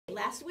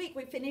last week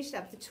we finished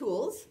up the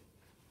tools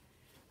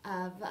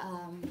of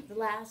the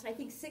last, I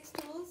think, 6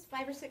 tools,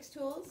 5 or 6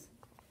 tools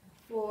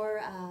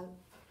for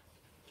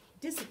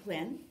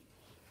discipline.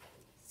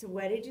 So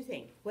what did you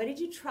think? What did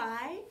you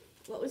try?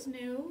 What was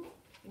new?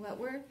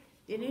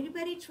 Did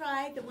anybody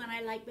try the one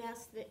I like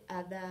best,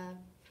 the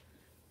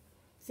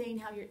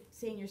saying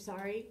you're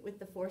sorry with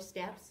the 4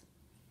 steps?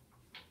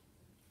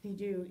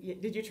 Did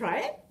you try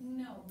it?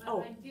 No, but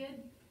I did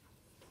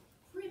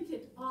print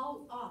it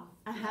all off.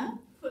 Uh-huh.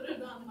 Put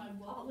it on my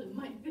wall in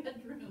my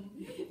bedroom.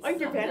 Oh,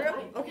 your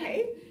bedroom?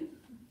 Okay.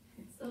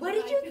 So what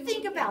did you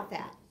think about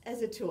that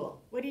as a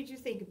tool? What did you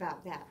think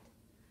about that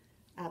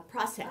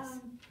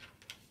process?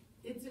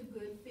 It's a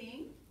good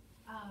thing.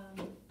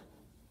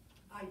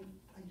 I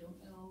don't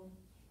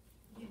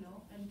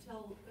know,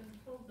 until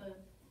the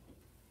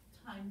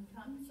time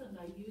comes and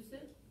I use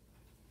it.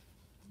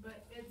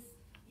 But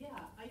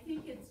I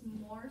think it's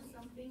more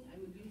something I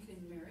would use in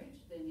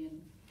marriage than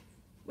in.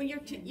 Well,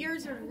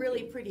 yours are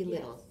really pretty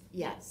little.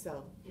 Yes.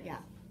 So, yes. Yeah.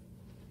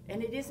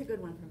 And it is a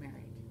good one for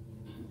married.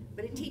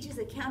 But it teaches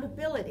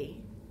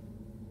accountability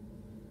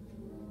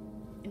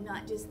and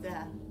not just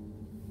the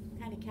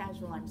kind of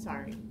casual, I'm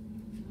sorry.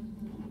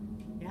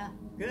 Yeah,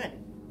 good.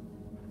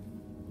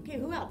 Okay,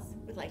 who else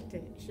would like to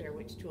share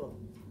which tool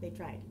they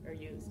tried or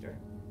used or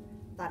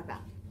thought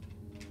about?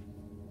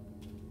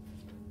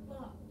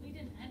 Well, we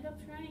didn't end up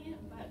trying it,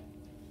 but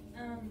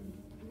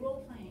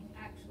role playing,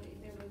 actually,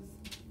 there was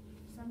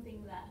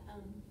something that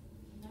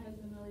my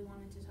husband really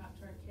wanted to talk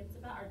to our kids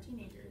about, our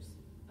teenagers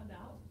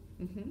about.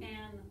 Mm-hmm.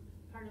 And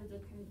part of the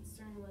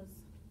concern was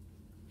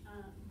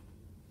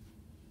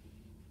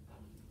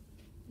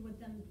with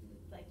them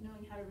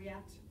knowing how to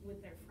react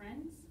with their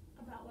friends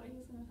about what he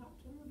was going to talk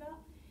to them about.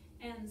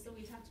 And so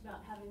we talked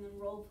about having them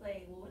role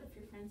play. Well, what if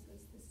your friend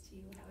says this to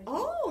you? How would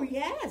you? Oh,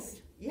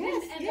 yes,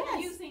 yes, and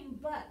yes.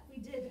 But we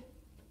did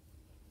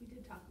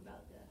talk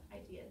about the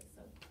ideas.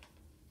 So.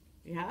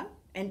 Yeah,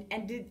 and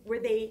were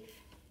they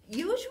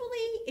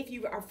usually, if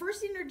you are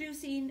first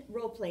introducing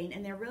role playing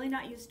and they're really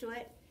not used to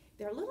it,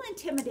 they're a little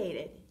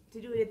intimidated to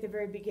do it at the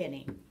very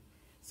beginning.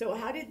 So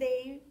how did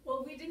they?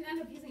 Well, we didn't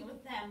end up using it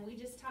with them. We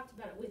just talked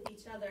about it with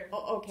each other.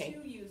 Oh, okay.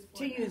 To use for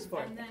to them. use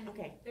for and then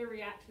okay. Their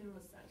reaction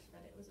was such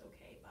that it was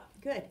okay. But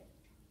Good,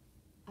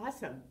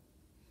 awesome.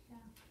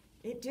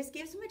 Yeah. It just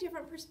gives them a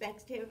different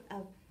perspective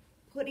of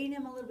putting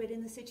them a little bit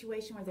in the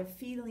situation where they're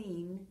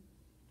feeling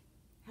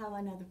how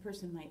another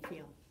person might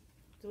feel.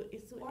 So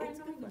it's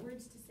knowing the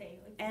words to say.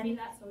 To me,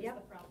 that's always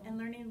the problem. And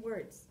learning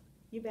words.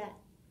 You bet.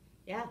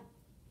 Yeah.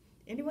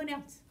 Anyone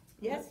else?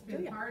 Yes,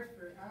 What's been hard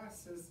for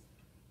us is,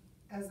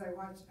 as I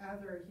watch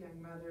other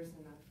young mothers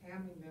and our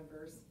family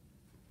members,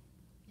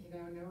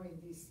 knowing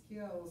these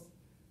skills,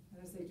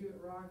 and as they do it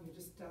wrong, you're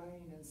just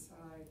dying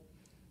inside,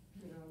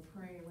 and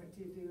praying, what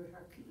do you do?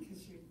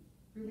 Because you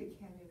really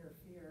can't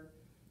interfere.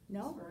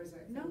 No. As far as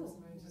that goes,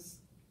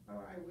 and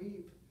I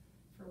weep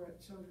for what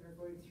children are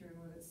going through and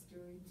what it's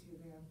doing to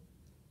them,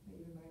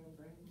 even my own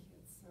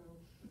grandkids. So,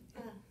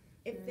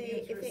 if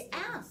they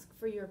ask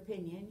for your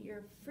opinion,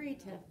 you're free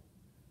to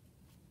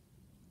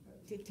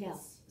tell.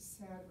 It's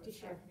sad what's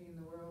happening in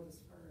the world as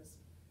far as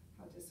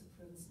how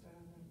discipline's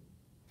done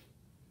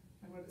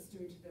and what it's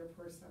doing to their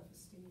poor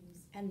self-esteem.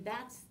 And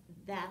that's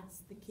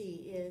the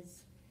key,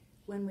 is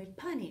when we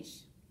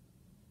punish,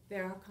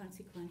 there are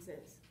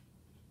consequences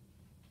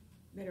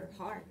that are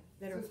hard.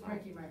 It's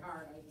breaking my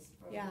heart, I just.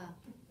 Yeah.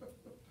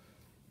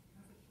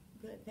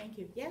 Good, thank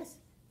you. Yes?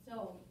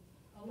 So,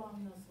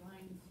 along those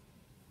lines,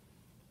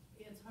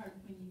 it's hard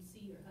when you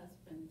see your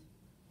husband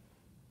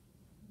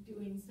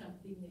doing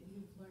something that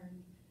you've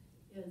learned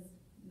is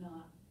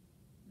not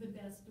the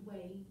best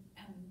way,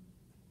 and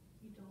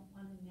you don't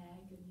want to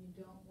nag and you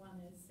don't want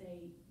to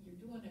say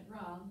you're doing it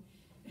wrong.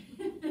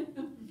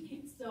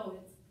 So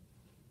it's,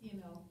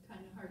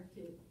 kind of hard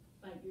to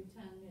bite your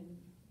tongue and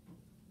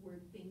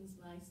word things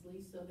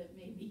nicely so that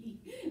maybe,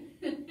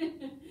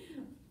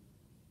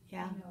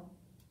 Yeah.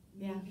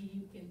 maybe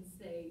you can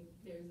say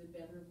there's a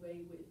better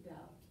way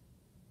without.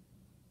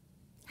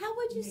 How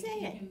would you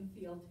say it? Him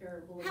feel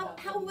terrible.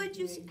 How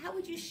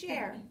would you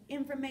share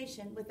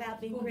information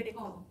without being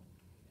critical?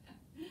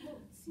 Well,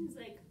 it seems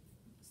like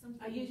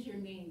something. I use your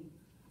name.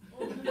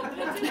 We'll do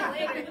it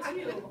later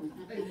too.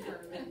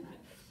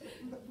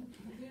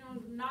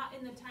 Not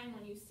in the time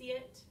when you see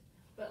it,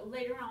 but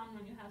later on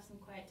when you have some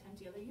quiet time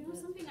together.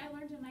 Something I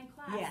learned in my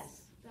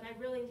class that I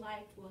really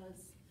liked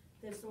was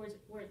this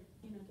word,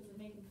 doesn't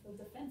make him feel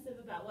defensive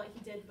about what he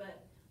did,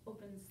 but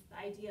opens the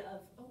idea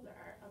of, there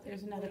are other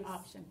There's another ways.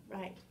 option,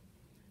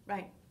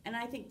 right. And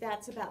I think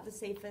that's about the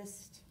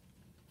safest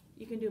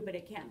you can do, but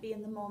it can't be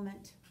in the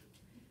moment,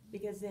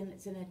 because then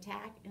it's an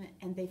attack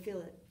and they feel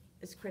it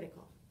is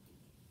critical.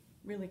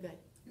 Really good.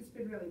 It's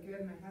been really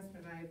good. My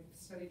husband and I have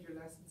studied your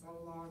lessons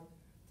all along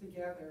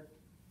together,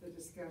 the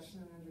discussion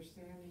and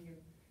understanding, and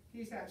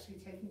he's actually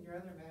taking your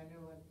other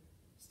manual and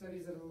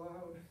studies it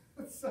alone.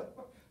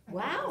 So I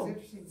wow. think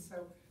it's interesting.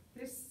 So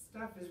this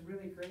stuff is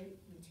really great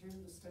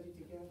material to study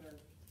together.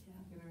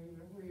 Yeah.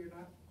 Even where you're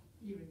not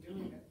even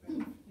doing it, but,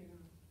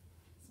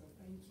 so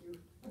thank you.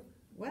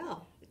 Well,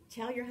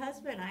 tell your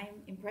husband,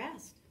 I'm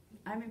impressed.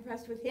 I'm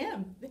impressed with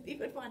him that he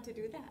would want to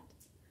do that.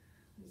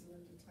 He's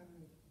learned a ton.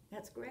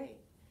 That's great.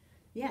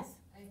 Yes.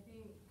 I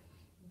think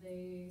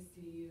they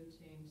see you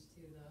change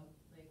too, though.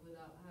 Like,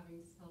 without having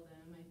to tell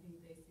them, I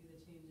think they see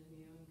the change in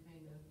you and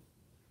kind of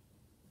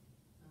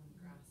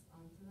grasp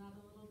onto that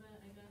a little bit,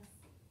 I guess.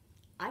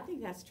 I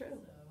think that's true.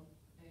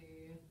 So,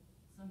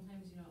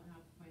 sometimes you don't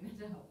have to point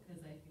it out,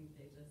 because I think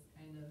they just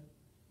kind of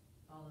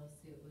follow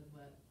suit with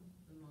what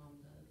the mom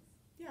does.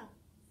 Yeah.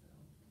 So,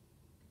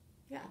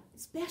 Yeah.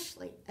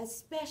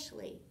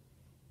 Especially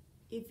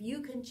if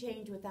you can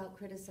change without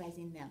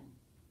criticizing them.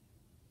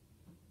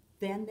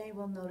 Then they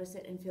will notice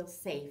it and feel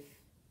safe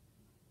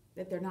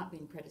that they're not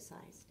being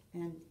criticized.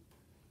 And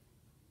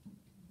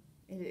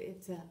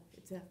it's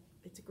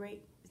a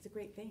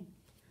great thing.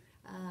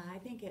 I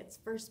think it's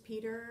 1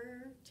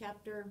 Peter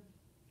chapter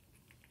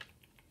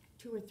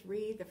 2 or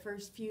 3, the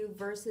first few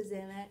verses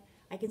in it.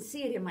 I can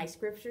see it in my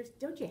scriptures.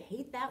 Don't you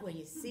hate that when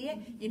you see it?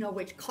 You know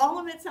which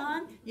column it's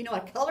on. You know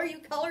what color you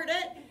colored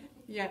it.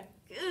 Yeah.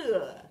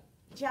 Ugh.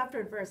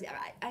 Chapter and verse.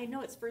 I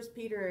know it's 1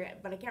 Peter,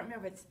 but I can't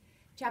remember if it's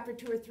chapter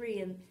 2 or 3.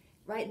 And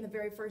right in the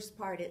very first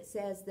part, it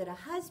says that a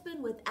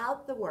husband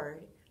without the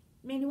word,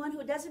 meaning one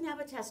who doesn't have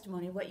a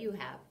testimony of what you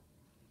have,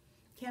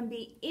 can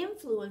be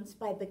influenced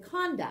by the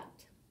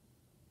conduct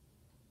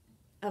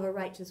of a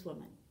righteous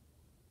woman.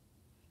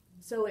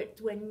 So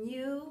it's when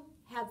you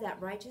have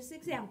that righteous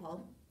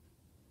example,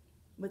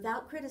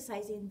 without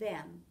criticizing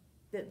them,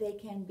 that they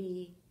can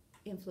be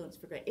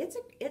influenced for good.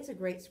 It's a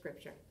great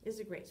scripture. It's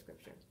a great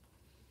scripture.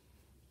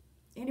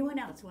 Anyone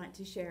else want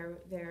to share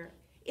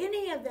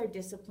any of their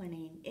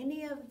disciplining,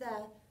 any of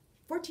the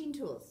 14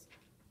 tools?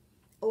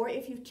 Or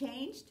if you've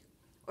changed,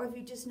 or if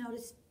you just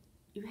noticed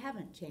you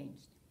haven't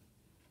changed.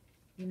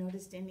 You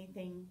noticed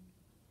anything?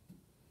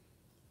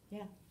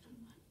 Yeah.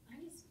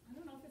 I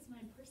don't know if it's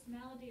my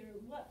personality or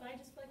what, but I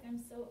just feel like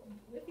I'm so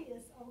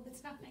oblivious all the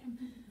time.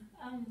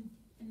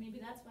 And maybe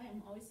that's why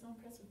I'm always so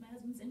impressed with my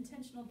husband's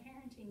intentional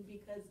parenting,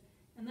 because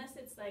unless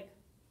it's like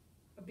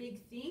a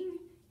big thing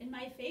in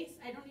my face,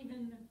 I don't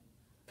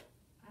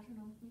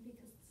know, maybe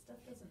because stuff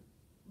doesn't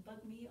bug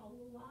me a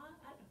lot.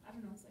 I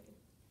don't know, it's like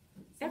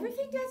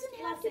Everything doesn't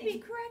have to be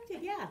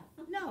corrected, yeah.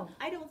 No,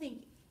 I don't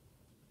think,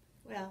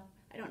 well,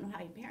 I don't know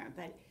how you parent,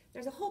 but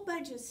there's a whole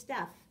bunch of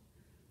stuff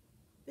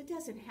that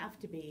doesn't have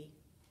to be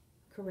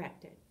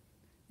corrected,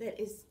 that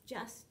is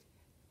just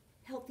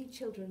healthy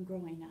children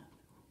growing up.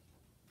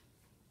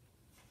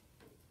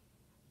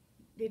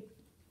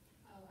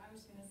 I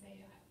was going to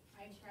say,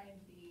 I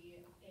tried the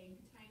egg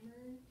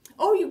timer.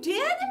 Oh, you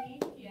did?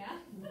 Yeah.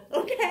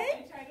 Okay.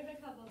 I tried it a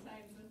couple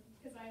times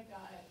because I've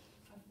got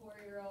a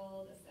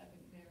 4-year-old, a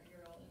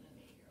 7-year-old, and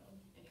an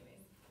 8-year-old.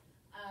 Anyways,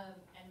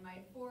 and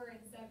my 4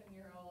 and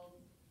 7-year-old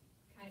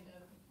kind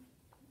of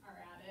are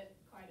at it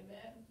quite a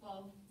bit.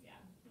 Well, yeah,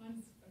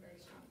 one's a very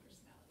strong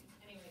personality.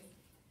 Anyways,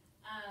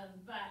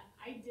 but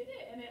I did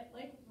it and it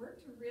like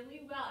worked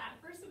really well.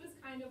 At first, it was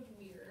kind of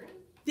weird.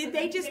 Did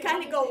they just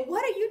kind of go, what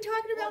are you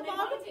talking about, Well,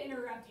 Mom? they wanted to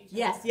interrupt each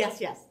other. Yes.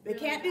 They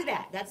Really can't do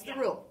bad. that. That's the Yeah.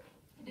 rule.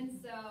 And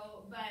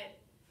so, but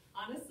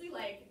honestly,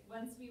 like,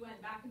 once we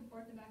went back and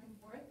forth,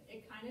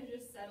 it kind of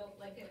just settled,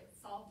 like, it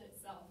solved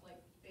itself. Like,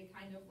 they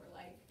kind of were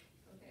like,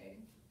 okay,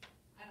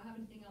 I don't have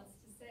anything else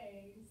to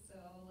say, so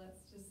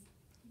let's just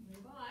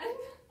move on.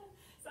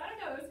 So I don't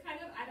know, it was kind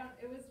of,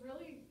 it was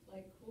really,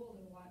 like, cool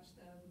to watch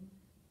them.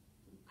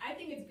 I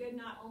think it's good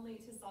not only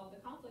to solve the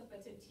conflict,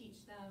 but to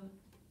teach them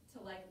to,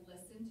 like,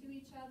 listen to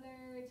each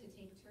other, to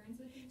take turns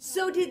with each other.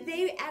 So did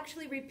they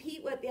actually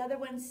repeat what the other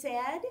one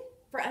said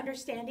for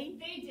understanding?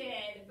 They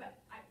did, but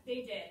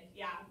they did,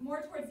 yeah.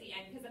 More towards the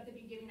end, because at the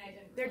beginning I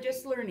didn't They're really-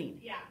 just learning.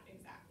 Yeah,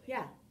 exactly.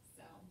 Yeah.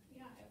 So,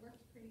 yeah, it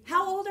worked pretty good.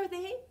 How old are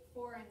they?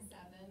 4 and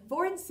 7.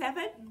 4 and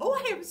 7? Oh,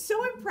 I am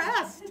so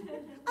impressed.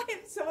 I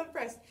am so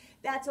impressed.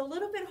 That's a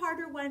little bit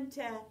harder one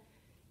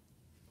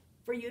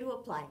for you to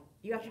apply.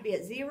 You have to be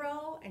at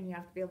 0, and you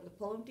have to be able to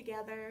pull them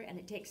together, and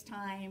it takes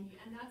time.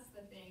 And that's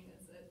the thing,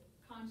 is that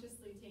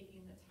consciously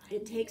taking the time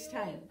It takes to do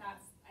time. it,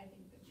 that's, I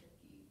think, the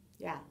tricky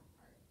Yeah,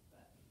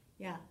 part.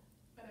 yeah.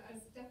 But it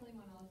was definitely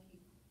one I'll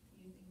keep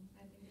using.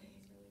 I think it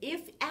was really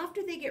If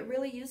after they get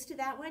really used to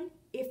that one,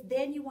 if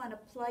then you want to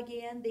plug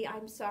in the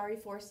I'm sorry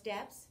 4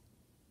 steps,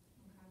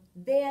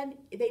 okay. then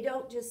they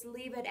don't just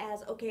leave it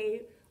as,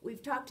 okay,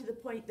 we've talked to the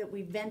point that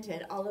we've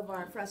vented all of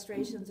our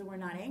frustrations and we're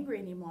not angry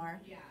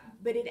anymore. Yeah.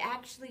 But it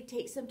actually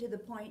takes them to the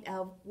point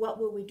of what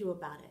will we do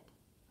about it?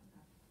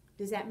 Okay.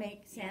 Does that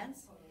make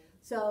sense? Yeah, totally.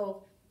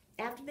 So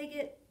after they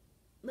get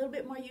a little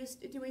bit more used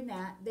to doing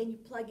that, then you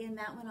plug in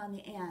that one on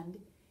the end,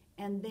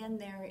 and then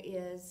there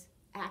is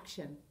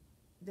action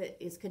that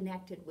is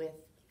connected with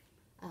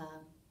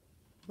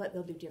what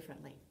they'll do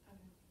differently.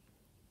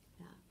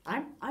 Okay.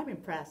 Yeah. I'm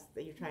impressed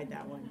that you tried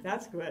that one.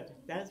 That's good.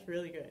 That's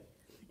really good.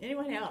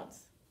 Anyone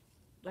else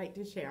like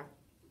to share?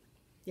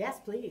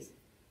 Yes, please.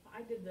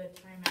 I did the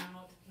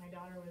timeout. My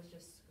daughter was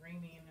just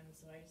screaming, and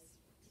so I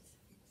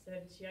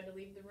said she had to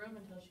leave the room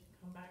until she could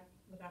come back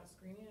without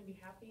screaming and be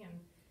happy. And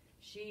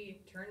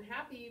she turned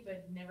happy,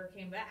 but never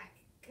came back.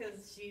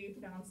 because she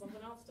found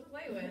something else to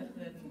play with,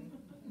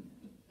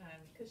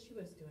 and because she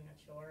was doing a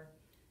chore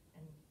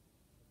and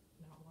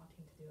not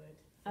wanting to do it.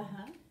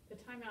 So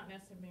the timeout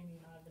necessarily may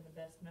not have been the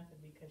best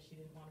method because she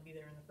didn't want to be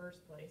there in the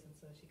first place, and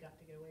so she got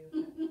to get away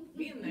with it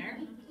being there.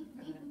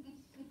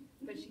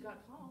 But she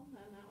got calm,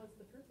 and that was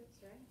the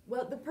purpose, right?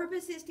 Well, the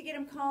purpose is to get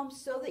them calm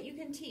so that you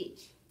can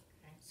teach.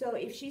 Okay. So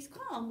if she's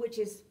calm, which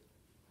is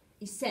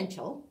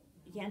essential,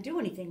 you can't do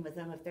anything with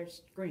them if they're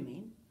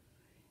screaming.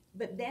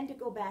 But then to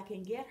go back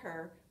and get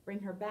her, bring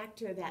her back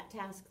to that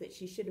task that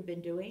she should have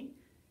been doing,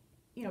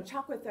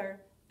 talk with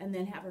her and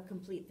then have her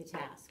complete the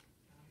task.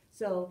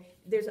 So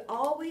there's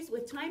always,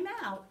 with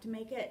timeout, to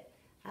make it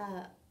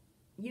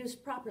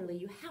used properly,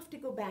 you have to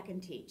go back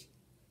and teach.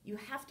 You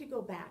have to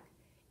go back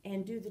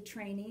and do the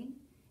training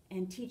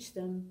and teach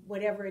them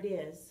whatever it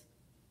is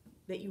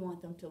that you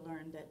want them to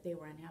learn that they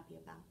were unhappy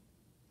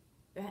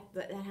about.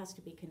 That has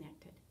to be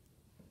connected.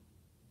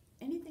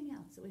 Anything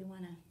else that we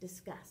want to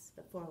discuss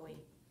before we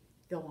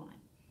go on?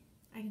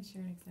 I can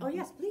share an example. Oh,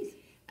 yes, please.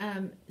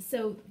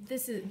 So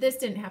this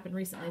didn't happen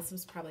recently. This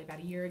was probably about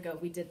a year ago.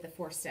 We did the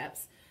 4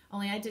 steps.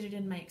 Only I did it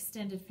in my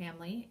extended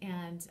family,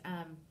 and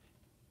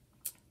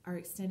our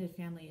extended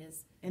family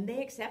is... And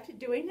they accepted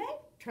doing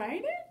it?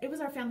 Trying it? It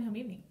was our family home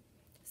evening.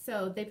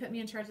 So they put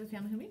me in charge of the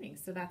family home evening.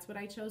 So that's what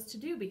I chose to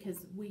do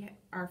because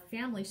our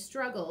family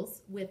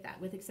struggles with that,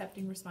 with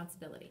accepting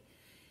responsibility.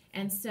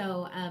 And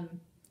so,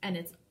 and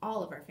it's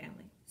all of our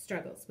family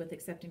struggles with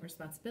accepting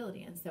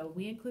responsibility. And so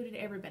we included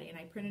everybody, and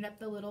I printed up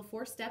the little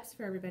 4 steps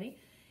for everybody.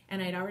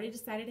 And I'd already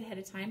decided ahead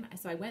of time.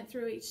 So I went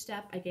through each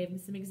step. I gave them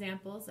some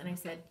examples, and I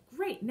said,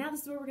 great, now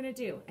this is what we're going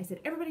to do. I said,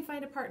 everybody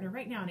find a partner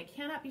right now, and it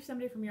cannot be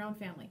somebody from your own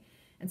family.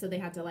 And so they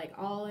had to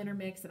all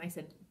intermix, and I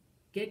said,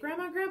 get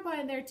grandma and grandpa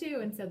in there too.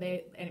 And so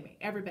anyway,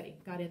 everybody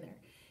got in there.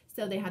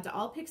 So they had to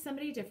all pick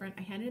somebody different.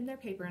 I handed them their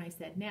paper, and I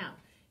said, now,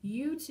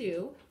 you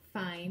two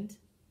find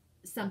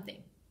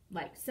something.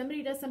 Like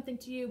somebody does something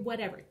to you,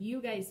 whatever.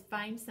 You guys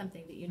find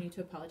something that you need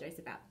to apologize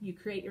about. You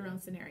create your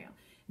own scenario.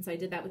 And so I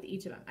did that with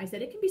each of them. I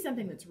said, it can be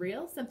something that's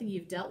real, something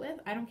you've dealt with.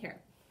 I don't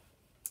care.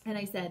 And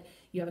I said,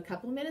 you have a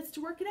couple of minutes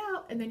to work it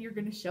out, and then you're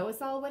going to show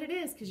us all what it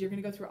is because you're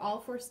going to go through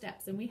all 4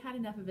 steps. And we had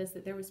enough of us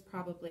that there was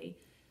probably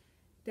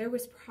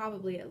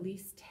at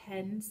least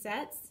 10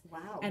 sets.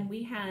 Wow. And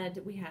we had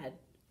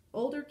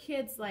older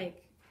kids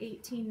like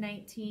 18,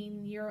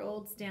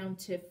 19-year-olds down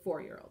to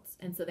 4-year-olds.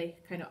 And so they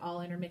kind of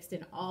all intermixed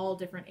in all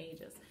different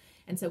ages.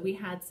 And so we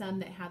had some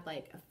that had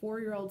like a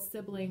 4-year-old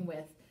sibling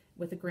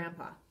with a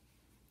grandpa.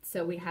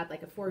 So we had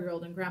like a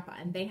 4-year-old and grandpa,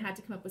 and they had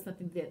to come up with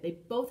something that they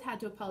both had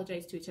to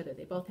apologize to each other.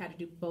 They both had to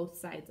do both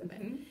sides of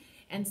it.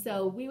 And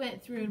so we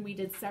went through and we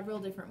did several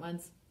different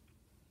ones.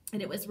 And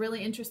it was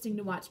really interesting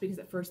to watch because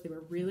at first they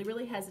were really,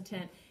 really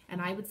hesitant.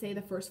 And I would say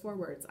the first 4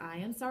 words, I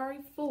am sorry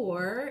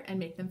for, and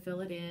make them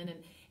fill it in.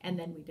 And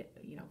then we did,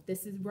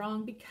 this is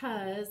wrong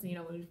because,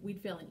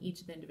 we'd fill in each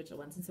of the individual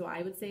ones. And so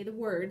I would say the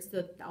words,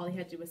 so all they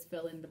had to do was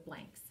fill in the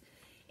blanks.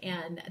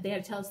 And they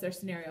had to tell us their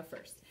scenario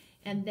first.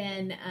 And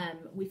then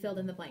we filled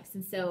in the blanks.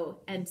 And so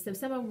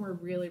some of them were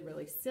really,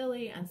 really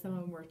silly, and some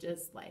of them were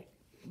just like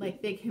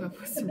they came up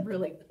with some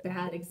really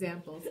bad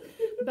examples.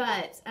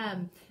 But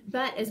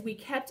as we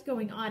kept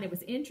going on, it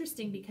was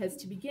interesting because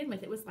to begin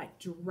with, it was like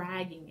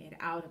dragging it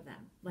out of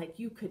them. Like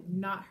you could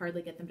not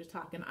hardly get them to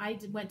talk. And I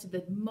went to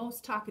the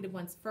most talkative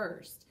ones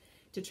first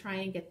to try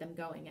and get them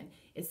going. And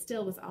it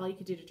still was all you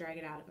could do to drag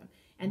it out of them.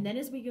 And then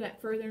as we got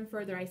further and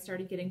further, I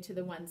started getting to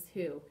the ones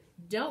who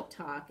don't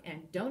talk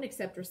and don't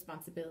accept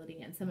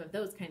responsibility and some of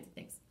those kinds of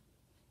things.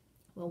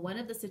 Well, one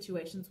of the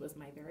situations was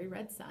my very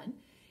red son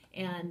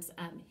and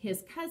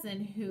his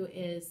cousin, who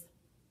is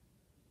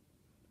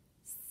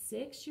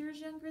 6 years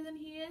younger than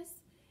he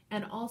is,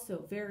 and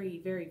also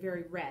very, very,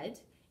 very red,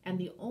 and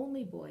the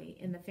only boy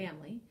in the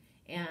family,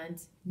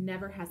 and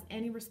never has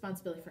any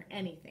responsibility for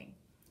anything.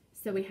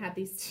 So we had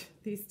these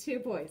 2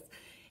 boys,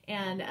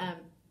 and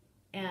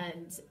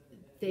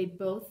they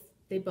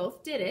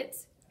both did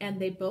it, and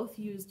they both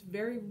used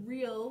very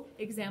real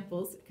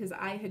examples because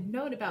I had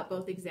known about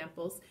both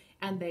examples,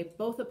 and they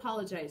both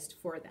apologized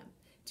for them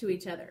to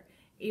each other,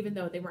 even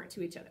though they weren't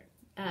to each other.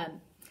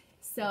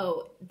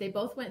 So they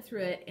both went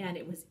through it, and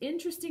it was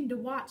interesting to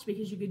watch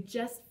because you could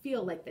just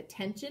feel like the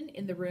tension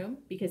in the room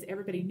because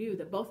everybody knew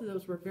that both of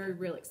those were very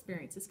real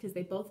experiences because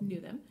they both knew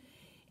them.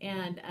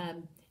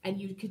 And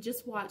you could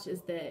just watch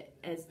as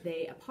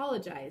they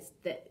apologized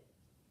that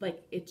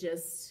like it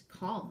just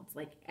calmed,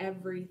 like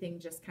everything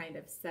just kind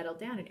of settled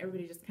down, and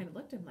everybody just kind of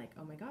looked at him like,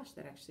 oh my gosh,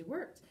 that actually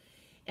worked.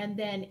 And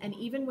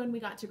even when we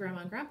got to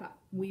Grandma and Grandpa,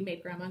 we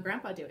made Grandma and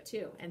Grandpa do it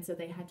too. And so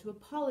they had to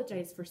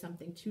apologize for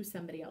something to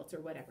somebody else or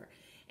whatever.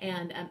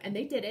 And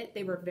they did it.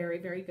 They were very,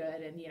 very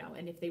good. And,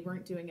 and if they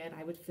weren't doing it,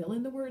 I would fill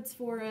in the words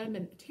for them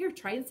and here,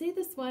 try and say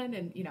this one.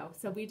 And,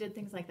 so we did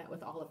things like that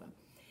with all of them.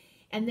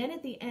 And then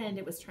at the end,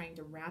 it was trying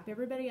to wrap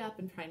everybody up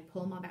and try and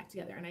pull them all back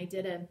together. And I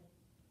did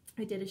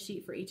a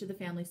sheet for each of the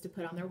families to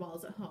put on their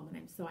walls at home.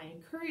 And so I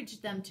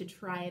encouraged them to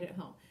try it at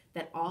home,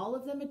 that all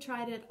of them had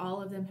tried it.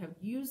 All of them have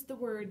used the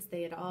words.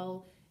 They had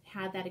all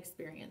had that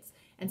experience.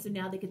 And so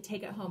now they could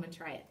take it home and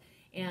try it.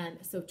 And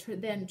so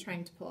then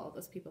trying to pull all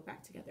those people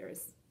back together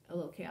is a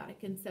little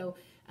chaotic. And so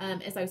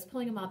as I was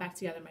pulling them all back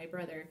together, my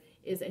brother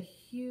is a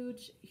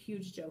huge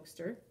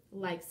jokester,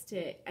 likes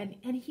to, and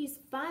he's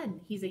fun.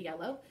 He's a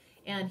yellow,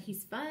 and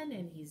he's fun,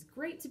 and he's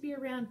great to be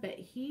around, but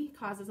he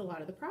causes a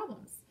lot of the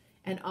problems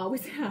and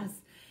always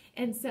has.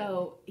 And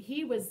so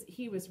he was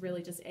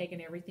really just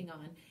egging everything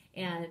on.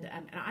 And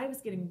I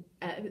was getting,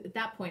 at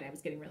that point, I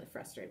was getting really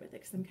frustrated with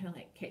it, because I'm kind of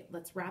like, okay,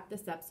 let's wrap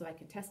this up so I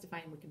can testify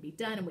and we can be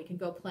done and we can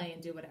go play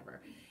and do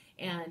whatever.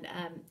 And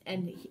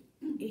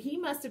he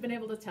must have been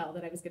able to tell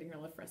that I was getting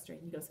really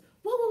frustrated. He goes,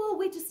 whoa,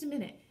 wait just a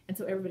minute. And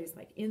so everybody's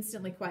like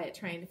instantly quiet,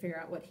 trying to figure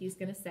out what he's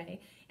going to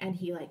say. And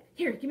he like,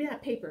 here, give me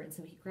that paper. And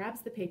so he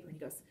grabs the paper and he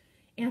goes,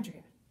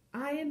 Andrea,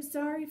 I am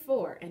sorry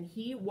for, and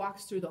he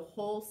walks through the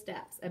whole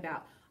steps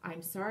about,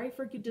 I'm sorry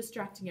for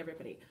distracting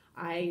everybody.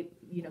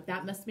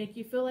 That must make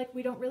you feel like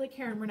we don't really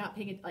care and we're not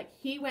paying it. Like,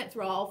 he went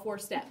through all 4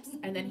 steps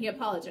and then he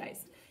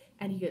apologized.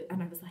 And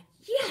I was like,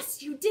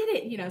 yes, you did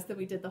it. So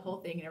we did the whole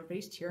thing and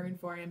everybody's cheering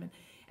for him.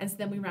 And so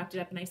then we wrapped it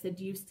up and I said,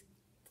 do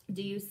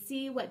you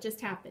see what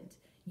just happened?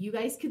 You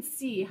guys could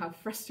see how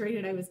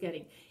frustrated I was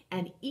getting.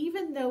 And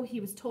even though he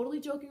was totally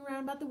joking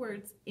around about the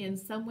words, in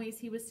some ways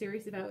he was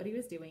serious about what he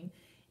was doing.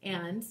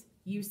 And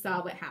you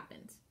saw what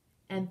happened.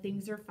 And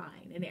things are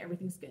fine and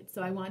everything's good.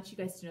 So I want you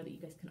guys to know that you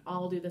guys can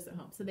all do this at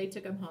home. So they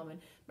took him home, and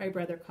my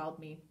brother called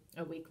me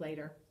a week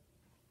later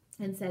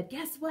and said,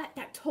 guess what?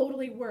 That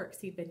totally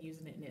works. He'd been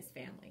using it in his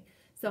family.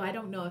 So I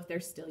don't know if they're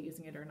still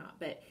using it or not,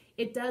 but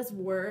it does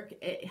work.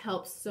 It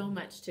helps so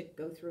much to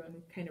go through and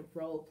kind of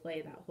role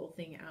play that whole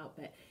thing out.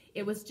 But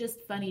it was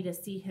just funny to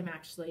see him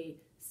actually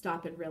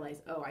stop and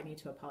realize, oh, I need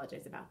to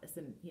apologize about this.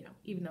 And,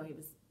 even though he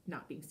was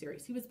not being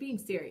serious, he was being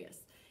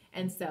serious.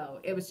 And so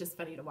it was just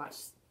funny to watch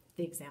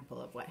the example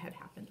of what had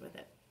happened with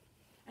it.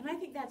 And I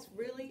think that's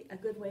really a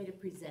good way to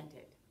present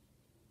it,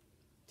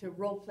 to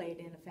role play it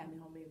in a family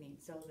home evening,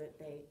 so that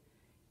they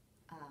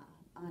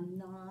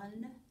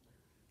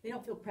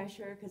don't feel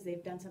pressure because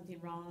they've done something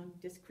wrong,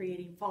 just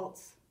creating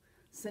false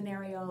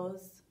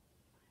scenarios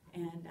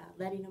and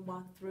letting them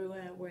walk through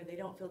it where they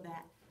don't feel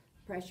that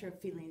pressure of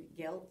feeling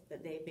guilt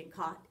that they've been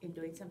caught in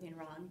doing something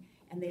wrong,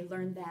 and they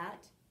learn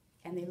that,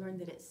 and they learn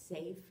that it's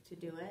safe to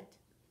do it.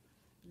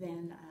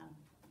 Then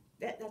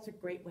that's a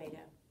great way to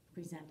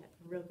present it,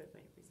 a real good way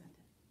to present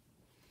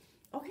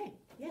it. Okay,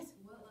 yes?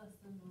 What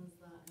lesson was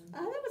that in?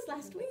 Oh, that was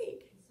last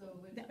week. So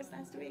which That was one?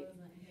 last I week.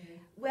 wasn't here.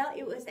 Well,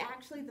 it was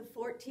actually the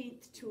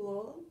 14th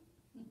tool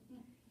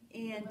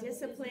in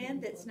discipline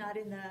that's not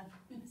in the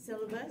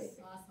syllabus,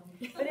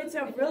 Awesome. but it's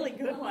a really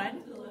good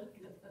one.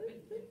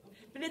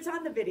 But it's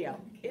on the video.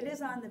 It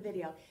is on the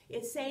video.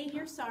 It's saying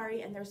you're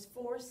sorry, and there's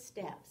 4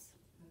 steps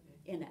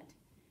Okay. in it.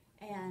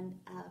 And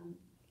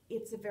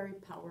it's a very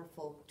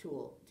powerful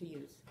tool to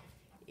use.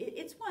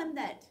 It's one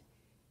that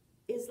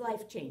is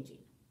life-changing.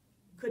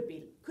 Could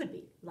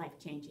be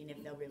life-changing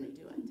if they'll really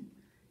do it.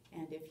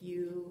 And if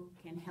you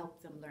can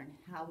help them learn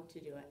how to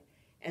do it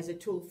as a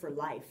tool for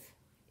life,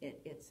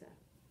 it's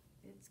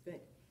good.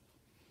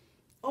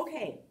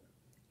 Okay,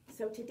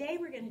 so today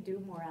we're going to do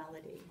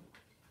morality.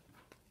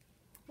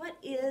 What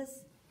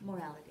is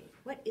morality?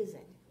 What is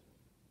it?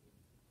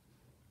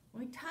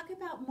 When we talk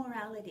about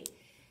morality,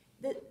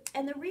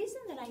 and the reason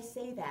that I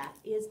say that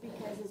is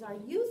because as our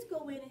youth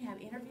go in and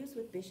have interviews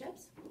with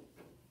bishops,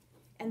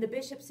 and the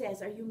bishop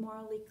says, are you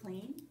morally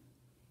clean?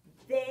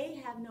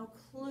 They have no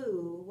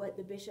clue what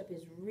the bishop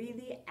is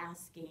really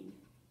asking.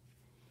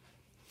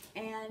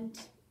 And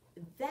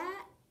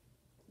that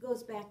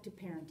goes back to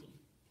parenting.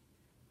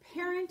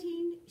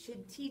 Parenting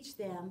should teach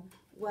them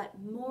what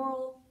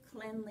moral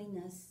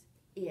cleanliness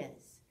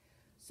is.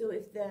 So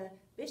if the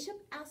bishop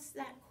asks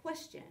that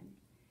question,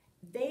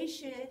 they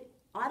should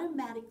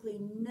automatically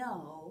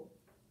know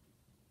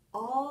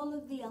all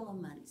of the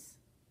elements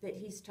that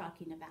he's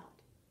talking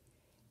about,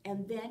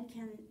 and then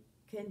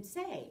can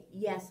say,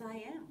 yes, I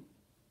am.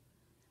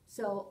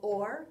 So,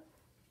 or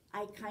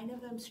I kind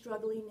of am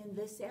struggling in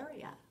this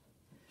area,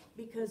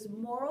 because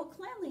moral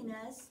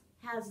cleanliness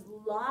has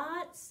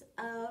lots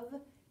of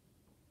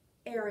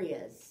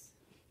areas,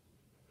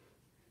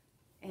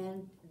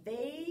 and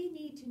they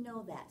need to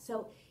know that.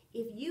 So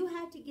if you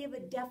had to give a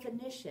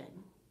definition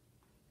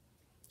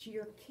to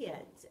your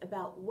kids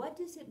about what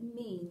does it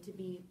mean to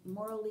be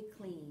morally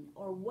clean,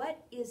 or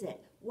what is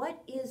it?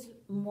 What is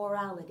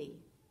morality?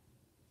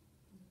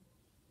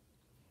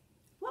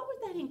 What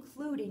would that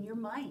include in your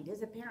mind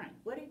as a parent?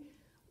 What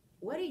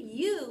are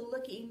you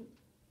looking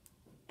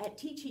at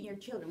teaching your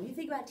children? When you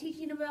think about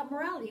teaching them about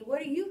morality,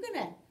 what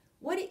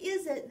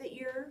is it?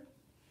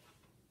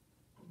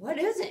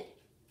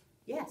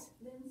 Yes?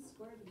 Lynn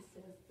Scorby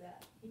says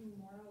that being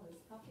moral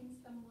is helping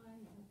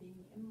someone, and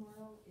being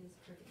immoral is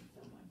hurting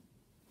someone.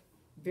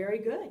 Very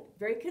good.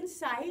 Very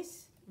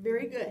concise.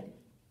 Very good.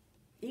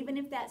 Even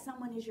if that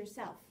someone is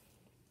yourself.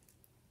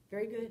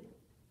 Very good.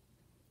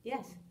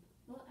 Yes?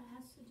 Well, it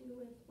has to do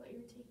with what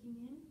you're taking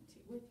in,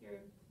 with your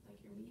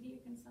media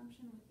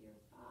consumption, with your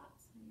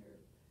thoughts and your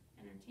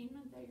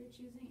entertainment that you're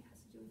choosing. It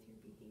has to do with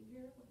your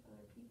behavior with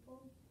other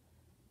people.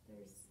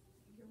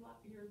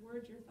 your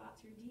words, your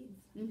thoughts, your deeds.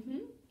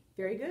 Mm-hmm.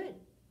 Very good.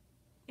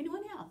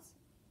 Anyone else?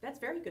 That's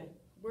very good.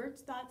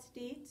 Words, thoughts,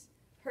 deeds.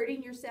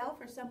 Hurting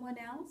yourself or someone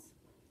else?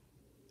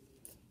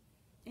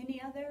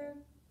 Any other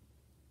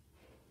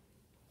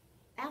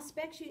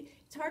aspects?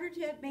 It's harder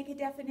to make a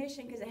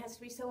definition because it has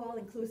to be so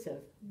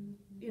all-inclusive.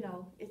 You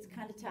know, it's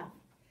kind of tough.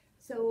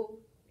 So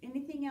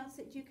anything else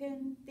that you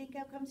can think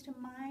of comes to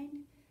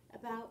mind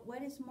about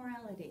what is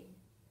morality?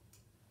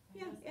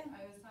 I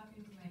was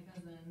talking to my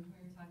cousin, we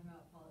were talking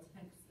about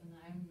politics, and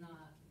I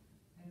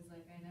was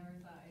like, I never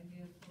thought I'd be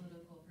a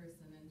political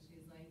person, and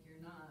she's like, you're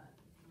not,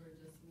 we're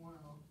just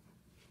moral.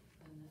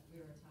 And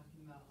we were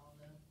talking about all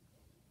the,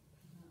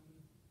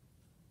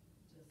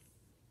 just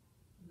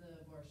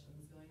the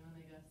abortions going on,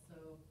 I guess,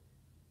 so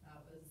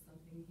that was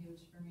something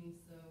huge for me,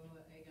 so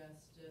I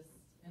guess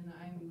just, and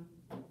I'm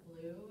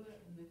blue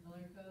in the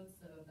color code,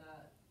 so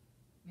that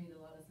made a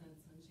lot of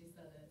sense when she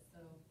said it,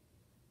 so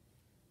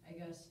I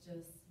guess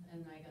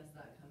and I guess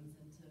that comes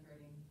into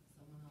hurting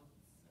someone else.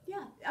 So.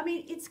 Yeah, I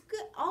mean, it's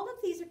good. All of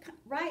these are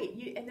right,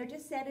 and they're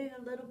just said in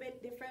a little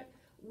bit different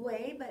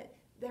way, but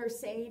they're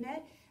saying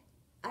it.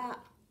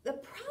 The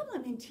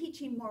problem in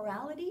teaching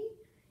morality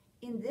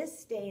in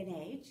this day and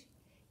age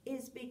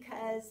is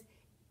because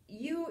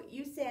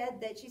you said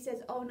that she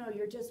says, oh no,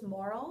 you're just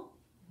moral.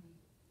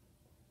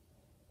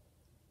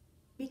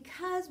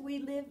 Because we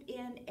live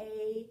in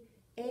a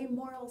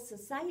amoral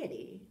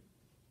society,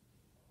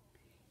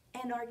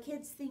 and our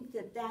kids think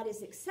that that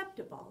is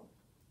acceptable,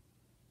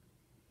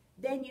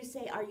 then you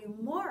say, are you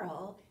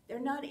moral? They're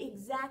not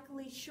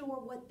exactly sure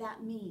what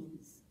that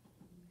means.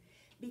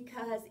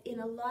 Because in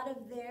a lot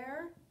of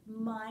their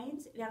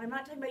minds, and I'm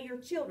not talking about your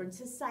children,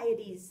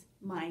 society's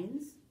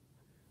minds,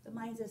 the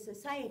minds of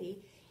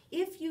society,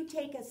 if you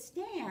take a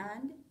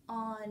stand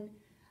on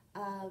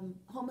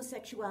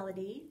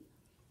homosexuality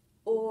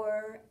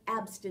or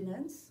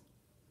abstinence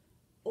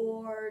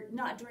or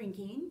not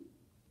drinking,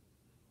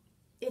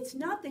 it's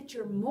not that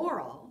you're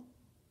moral,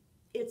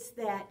 it's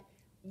that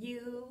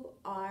you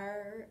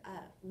are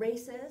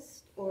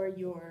racist, or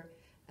you're,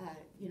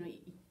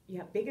 you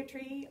have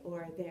bigotry,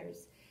 or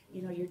there's,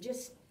 you're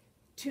just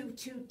too,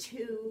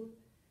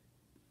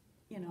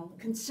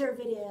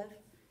 conservative.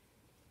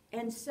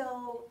 And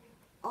so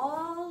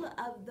all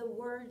of the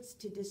words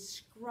to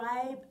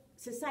describe,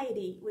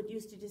 society would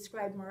use to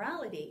describe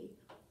morality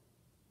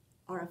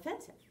are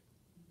offensive.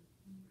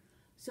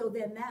 So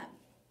then that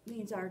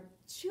means our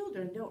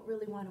children don't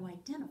really want to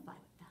identify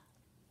with that.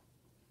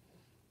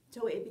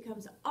 So it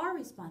becomes our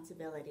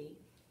responsibility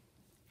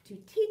to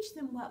teach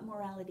them what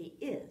morality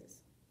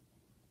is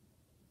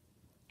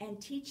and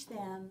teach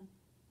them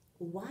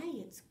why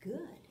it's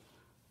good,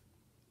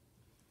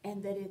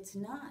 and that it's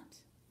not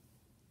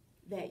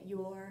that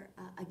you're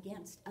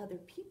against other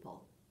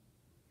people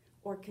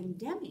or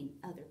condemning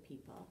other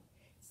people.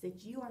 It's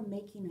that you are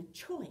making a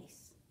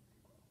choice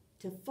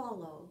to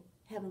follow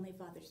Heavenly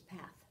Father's path.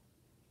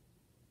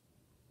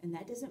 And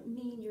that doesn't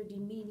mean you're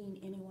demeaning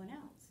anyone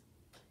else.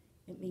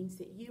 It means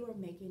that you are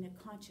making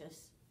a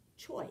conscious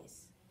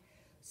choice.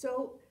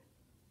 So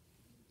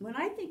when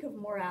I think of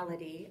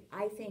morality,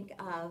 I think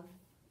of,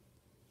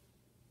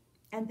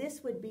 and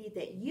this would be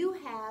that you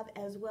have,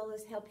 as well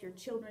as help your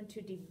children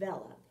to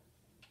develop,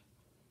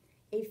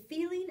 a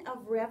feeling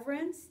of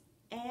reverence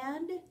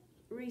and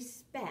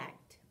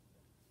respect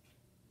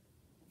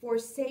for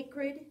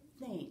sacred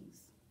things.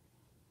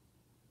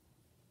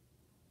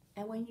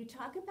 And when you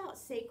talk about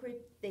sacred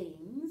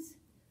things,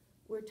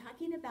 we're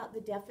talking about the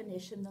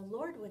definition the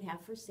Lord would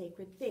have for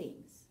sacred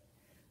things.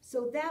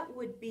 So that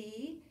would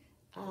be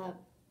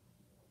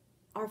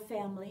our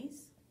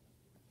families,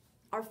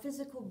 our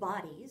physical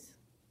bodies,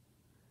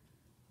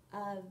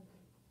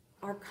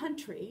 our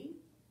country,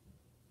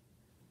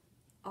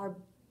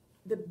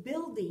 the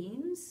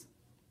buildings,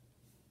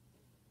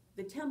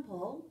 the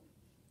temple,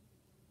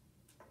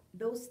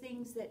 those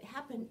things that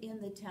happen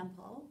in the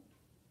temple,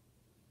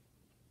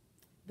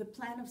 the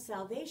plan of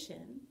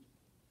salvation.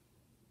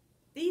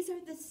 These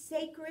are the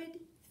sacred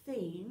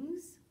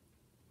things,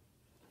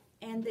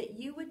 and that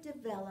you would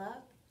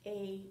develop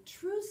a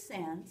true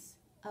sense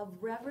of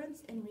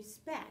reverence and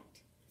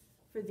respect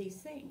for these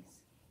things.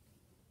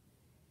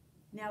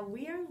 Now,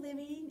 we are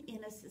living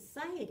in a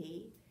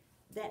society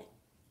that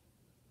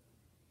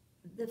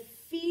the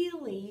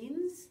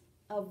feelings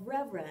of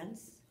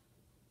reverence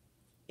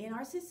in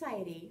our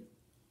society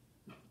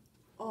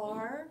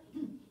are,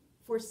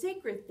 for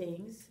sacred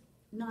things,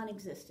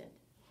 non-existent.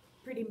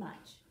 Pretty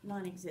much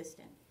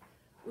non-existent.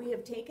 We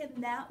have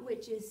taken that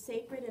which is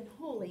sacred and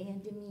holy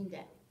and demeaned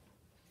it.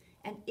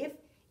 And if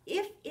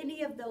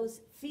any of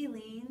those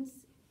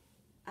feelings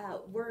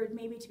were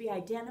maybe to be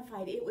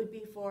identified, it would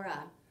be for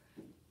a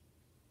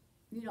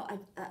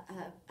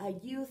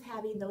youth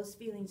having those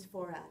feelings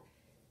for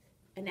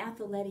an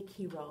athletic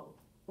hero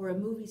or a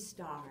movie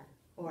star,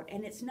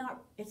 and it's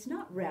not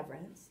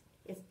reverence.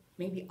 It's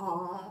maybe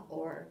awe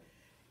or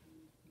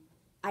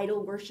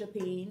idol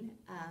worshiping,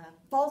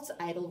 false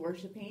idol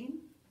worshiping,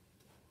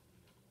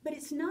 but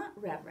it's not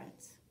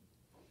reverence.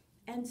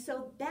 And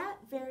so that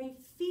very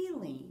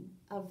feeling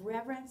of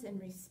reverence and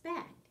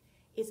respect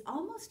is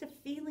almost a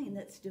feeling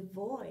that's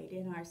devoid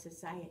in our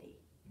society.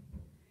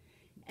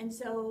 And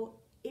so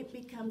it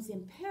becomes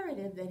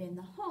imperative that in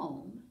the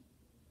home,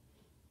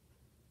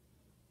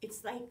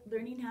 it's like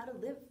learning how to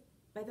live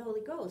by the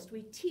Holy Ghost.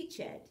 We teach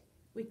it,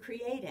 we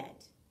create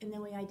it, and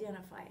then we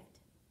identify it.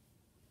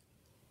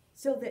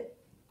 So that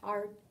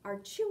our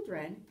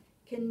children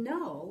can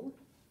know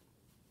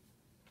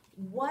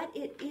what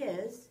it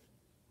is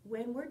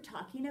when we're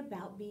talking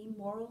about being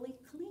morally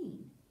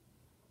clean.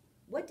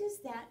 What does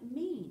that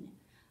mean?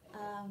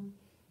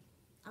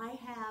 I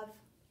have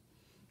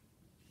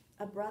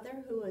a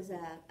brother who was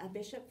a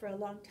bishop for a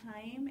long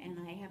time, and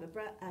I have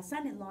a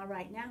son-in-law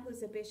right now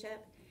who's a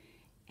bishop,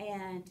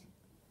 and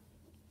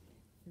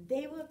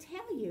they will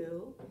tell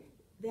you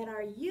that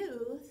our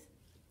youth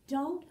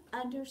don't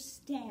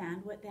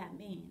understand what that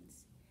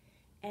means.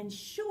 And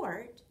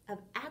short of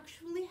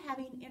actually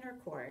having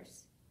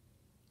intercourse,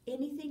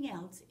 anything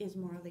else is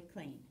morally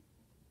clean.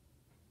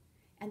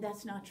 And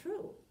that's not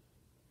true.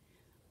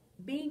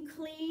 Being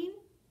clean,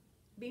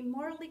 being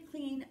morally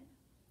clean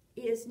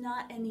is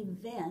not an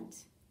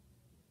event.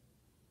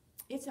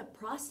 It's a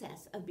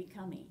process of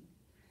becoming.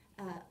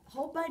 A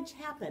whole bunch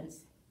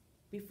happens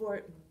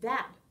before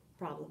that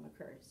problem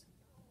occurs.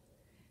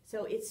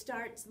 So it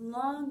starts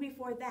long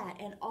before that.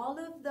 And all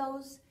of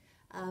those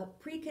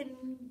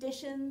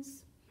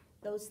preconditions,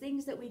 those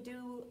things that we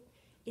do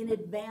in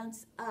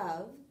advance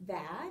of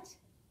that,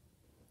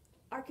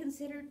 are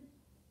considered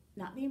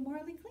not being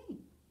morally clean.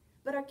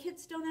 But our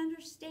kids don't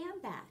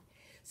understand that.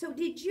 So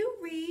did you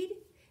read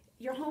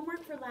your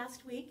homework for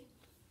last week?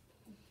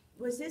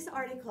 Was this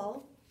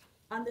article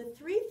on the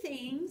 3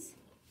 things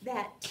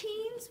that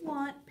teens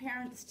want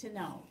parents to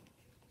know?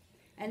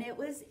 And it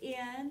was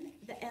in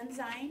the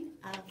Ensign,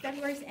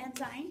 February's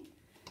Ensign,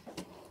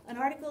 an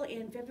article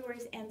in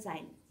February's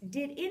Ensign.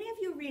 Did any of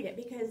you read it?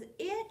 Because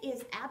it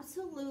is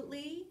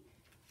absolutely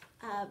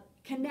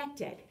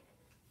connected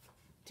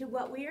to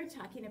what we are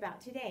talking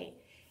about today.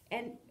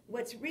 And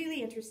what's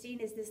really interesting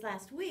is this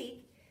last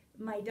week,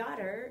 my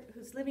daughter,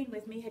 who's living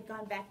with me, had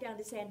gone back down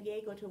to San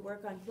Diego to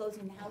work on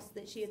closing the house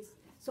that she had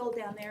sold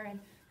down there, and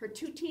her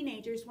 2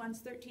 teenagers, one's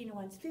 13 and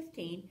one's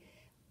 15,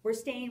 were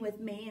staying with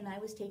me, and I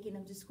was taking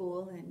them to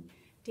school and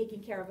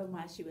taking care of them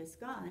while she was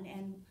gone.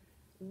 And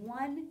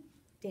one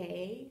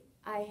day,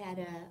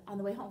 on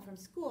the way home from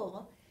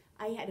school,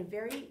 I had a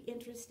very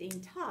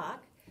interesting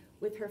talk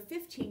with her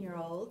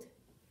 15-year-old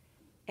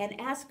and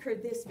asked her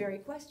this very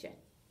question.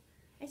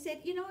 I said,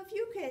 if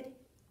you could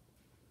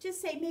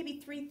just say maybe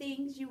 3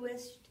 things you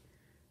wished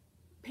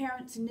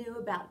parents knew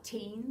about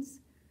teens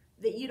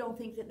that you don't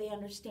think that they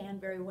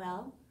understand very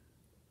well,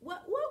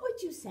 what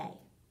would you say?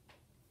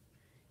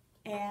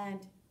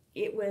 And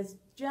it was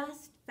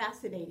just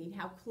fascinating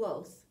how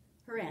close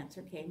her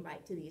answer came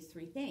right to these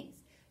 3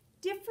 things.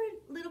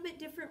 Little bit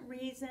different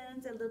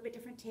reasons, a little bit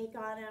different take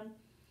on them,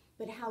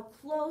 but how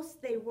close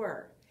they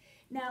were.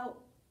 Now,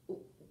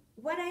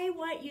 what I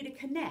want you to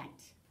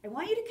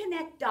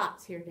connect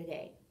dots here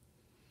today.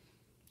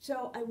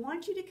 So I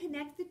want you to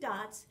connect the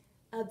dots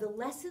of the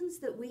lessons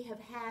that we have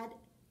had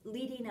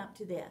leading up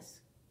to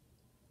this,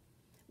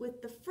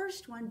 with the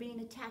first one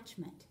being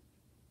attachment,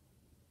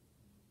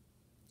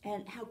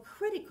 and how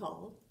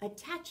critical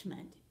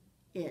attachment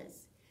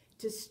is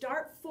to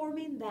start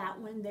forming that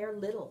when they're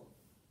little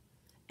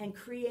and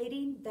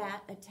creating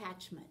that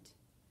attachment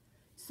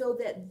so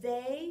that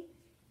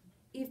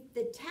if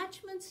the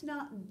attachment's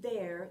not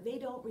there, they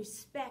don't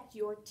respect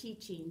your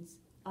teachings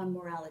on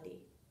morality.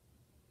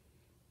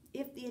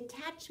 If the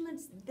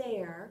attachment's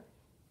there,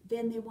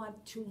 then they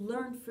want to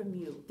learn from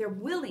you. They're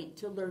willing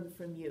to learn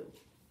from you.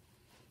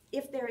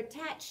 If they're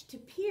attached to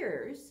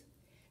peers,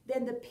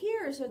 then the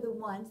peers are the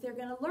ones they're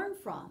going to learn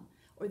from,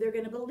 or they're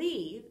going to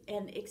believe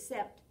and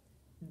accept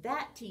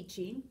that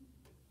teaching,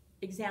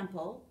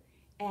 example,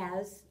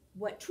 as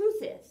what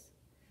truth is.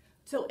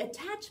 So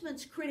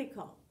attachment's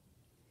critical.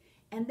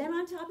 And then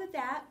on top of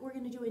that, we're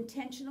going to do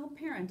intentional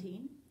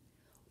parenting,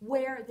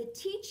 where the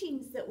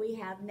teachings that we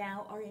have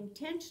now are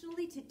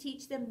intentionally to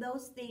teach them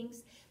those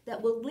things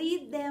that will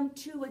lead them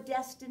to a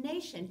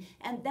destination,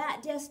 and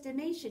that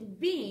destination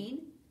being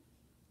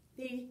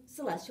the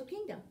celestial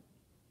kingdom.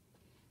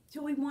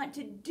 So we want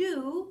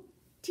to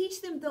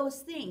teach them those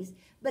things,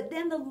 but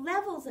then the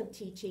levels of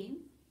teaching,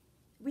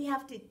 we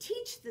have to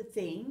teach the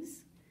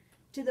things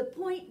to the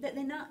point that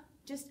they not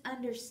just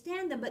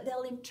understand them, but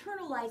they'll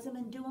internalize them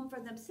and do them for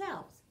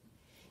themselves.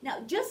 Now,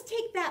 just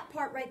take that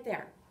part right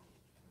there.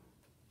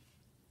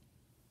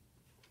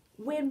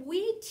 When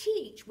we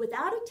teach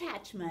without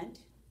attachment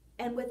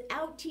and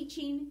without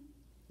teaching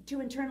to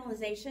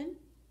internalization,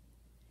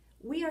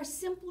 we are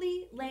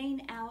simply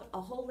laying out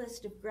a whole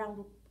list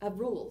of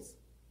rules.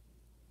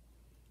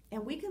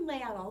 And we can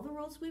lay out all the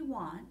rules we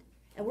want,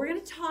 and we're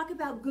going to talk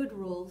about good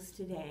rules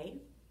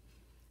today.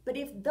 But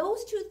if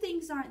those 2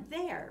 things aren't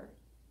there,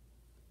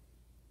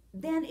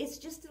 then it's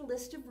just a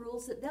list of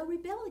rules that they'll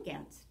rebel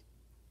against.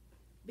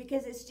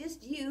 Because it's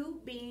just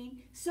you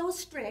being so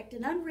strict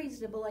and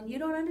unreasonable and you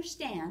don't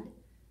understand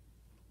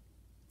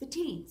the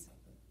teens.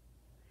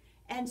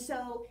 And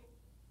so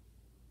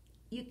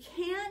you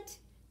can't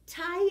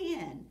tie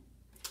in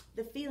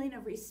the feeling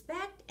of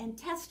respect and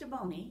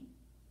testimony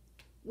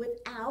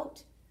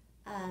without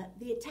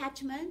the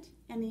attachment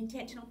and the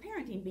intentional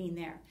parenting being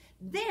there.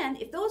 Then,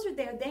 if those are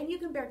there, then you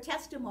can bear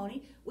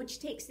testimony, which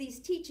takes these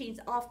teachings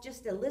off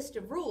just a list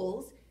of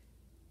rules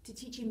to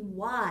teaching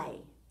why.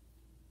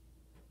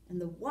 And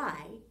the why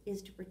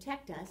is to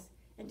protect us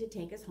and to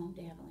take us home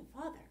to Heavenly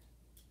Father.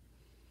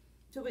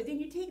 So but then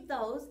you take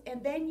those,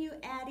 and then you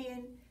add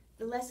in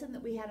the lesson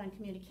that we had on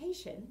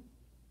communication,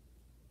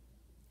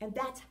 and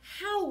that's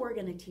how we're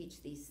going to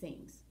teach these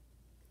things,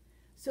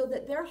 so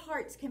that their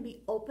hearts can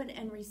be open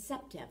and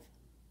receptive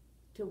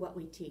to what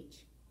we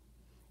teach.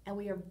 And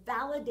we are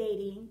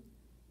validating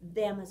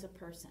them as a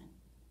person.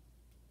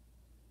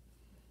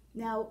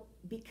 Now,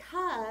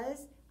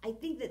 because I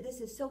think that this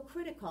is so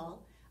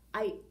critical,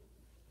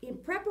 in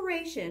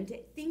preparation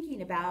to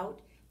thinking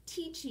about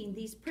teaching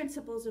these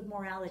principles of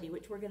morality,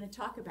 which we're going to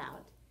talk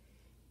about,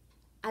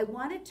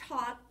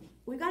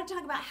 we've got to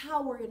talk about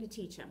how we're going to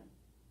teach them.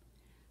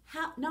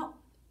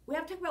 We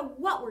have to talk about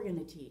what we're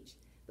going to teach.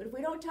 But if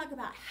we don't talk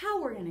about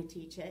how we're going to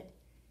teach it,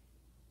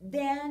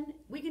 then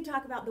we can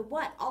talk about the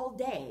what all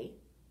day.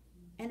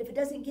 And if it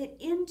doesn't get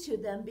into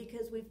them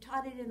because we've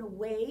taught it in a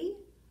way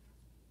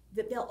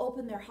that they'll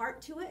open their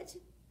heart to it,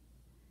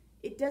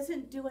 it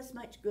doesn't do us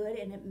much good,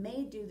 and it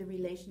may do the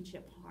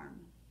relationship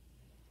harm.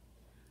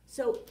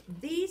 So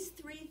these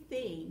three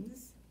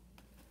things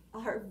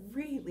are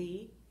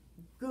really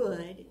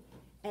good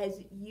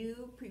as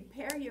you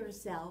prepare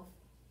yourself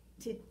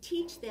to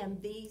teach them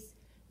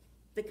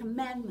the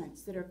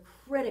commandments that are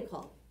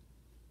critical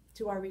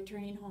to our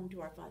returning home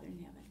to our Father in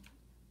heaven.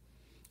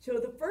 So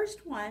the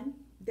first one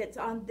that's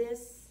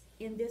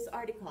in this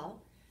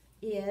article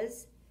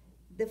is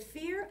the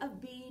fear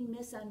of being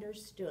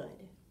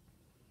misunderstood.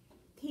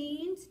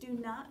 Teens do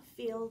not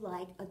feel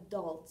like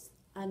adults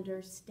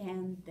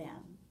understand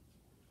them.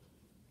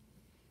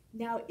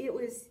 Now, it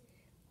was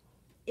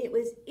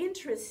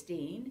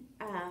interesting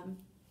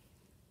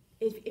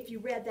if you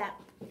read that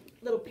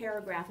little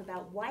paragraph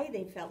about why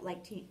they felt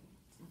like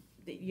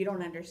that you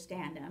don't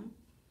understand them.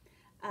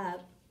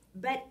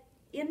 But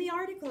in the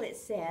article it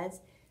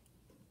says,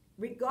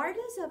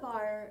 regardless of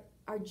our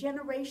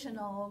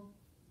generational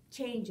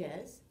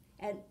changes,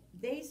 and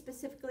they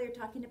specifically are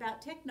talking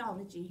about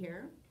technology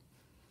here,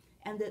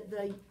 and that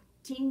the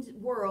teens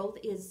world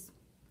is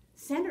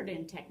centered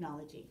in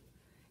technology.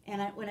 And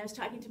when I was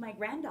talking to my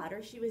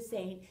granddaughter, she was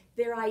saying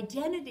their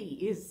identity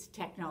is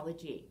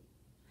technology,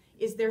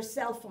 is their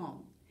cell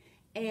phone.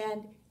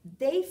 And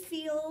they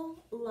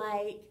feel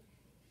like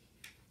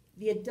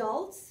the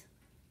adults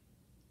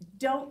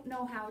don't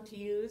know how to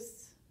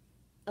use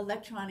the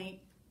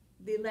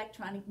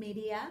electronic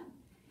media,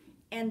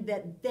 and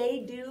that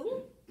they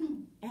do,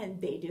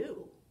 and they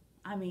do.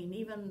 I mean,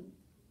 even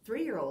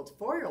 3-year-olds,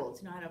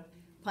 4-year-olds know how to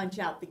punch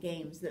out the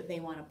games that they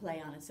want to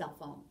play on a cell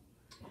phone.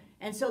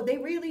 And so they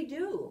really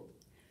do.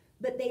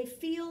 But they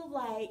feel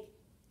like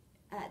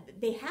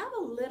they have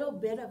a little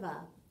bit of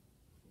a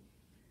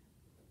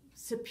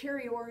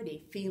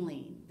superiority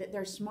feeling that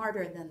they're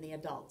smarter than the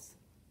adults.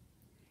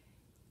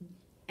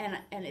 And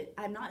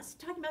I'm not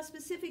talking about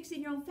specifics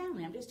in your own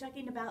family. I'm just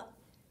talking about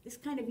this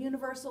kind of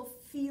universal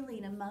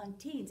feeling among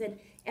teens.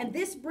 And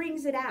this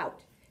brings it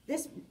out.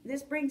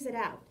 This brings it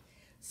out.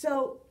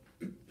 So,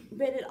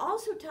 but it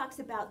also talks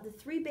about the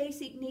 3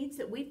 basic needs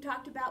that we've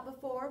talked about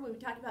before. We've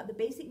talked about the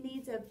basic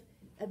needs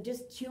of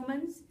just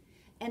humans.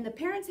 And the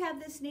parents have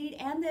this need,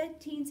 and the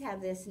teens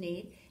have this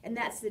need. And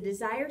that's the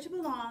desire to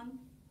belong,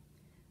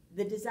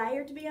 the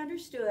desire to be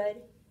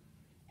understood,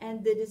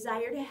 and the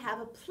desire to have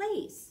a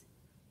place.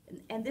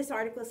 And this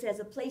article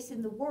says a place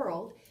in the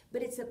world,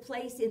 but it's a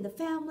place in the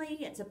family,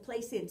 it's a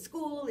place in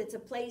school, it's a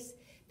place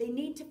they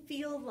need to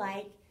feel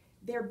like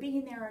their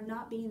being there or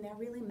not being there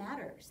really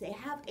matters. They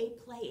have a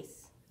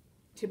place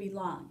to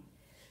belong.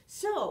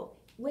 So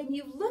when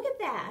you look at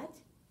that,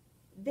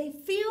 they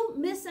feel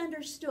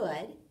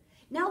misunderstood.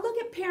 Now look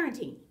at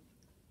parenting.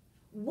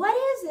 What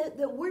is it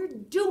that we're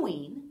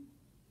doing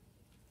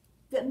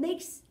that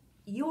makes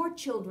your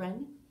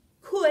children,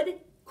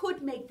 could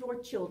make your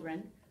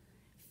children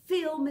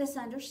feel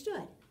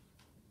misunderstood?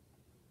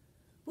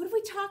 What have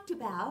we talked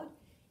about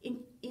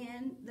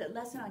in the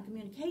lesson on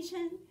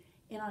communication,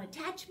 and on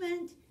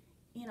attachment,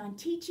 and on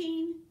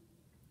teaching?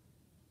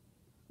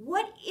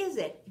 What is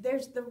it?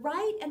 There's the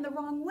right and the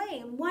wrong way,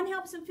 and one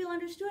helps them feel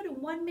understood, and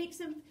one makes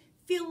them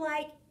feel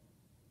like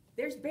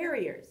there's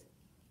barriers.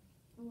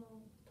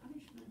 Well,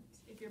 punishment.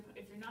 If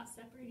you're not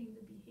separating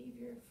the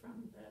behavior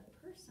from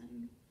the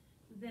person,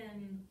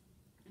 then,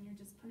 and you're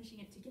just punishing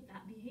it to get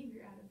that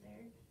behavior out of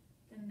there,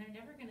 then they're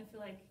never going to feel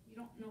like, you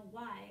don't know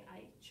why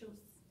I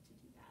chose to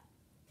do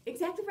that.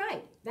 Exactly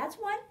right. That's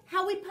one.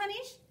 How we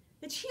punish,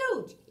 it's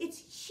huge.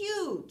 It's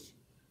huge.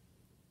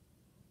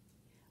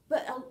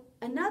 But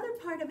another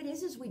part of it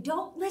is we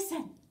don't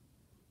listen.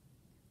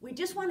 We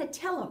just want to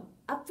tell them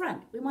up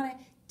front. We want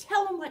to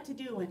tell them what to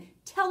do and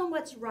tell them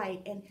what's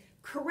right and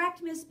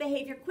correct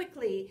misbehavior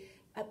quickly,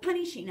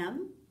 punishing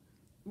them.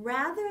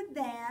 rather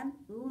than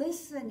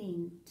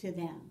listening to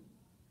them.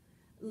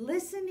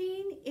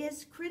 Listening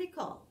is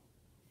critical,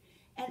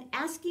 and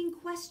asking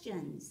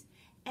questions.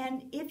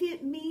 And if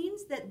it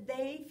means that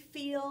they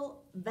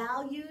feel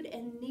valued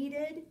and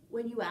needed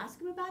when you ask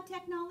them about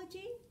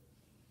technology,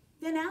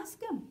 then ask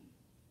them.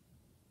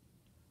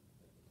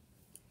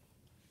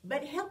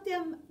 But help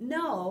them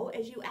know,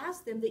 as you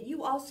ask them, that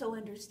you also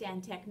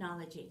understand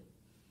technology.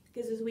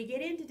 Because as we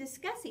get into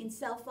discussing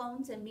cell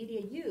phones and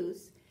media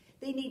use,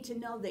 they need to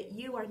know that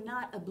you are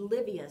not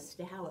oblivious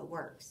to how it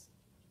works,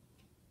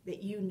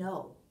 that you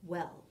know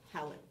well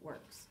how it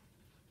works.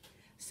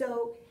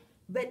 So,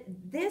 but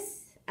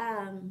this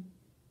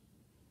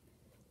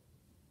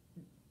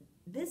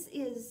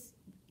is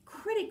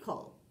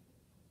critical,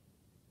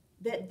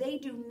 that they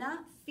do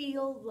not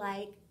feel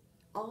like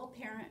all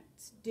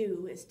parents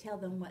do is tell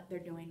them what they're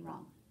doing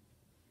wrong.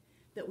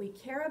 That we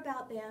care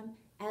about them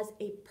as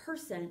a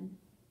person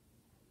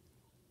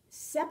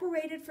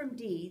separated from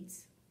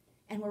deeds,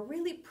 and we're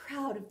really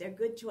proud of their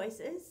good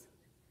choices,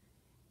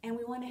 and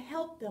we want to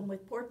help them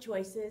with poor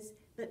choices,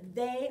 but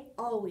they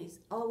always,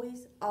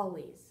 always,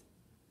 always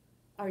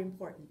are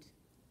important.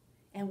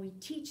 And we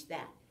teach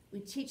that. We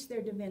teach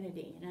their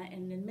divinity.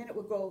 And in a minute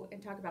we'll go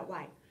and talk about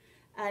why.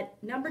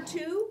 Number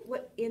 2,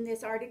 what in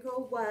this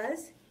article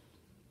was,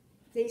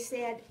 they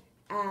said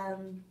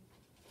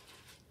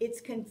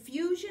it's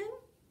confusion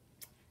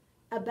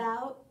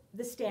about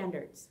the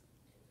standards.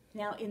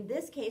 Now, in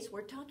this case,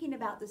 we're talking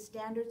about the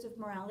standards of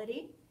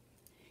morality.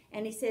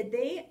 And he said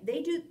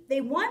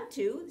they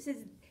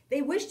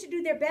wish to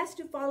do their best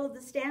to follow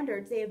the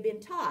standards they have been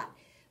taught,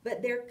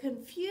 but they're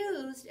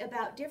confused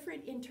about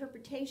different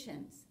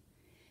interpretations.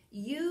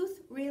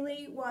 Youth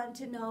really want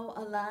to know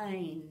a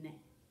line,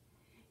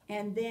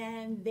 and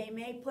then they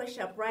may push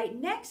up right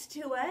next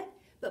to it,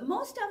 but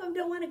most of them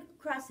don't want to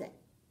cross it.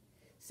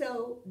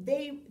 So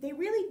they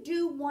really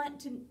do want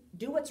to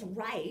do what's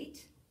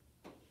right,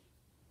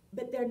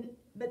 but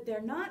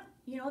they're not,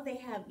 they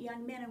have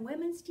young men and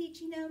women's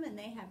teaching them, and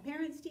they have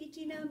parents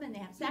teaching them, and they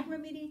have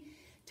sacrament meeting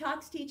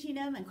talks teaching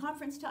them, and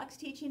conference talks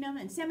teaching them,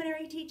 and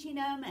seminary teaching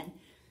them,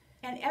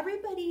 and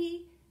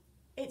everybody,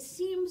 it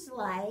seems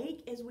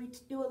like, as we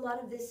do a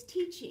lot of this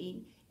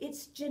teaching,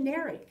 it's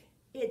generic.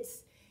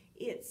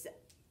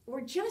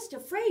 We're just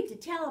afraid to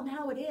tell them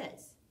how it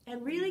is,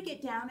 and really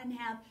get down and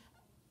have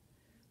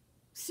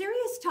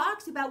serious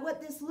talks about what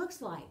this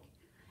looks like.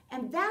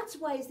 And that's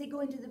why as they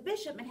go into the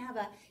bishop and have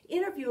an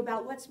interview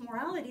about what's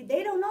morality,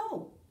 they don't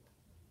know.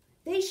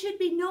 They should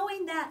be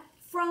knowing that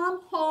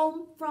from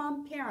home,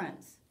 from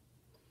parents.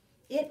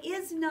 It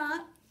is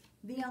not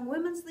the young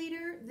women's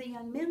leader, the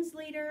young men's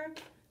leader,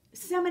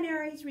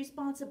 seminary's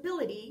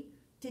responsibility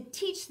to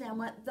teach them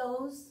what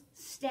those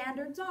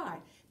standards are.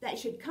 That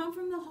should come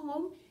from the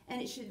home,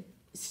 and it should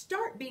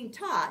start being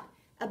taught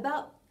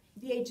about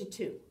the age of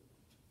 2.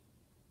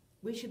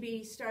 We should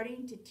be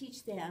starting to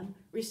teach them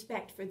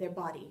respect for their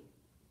body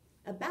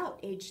about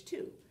age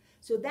 2.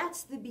 So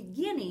that's the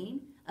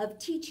beginning of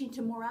teaching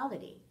to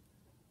morality.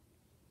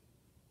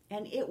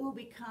 And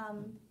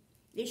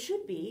it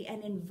should be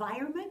an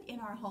environment in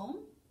our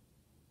home.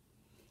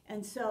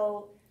 And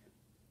so,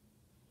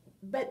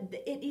 but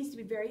it needs to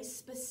be very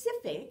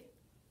specific.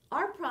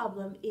 Our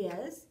problem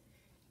is,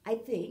 I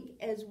think,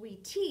 as we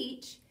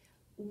teach,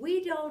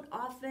 we don't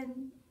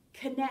often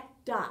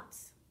connect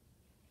dots.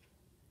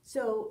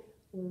 So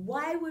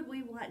why would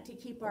we want to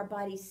keep our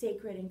bodies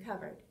sacred and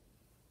covered?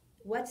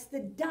 What's the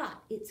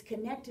dot it's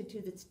connected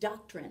to that's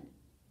doctrine?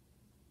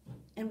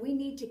 And we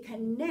need to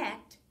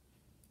connect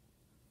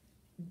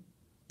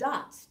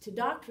dots to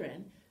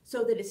doctrine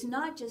so that it's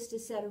not just a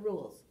set of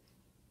rules.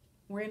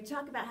 We're going to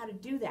talk about how to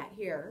do that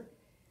here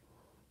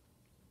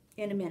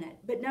in a minute.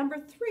 But number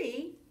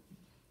 3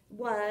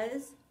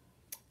 was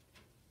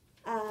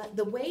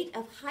the weight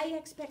of high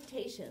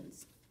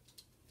expectations.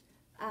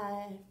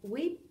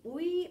 We,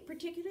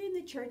 particularly in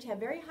the church, have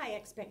very high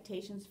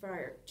expectations for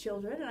our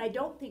children, and I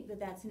don't think that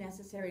that's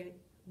necessarily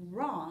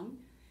wrong,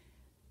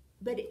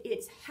 but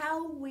it's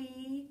how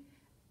we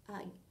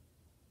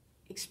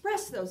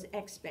express those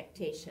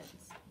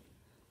expectations.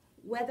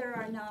 Whether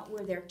or not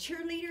we're their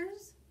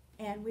cheerleaders,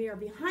 and we are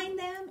behind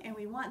them, and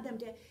we want them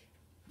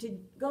to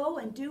go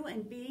and do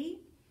and be.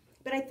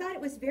 But I thought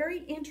it was very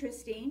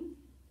interesting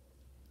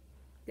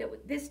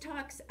that this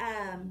talks,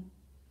 a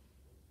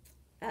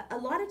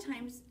lot of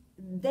times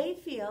they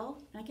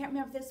feel, and I can't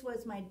remember if this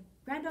was my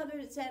granddaughter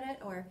that said it,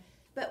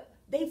 but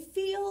they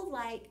feel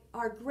like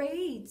our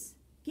grades,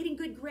 getting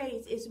good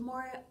grades, is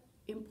more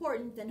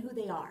important than who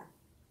they are.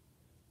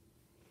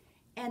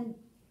 And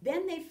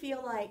then they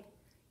feel like,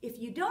 if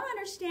you don't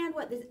understand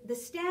what the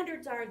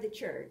standards are of the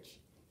church,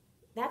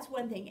 that's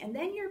one thing. And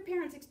then your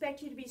parents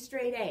expect you to be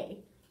straight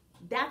A.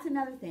 That's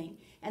another thing.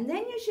 And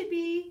then you should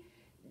be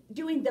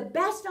doing the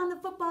best on the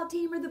football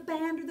team or the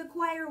band or the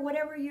choir or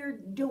whatever you're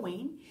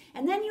doing.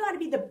 And then you ought to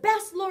be the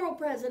best Laurel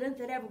president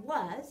that ever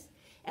was.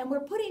 And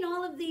we're putting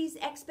all of these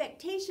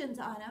expectations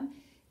on them.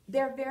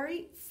 They're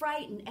very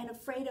frightened and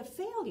afraid of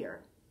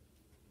failure.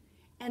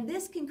 And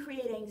this can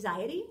create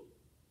anxiety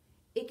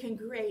it can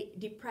create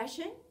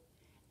depression,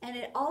 and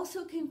it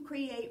also can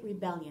create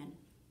rebellion,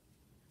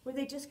 where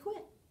they just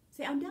quit.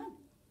 Say, I'm done.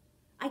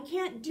 I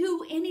can't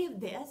do any of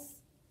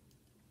this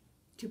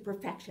to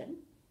perfection.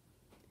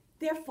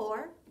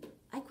 Therefore,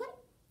 I quit.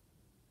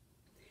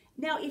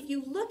 Now, if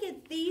you look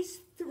at these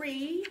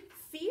 3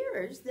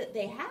 fears that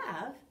they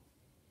have,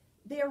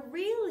 they're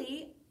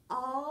really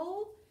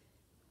all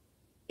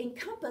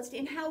encompassed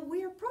in how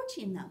we're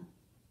approaching them.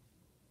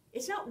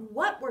 It's not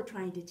what we're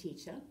trying to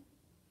teach them,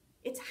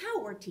 it's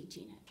how we're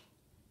teaching it.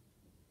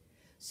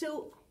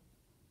 So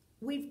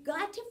we've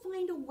got to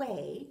find a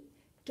way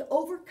to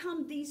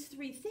overcome these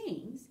 3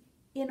 things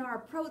in our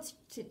approach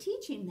to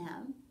teaching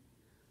them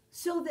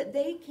so that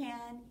they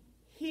can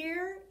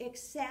hear,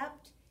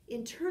 accept,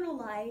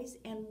 internalize,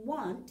 and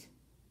want,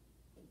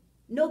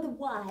 know the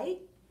why,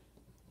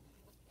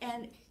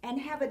 and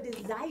have a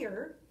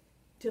desire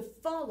to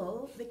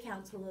follow the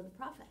counsel of the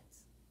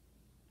prophets.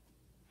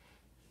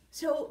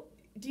 So,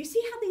 do you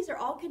see how these are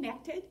all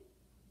connected?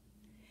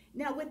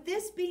 Now, with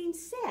this being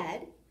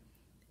said,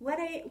 what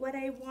I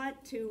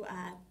want to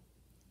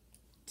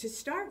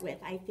start with,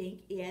 I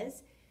think,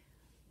 is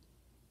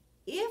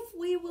if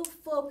we will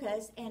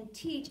focus and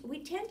teach,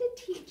 we tend to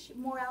teach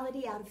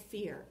morality out of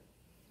fear.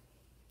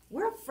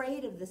 We're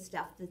afraid of the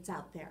stuff that's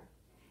out there,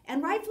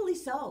 and rightfully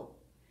so.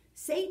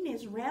 Satan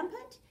is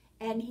rampant,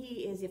 and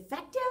he is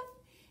effective,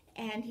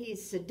 and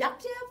he's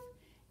seductive,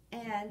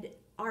 and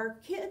our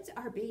kids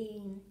are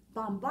being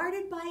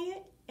bombarded by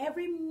it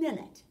every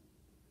minute,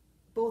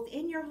 both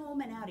in your home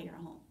and out of your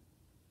home.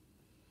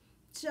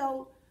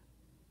 So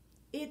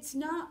it's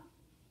not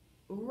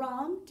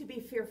wrong to be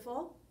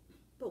fearful,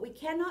 but we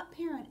cannot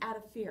parent out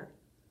of fear.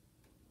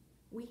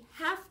 We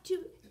have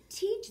to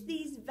teach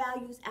these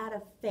values out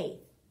of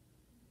faith,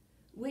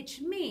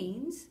 which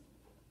means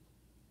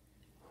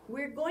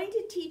we're going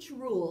to teach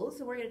rules,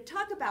 and we're going to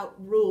talk about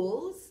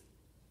rules,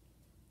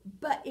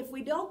 but if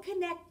we don't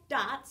connect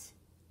dots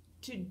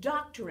to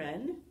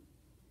doctrine,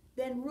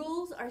 then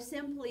rules are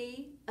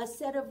simply a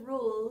set of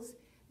rules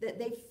that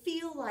they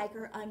feel like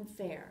are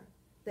unfair,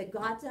 that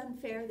God's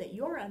unfair, that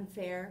you're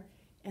unfair,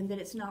 and that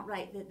it's not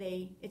right, that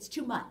it's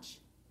too much,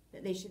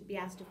 that they should be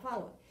asked to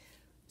follow it.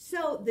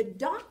 So the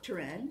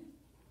doctrine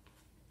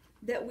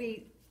that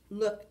we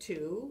look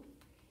to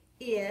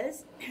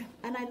is,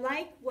 and I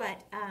like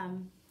what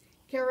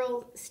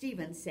Carol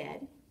Stevens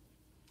said,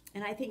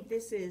 and I think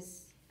this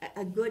is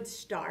a good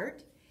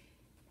start.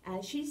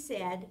 She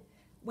said,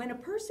 when a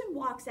person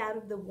walks out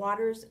of the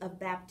waters of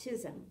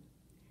baptism,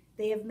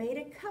 they have made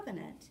a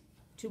covenant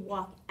to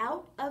walk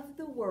out of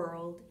the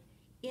world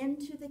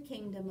into the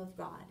kingdom of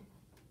God.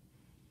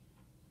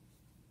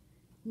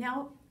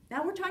 Now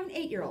we're talking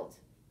 8-year-olds.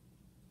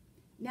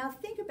 Now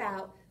think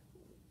about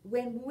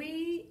when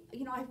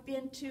I've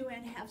been to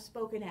and have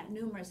spoken at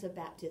numerous of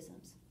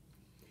baptisms.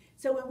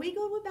 So when we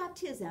go to a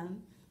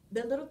baptism,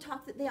 the little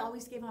talk that they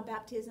always give on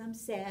baptism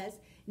says,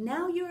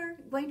 now you're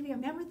going to be a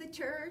member of the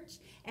church,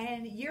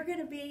 and you're going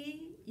to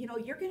be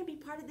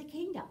part of the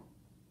kingdom.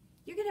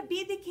 You're going to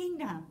be the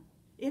kingdom,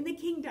 in the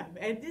kingdom,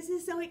 and this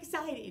is so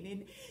exciting,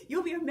 and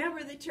you'll be a member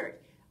of the church.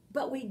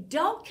 But we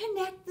don't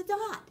connect the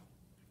dot.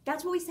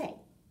 That's what we say.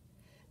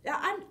 Now,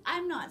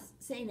 I'm not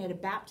saying at a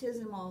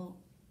baptismal,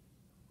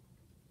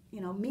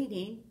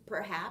 meeting,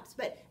 perhaps,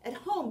 but at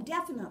home,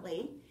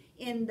 definitely,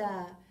 in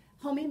the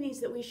home evenings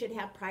that we should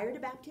have prior to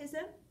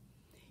baptism,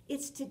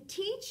 it's to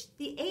teach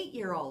the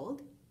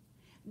 8-year-old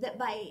that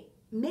by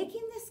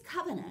making this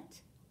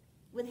covenant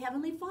with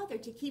Heavenly Father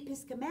to keep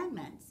His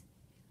commandments,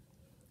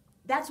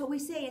 that's what we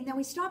say, and then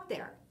we stop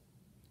there.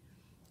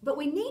 But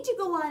we need to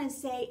go on and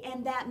say,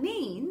 and that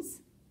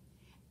means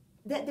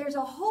that there's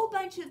a whole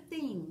bunch of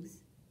things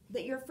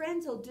that your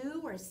friends will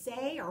do or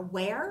say or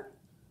wear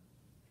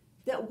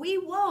that we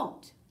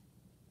won't,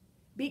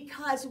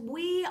 because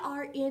we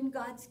are in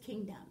God's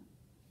kingdom.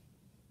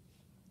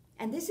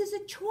 And this is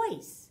a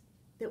choice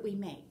that we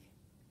make.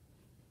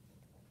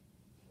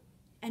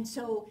 And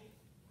so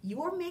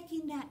you're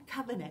making that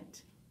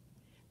covenant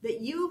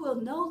that you will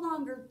no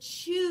longer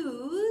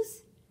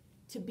choose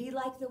to be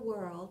like the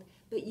world,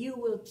 but you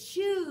will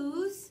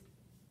choose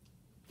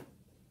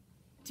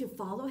to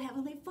follow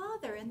Heavenly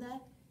Father and the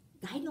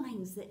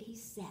guidelines that He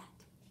set.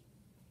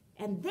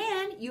 And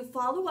then you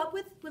follow up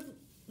with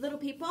little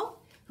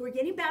people who are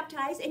getting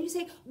baptized, and you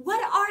say,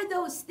 what are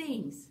those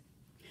things?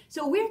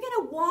 So we're going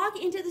to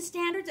walk into the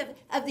standards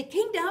of the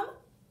kingdom.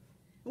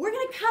 We're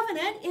going to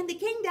covenant in the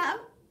kingdom.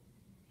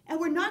 And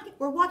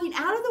we're walking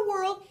out of the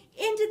world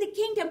into the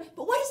kingdom.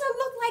 But what does it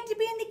look like to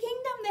be in the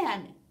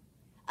kingdom then?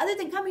 Other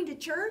than coming to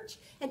church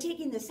and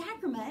taking the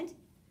sacrament,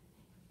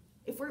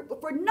 if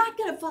we're not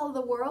going to follow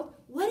the world,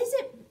 what is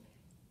it?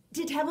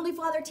 Did Heavenly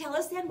Father tell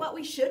us then what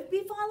we should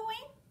be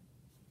following?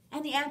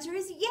 And the answer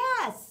is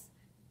yes.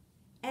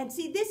 And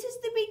see, this is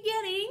the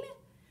beginning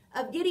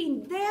of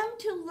getting them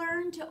to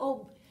learn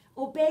to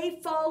obey,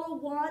 follow,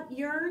 want,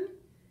 yearn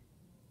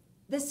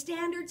the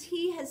standards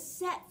He has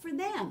set for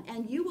them.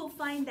 And you will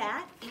find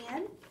that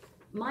in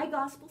My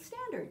Gospel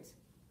Standards.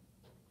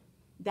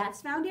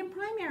 That's found in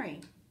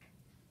primary.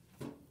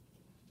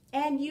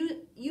 And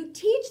you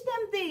teach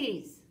them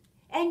these.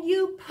 And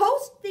you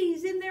post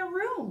these in their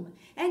room.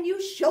 And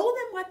you show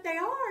them what they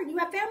are. And you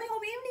have family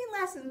home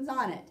evening lessons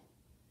on it.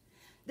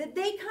 That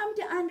they come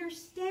to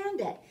understand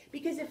it.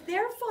 Because if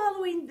they're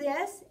following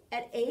this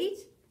at 8,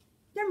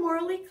 they're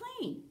morally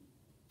clean.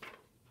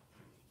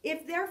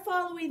 If they're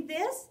following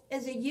this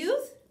as a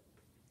youth,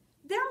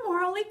 they're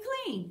morally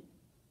clean.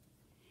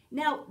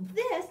 Now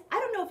this, I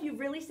don't know if you've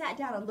really sat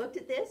down and looked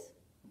at this.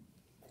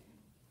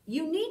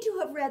 You need to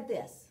have read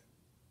this.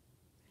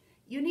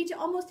 You need to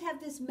almost have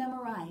this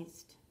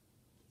memorized.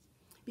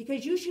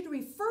 Because you should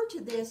refer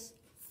to this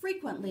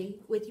frequently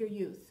with your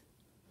youth.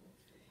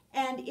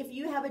 And if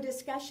you have a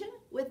discussion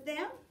with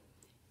them,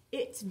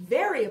 it's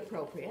very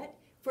appropriate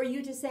for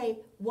you to say,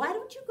 why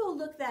don't you go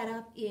look that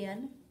up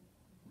in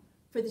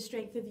For the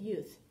Strength of the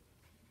Youth?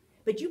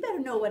 But you better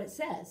know what it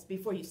says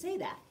before you say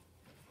that.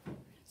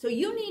 So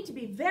you need to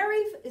be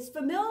as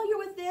familiar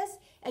with this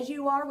as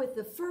you are with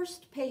the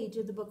first page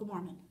of the Book of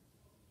Mormon.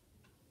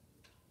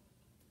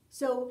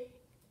 So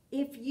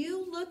if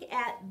you look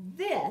at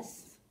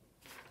this,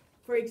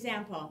 for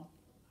example,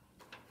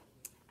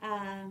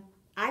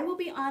 I will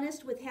be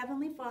honest with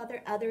Heavenly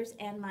Father, others,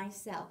 and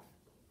myself.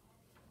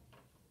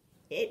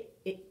 It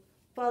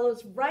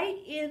follows right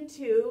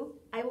into,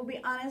 I will be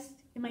honest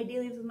in my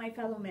dealings with my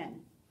fellow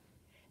men.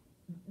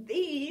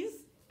 These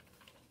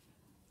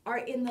are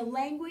in the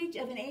language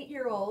of an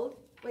 8-year-old,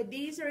 but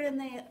these are in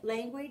the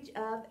language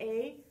of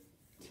a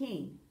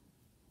teen.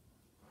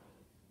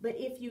 But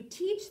if you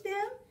teach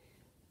them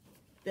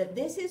that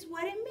this is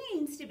what it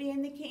means to be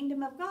in the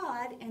kingdom of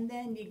God, and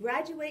then you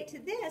graduate to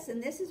this,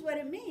 and this is what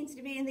it means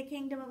to be in the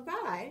kingdom of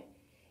God,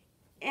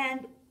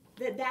 and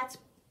that's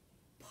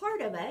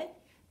part of it,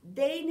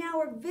 they now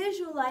are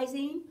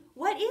visualizing,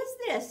 what is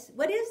this?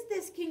 What is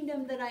this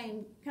kingdom that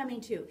I'm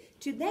coming to?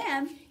 To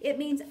them, it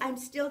means I'm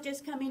still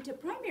just coming to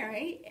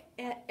primary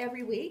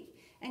every week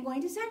and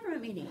going to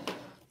sacrament meeting.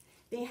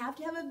 They have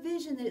to have a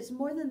vision that it's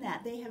more than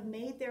that. They have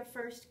made their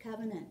first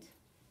covenant.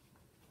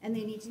 And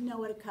they need to know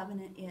what a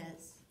covenant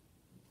is.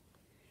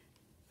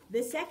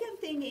 The second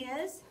thing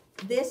is,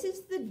 this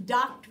is the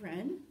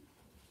doctrine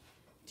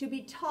to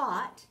be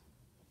taught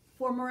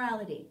for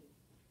morality.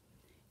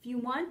 If you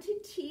want to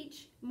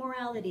teach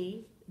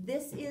morality,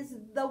 this is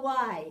the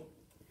why.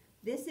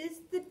 This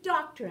is the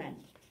doctrine.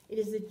 It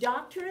is the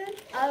doctrine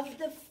of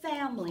the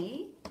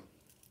family,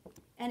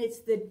 and it's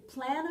the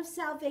plan of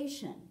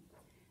salvation.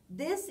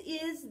 This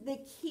is the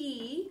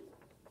key,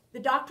 the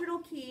doctrinal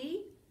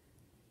key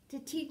to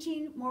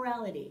teaching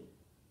morality.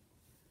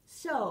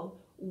 So,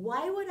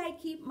 why would I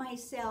keep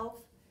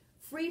myself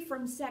free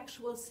from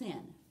sexual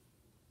sin?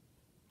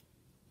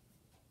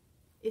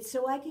 It's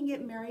so I can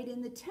get married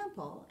in the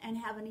temple and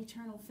have an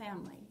eternal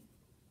family.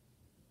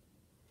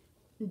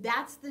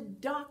 That's the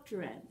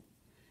doctrine.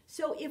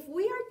 So if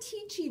we are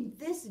teaching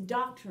this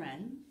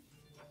doctrine,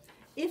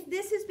 if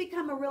this has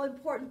become a real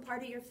important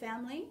part of your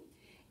family,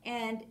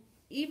 and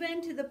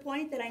even to the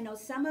point that I know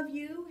some of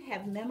you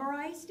have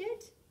memorized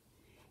it,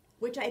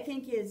 which I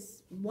think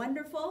is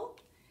wonderful,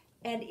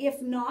 and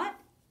if not,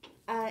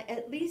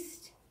 at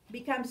least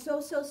become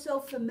so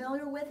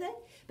familiar with it.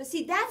 But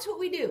see, that's what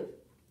we do.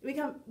 We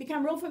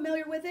become real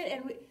familiar with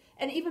it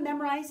and even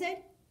memorize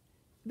it.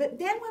 But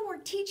then when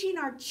we're teaching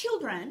our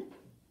children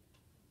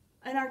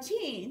and our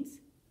teens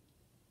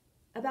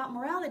about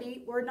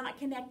morality, we're not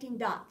connecting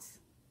dots.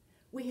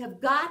 We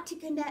have got to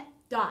connect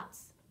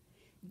dots.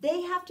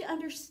 They have to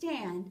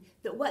understand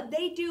that what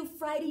they do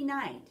Friday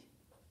night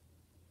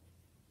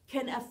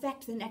can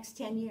affect the next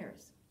 10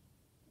 years.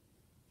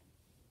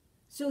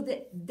 So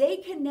that they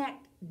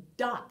connect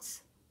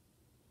dots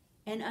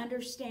and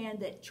understand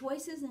that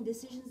choices and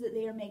decisions that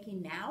they are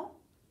making now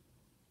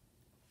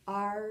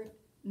are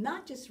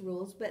not just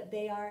rules, but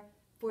they are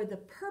for the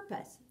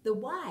purpose. The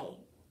why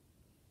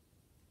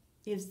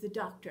is the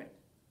doctrine.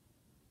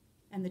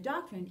 And the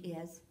doctrine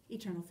is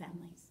eternal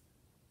families.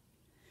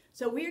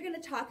 So we are going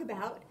to talk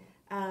about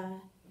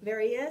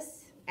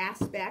various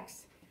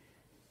aspects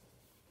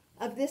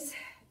of this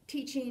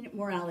teaching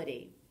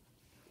morality.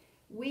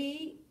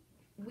 We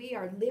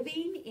are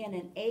living in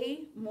an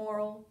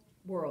amoral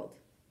world.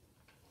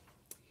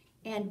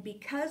 And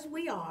because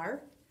we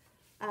are,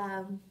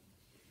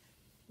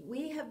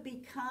 we have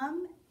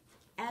become,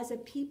 as a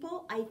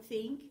people, I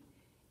think,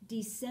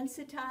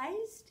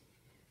 desensitized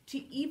to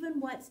even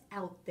what's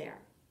out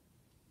there.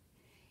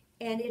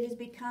 And it has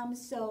become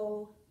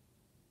so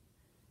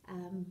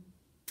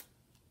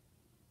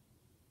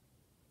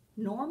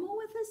normal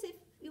with us, if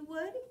you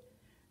would.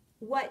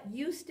 What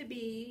used to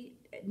be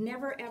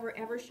never, ever,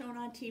 ever shown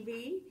on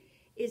TV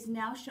is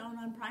now shown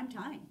on prime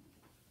time.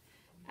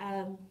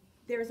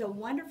 There's a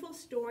wonderful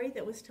story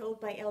that was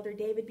told by Elder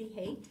David B.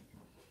 Haight.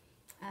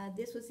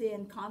 This was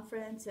in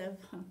conference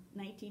of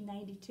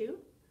 1992,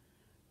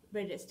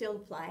 but it still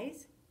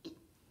applies.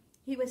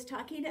 He was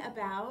talking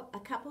about a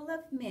couple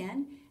of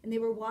men, and they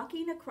were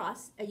walking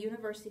across a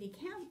university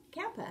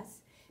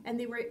campus, and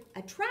they were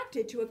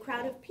attracted to a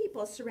crowd of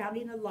people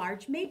surrounding a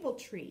large maple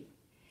tree.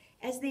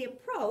 As they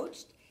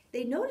approached,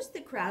 They noticed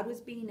the crowd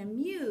was being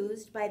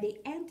amused by the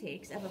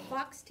antics of a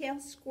foxtail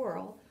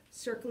squirrel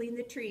circling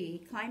the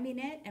tree, climbing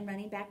it, and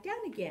running back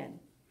down again.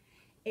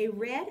 A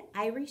red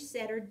Irish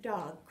setter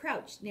dog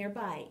crouched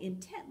nearby,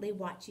 intently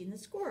watching the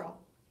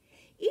squirrel.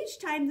 Each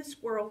time the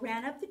squirrel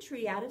ran up the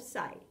tree out of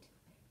sight,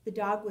 the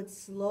dog would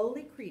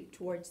slowly creep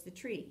towards the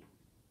tree.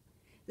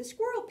 The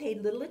squirrel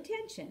paid little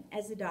attention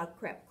as the dog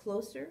crept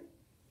closer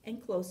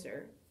and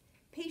closer,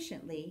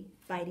 patiently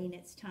biding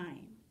its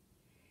time.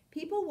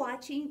 People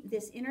watching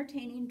this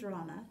entertaining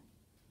drama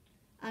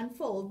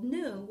unfold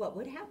knew what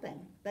would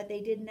happen, but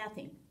they did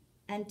nothing,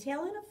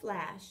 until in a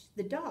flash,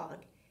 the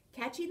dog,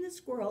 catching the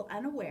squirrel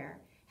unaware,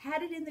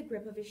 had it in the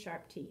grip of his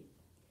sharp teeth.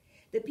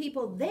 The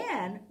people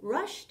then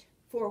rushed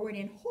forward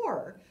in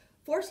horror,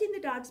 forcing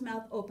the dog's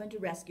mouth open to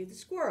rescue the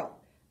squirrel,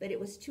 but it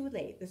was too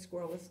late. The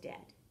squirrel was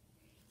dead.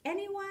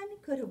 Anyone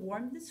could have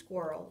warned the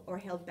squirrel or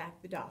held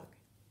back the dog,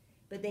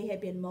 but they had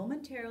been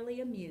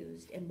momentarily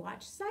amused and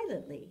watched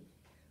silently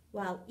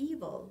while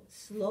evil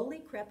slowly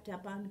crept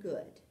up on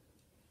good,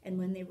 and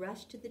when they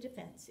rushed to the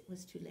defense, it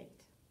was too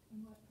late.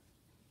 And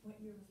what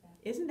year was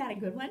that? Isn't that a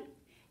good one?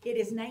 It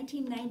is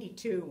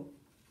 1992.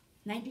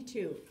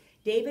 92.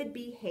 David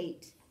B.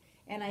 Haight.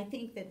 And I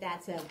think that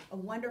that's a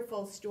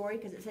wonderful story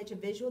because it's such a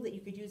visual that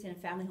you could use in a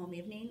family home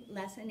evening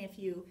lesson if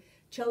you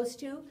chose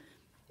to.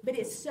 But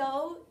it's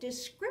so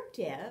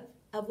descriptive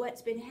of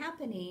what's been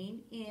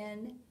happening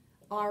in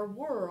our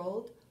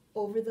world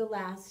over the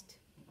last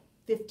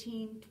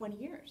 15, 20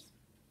 years.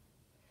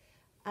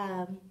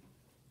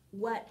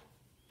 What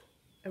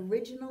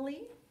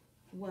originally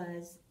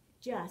was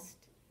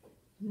just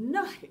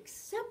not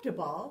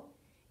acceptable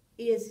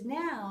is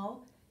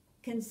now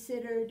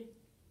considered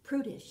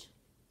prudish.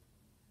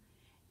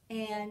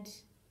 And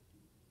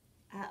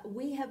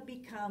we have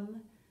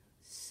become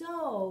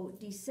so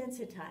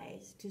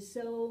desensitized to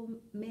so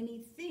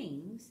many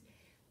things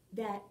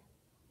that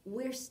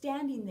we're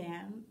standing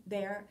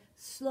there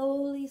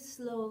slowly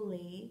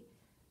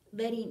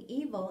letting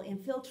evil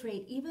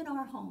infiltrate even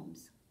our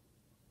homes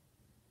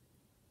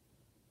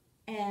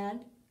and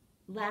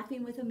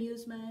laughing with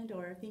amusement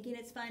or thinking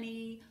it's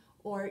funny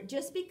or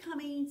just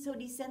becoming so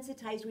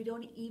desensitized we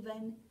don't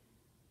even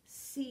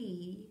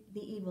see the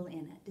evil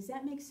in it. Does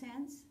that make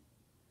sense?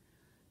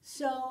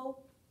 So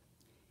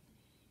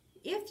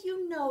if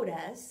you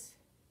notice,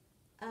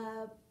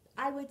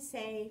 I would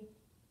say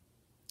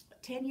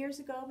 10 years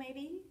ago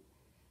maybe,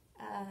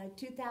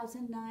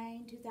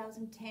 2009,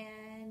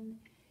 2010,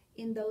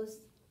 in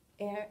those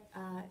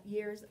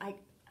years, I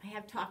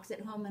have talks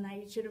at home and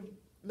I should have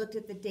looked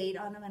at the date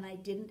on them and I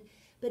didn't,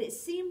 but it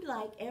seemed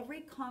like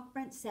every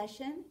conference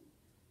session,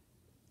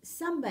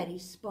 somebody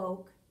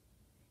spoke,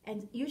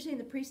 and usually in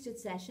the priesthood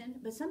session,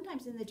 but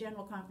sometimes in the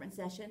general conference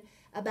session,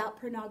 about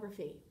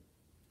pornography.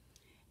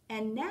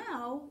 And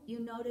now you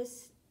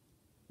notice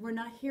we're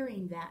not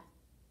hearing that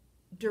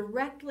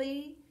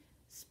directly,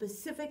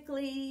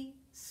 specifically,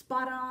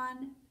 spot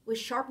on, with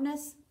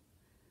sharpness.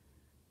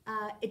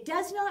 It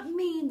does not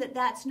mean that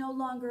that's no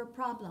longer a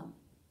problem.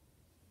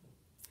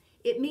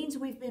 It means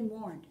we've been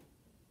warned.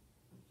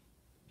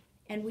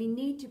 And we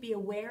need to be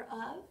aware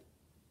of.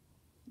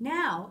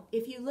 Now,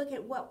 if you look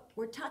at what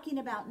we're talking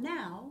about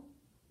now,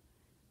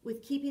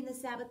 with keeping the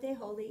Sabbath day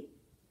holy,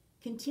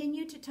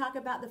 continue to talk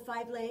about the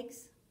 5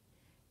 legs,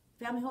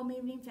 family home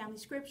evening, family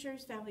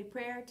scriptures, family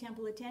prayer,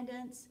 temple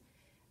attendance.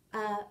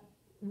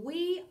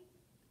 We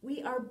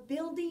are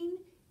building,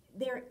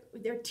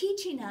 they're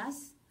teaching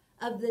us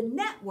of the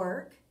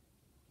network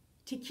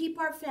to keep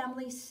our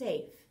families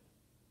safe.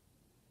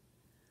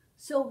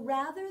 So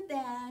rather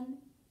than,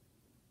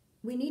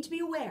 we need to be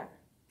aware,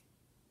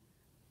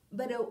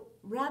 but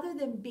rather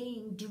than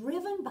being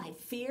driven by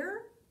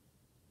fear,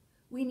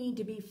 we need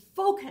to be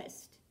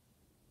focused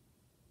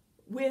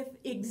with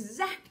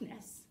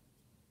exactness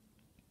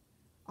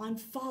on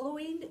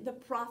following the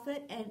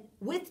prophet and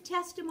with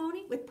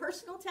testimony, with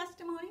personal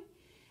testimony,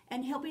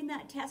 and helping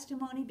that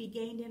testimony be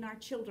gained in our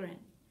children.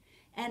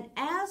 And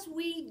as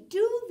we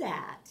do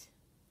that,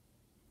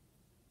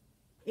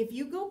 if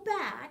you go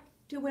back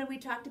to when we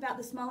talked about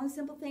the small and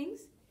simple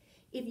things,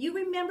 if you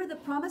remember the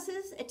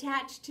promises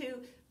attached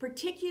to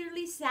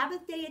particularly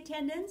Sabbath day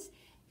attendance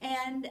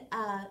and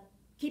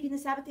keeping the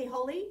Sabbath day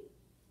holy,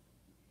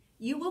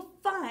 you will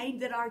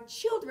find that our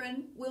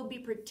children will be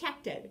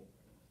protected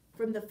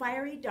from the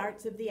fiery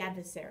darts of the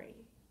adversary.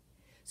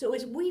 So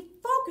as we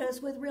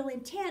focus with real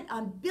intent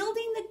on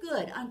building the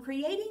good, on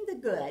creating the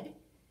good,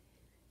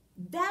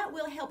 that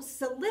will help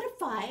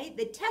solidify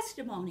the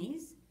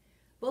testimonies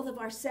both of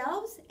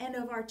ourselves and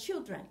of our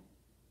children.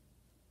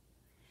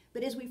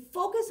 But as we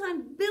focus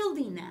on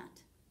building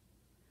that,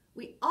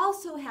 we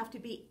also have to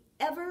be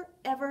ever,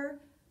 ever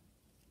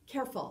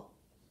careful,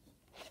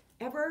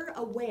 ever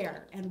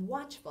aware and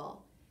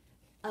watchful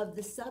of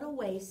the subtle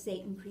ways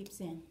Satan creeps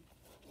in,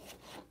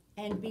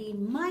 and be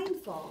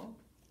mindful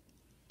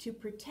to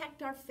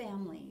protect our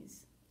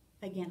families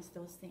against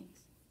those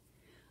things.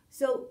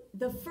 So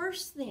the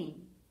first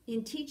thing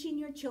in teaching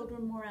your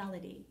children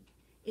morality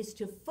is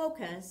to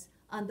focus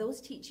on those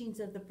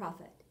teachings of the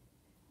prophet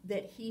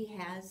that he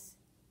has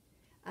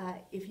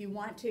If you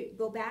want to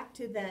go back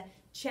to the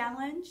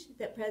challenge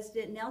that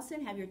President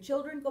Nelson, have your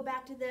children go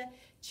back to the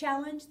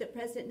challenge that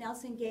President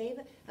Nelson gave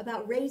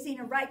about raising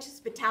a righteous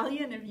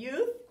battalion of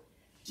youth.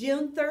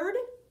 June 3rd,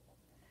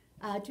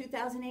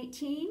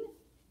 2018,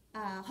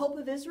 Hope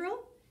of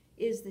Israel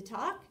is the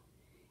talk.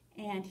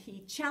 And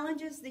he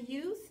challenges the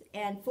youth.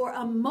 And for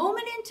a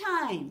moment in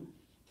time,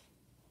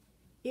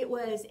 it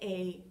was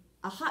a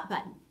hot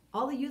button.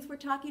 All the youth were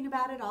talking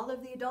about it. All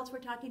of the adults were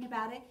talking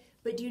about it.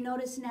 But do you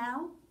notice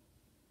now?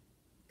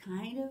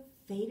 Kind of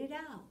faded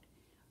out.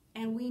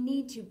 And we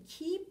need to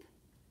keep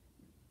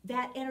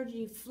that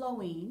energy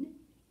flowing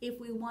if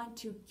we want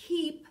to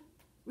keep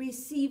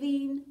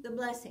receiving the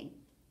blessing.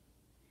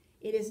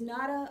 It is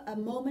not a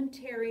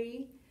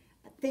momentary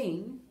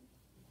thing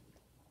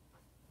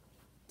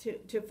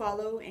to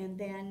follow and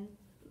then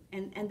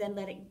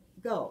let it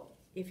go,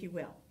 if you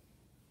will.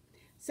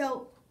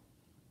 So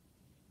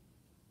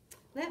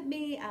let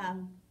me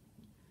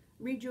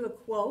read you a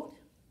quote.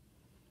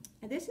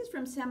 And this is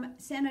from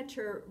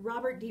Senator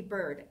Robert D.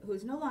 Byrd,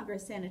 who's no longer a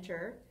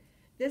senator.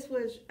 This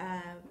was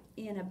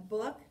in a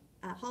book,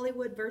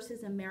 Hollywood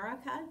versus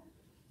America,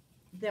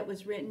 that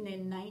was written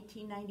in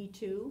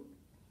 1992.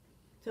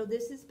 So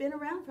this has been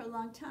around for a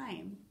long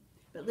time.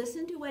 But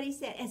listen to what he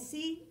said. And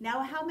see,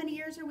 now how many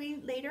years are we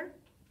later?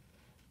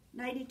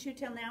 92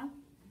 till now?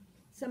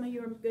 Some of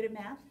you are good at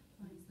math.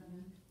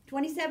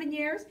 27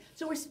 years.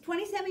 So we're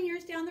 27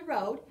 years down the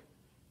road.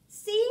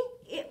 See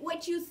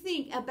what you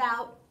think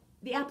about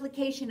the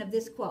application of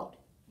this quote.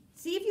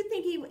 See if you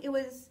think it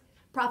was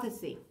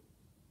prophecy.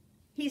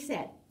 He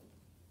said,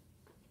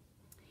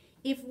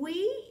 if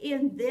we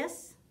in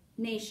this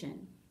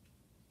nation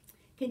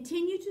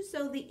continue to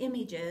sow the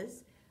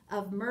images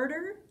of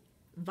murder,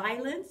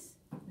 violence,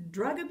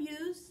 drug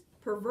abuse,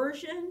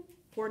 perversion,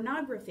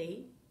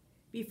 pornography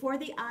before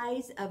the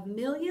eyes of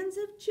millions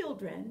of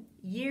children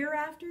year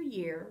after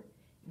year,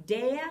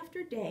 day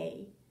after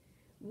day,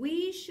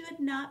 we should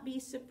not be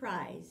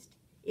surprised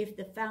if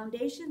the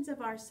foundations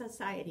of our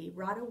society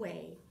rot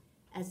away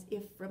as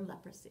if from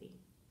leprosy.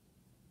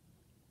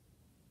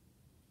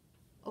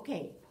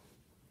 Okay,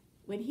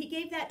 when he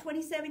gave that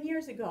 27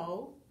 years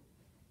ago,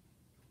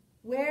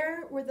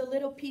 where were the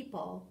little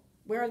people?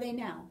 Where are they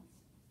now?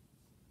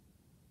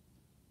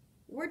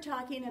 We're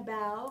talking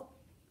about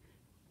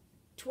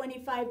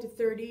 25 to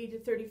 30 to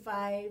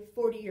 35,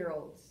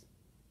 40-year-olds.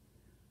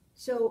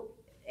 So,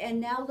 and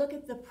now look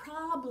at the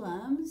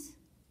problems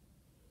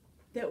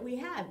that we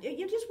have.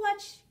 You just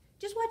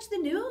watch the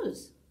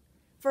news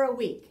for a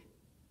week.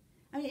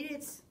 I mean,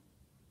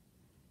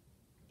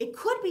 it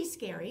could be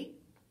scary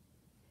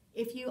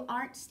if you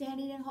aren't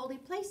standing in holy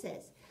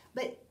places.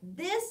 But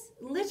this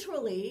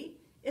literally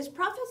is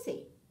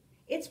prophecy.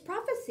 It's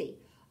prophecy.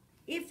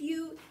 If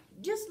you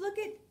just look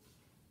at,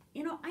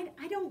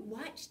 I don't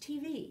watch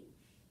TV.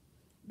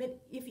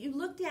 But if you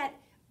looked at,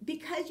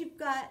 because you've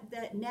got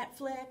the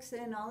Netflix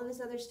and all of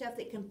this other stuff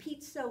that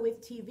competes so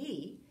with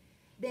TV,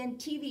 then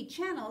TV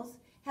channels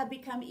have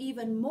become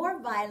even more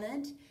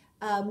violent,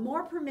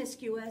 more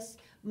promiscuous,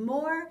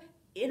 more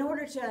in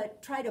order to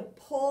try to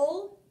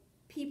pull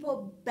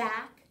people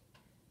back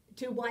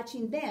to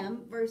watching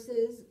them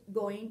versus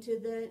going to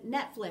the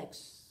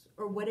Netflix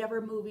or whatever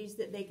movies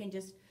that they can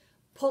just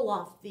pull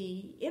off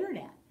the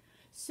internet.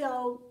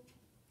 So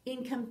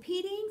in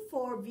competing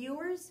for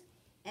viewers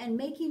and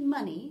making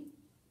money,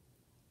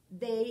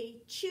 they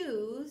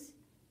choose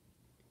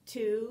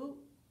to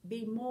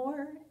be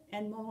more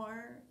and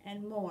more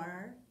and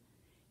more.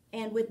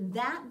 And with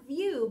that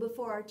view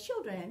before our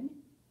children,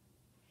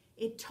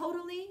 it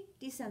totally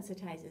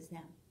desensitizes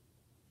them.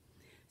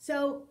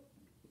 So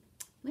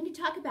I'm going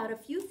to talk about a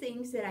few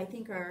things that I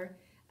think are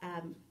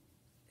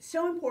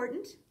so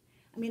important.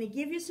 I'm going to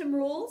give you some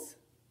rules,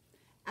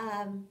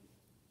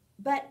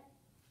 but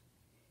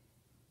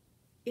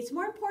it's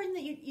more important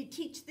that you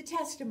teach the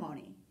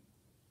testimony.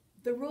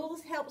 The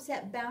rules help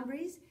set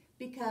boundaries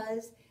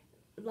because,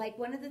 like,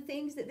 one of the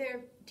things that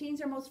their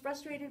teens are most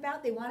frustrated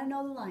about, they want to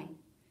know the line.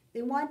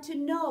 They want to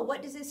know,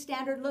 what does this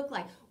standard look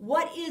like?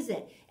 What is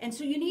it? And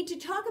so you need to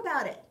talk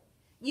about it.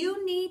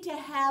 You need to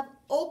have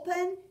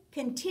open,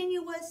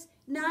 continuous,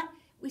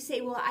 we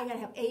say, well, I got to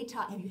have a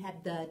talk. Have you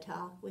had the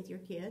talk with your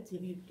kids?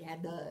 Have you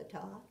had the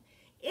talk?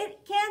 It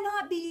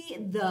cannot be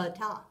the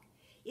talk.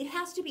 It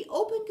has to be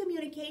open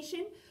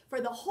communication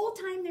for the whole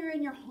time they're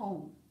in your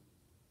home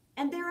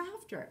and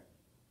thereafter.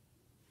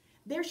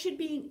 There should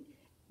be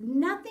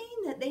nothing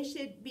that they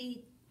should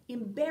be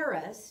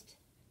embarrassed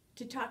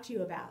to talk to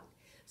you about.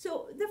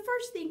 So the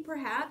first thing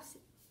perhaps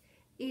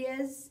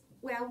is,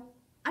 well,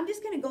 I'm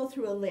just going to go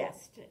through a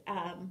list.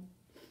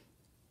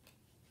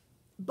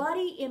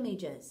 Body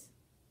images,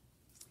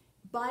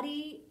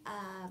 body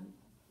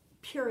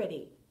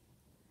purity,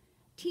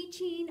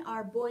 teaching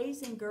our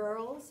boys and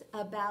girls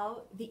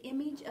about the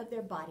image of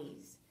their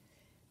bodies.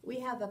 We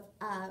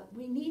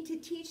need to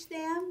teach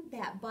them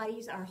that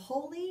bodies are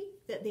holy,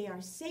 that they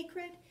are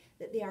sacred,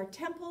 that they are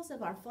temples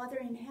of our Father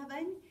in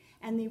heaven,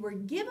 and they were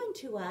given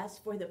to us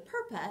for the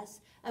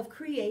purpose of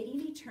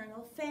creating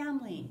eternal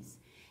families.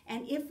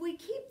 And if we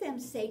keep them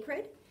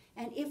sacred,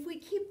 and if we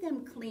keep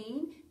them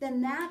clean,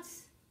 then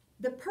that's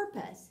the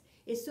purpose,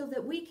 is so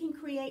that we can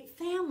create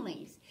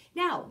families.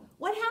 Now,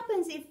 what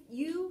happens if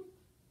you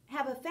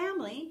have a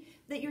family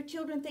that your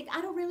children think,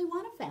 I don't really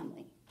want a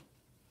family?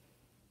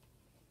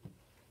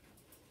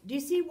 Do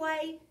you see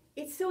why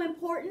it's so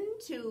important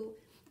to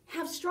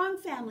have strong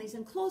families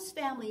and close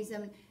families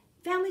and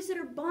families that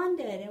are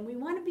bonded, and we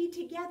want to be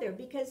together?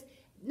 Because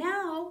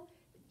now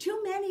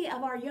too many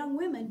of our young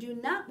women do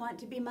not want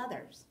to be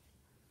mothers.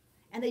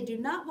 And they do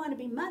not want to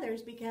be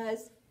mothers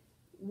because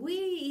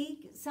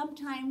we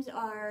sometimes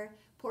are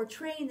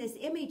portraying this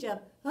image of,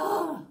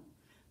 oh,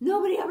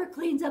 nobody ever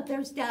cleans up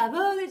their stuff.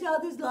 Oh, there's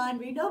all this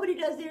laundry. Nobody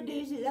does their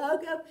dishes. Oh,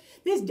 come,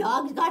 this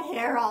dog's got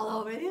hair all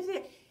over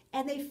it.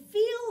 And they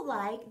feel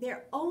like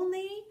their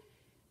only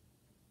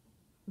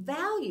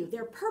value,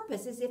 their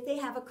purpose, is if they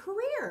have a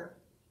career.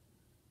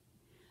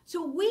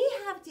 So we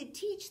have to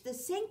teach the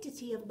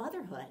sanctity of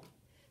motherhood,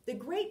 the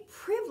great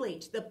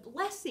privilege, the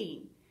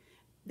blessing.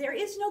 There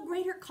is no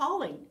greater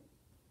calling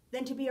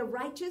than to be a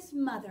righteous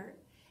mother,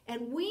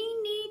 and we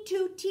need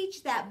to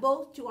teach that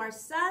both to our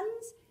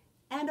sons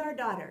and our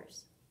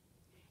daughters.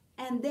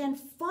 And then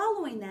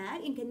following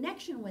that, in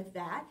connection with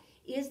that,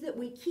 is that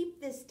we keep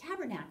this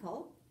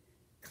tabernacle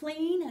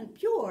clean and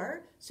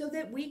pure so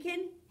that we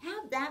can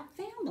have that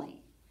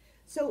family.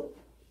 So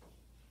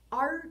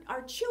our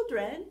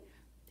children,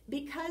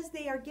 because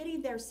they are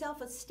getting their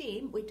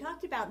self-esteem, we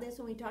talked about this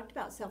when we talked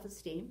about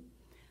self-esteem,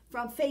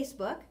 from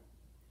Facebook,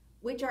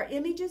 which are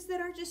images that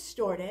are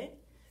distorted,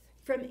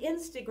 from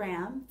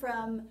Instagram,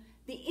 from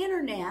the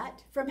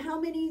internet, from how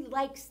many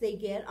likes they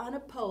get on a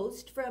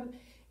post, from,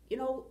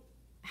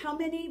 how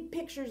many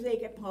pictures they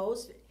can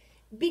post,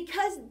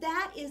 because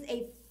that is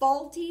a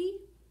faulty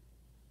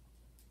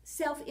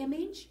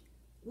self-image.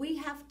 We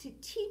have to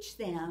teach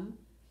them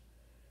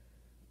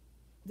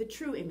the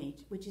true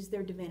image, which is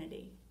their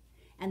divinity.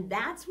 And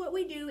that's what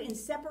we do in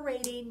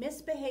separating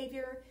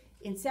misbehavior,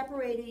 in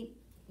separating,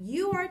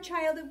 you are a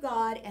child of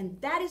God, and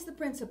that is the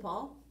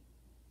principle.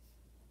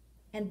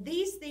 And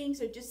these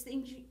things are just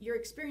things you're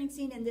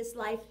experiencing in this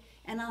life,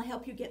 and I'll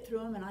help you get through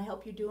them, and I'll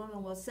help you do them,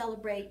 and we'll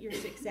celebrate your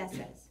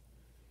successes.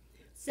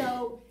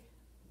 So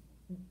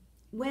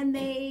when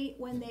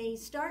they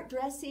start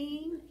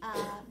dressing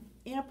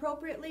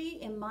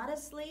inappropriately,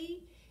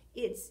 immodestly,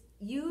 it's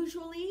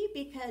usually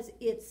because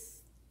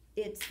it's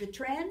the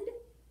trend,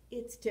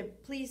 it's to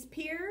please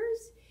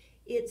peers,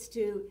 it's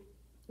to,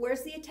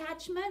 where's the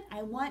attachment?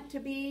 I want to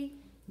be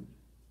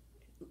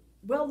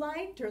well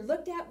liked or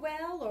looked at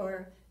well,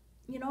 or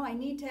I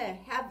need to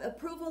have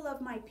approval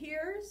of my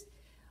peers.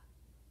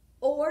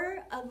 Or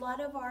a lot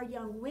of our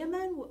young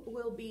women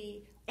will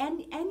be,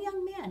 and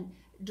young men,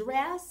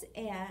 dress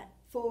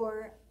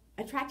for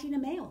attracting a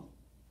male,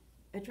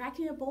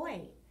 attracting a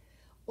boy,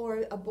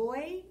 or a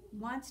boy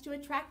wants to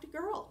attract a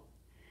girl.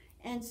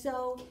 And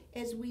so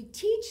as we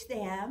teach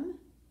them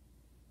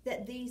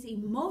that these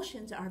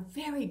emotions are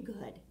very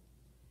good,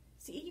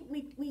 see,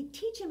 we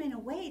teach them in a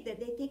way that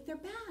they think they're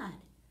bad.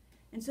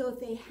 And so if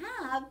they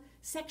have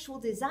sexual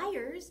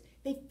desires,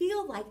 they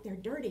feel like they're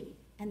dirty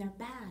and they're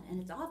bad and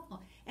it's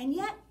awful. And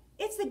yet,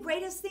 it's the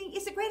greatest thing,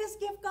 it's the greatest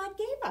gift God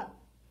gave them.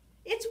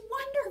 It's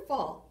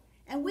wonderful.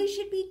 And we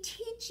should be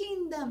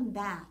teaching them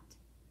that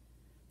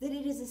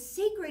it is a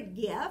sacred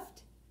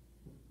gift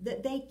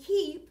that they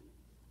keep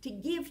to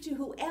give to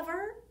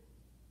whoever,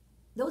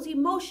 those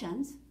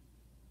emotions,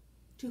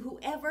 to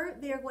whoever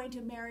they're going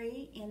to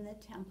marry in the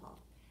temple.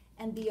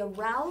 And the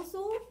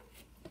arousal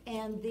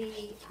and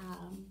the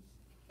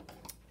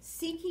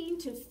seeking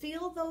to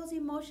feel those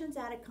emotions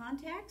out of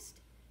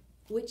context,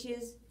 which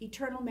is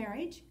eternal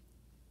marriage,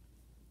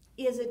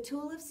 is a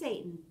tool of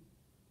Satan.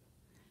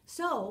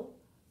 So,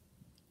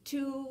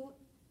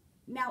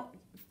 now,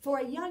 for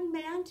a young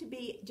man to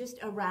be just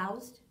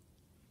aroused,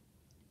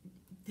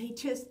 they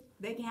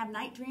can have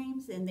night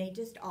dreams, and they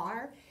just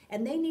are,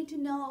 and they need to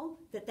know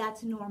that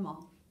that's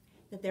normal,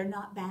 that they're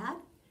not bad,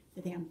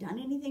 that they haven't done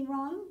anything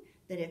wrong,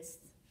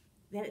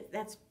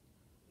 that's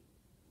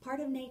part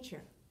of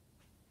nature.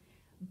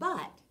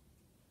 But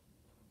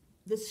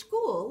the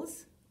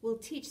schools will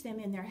teach them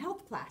in their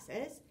health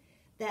classes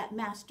that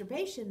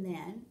masturbation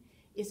then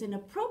is an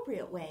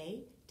appropriate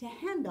way to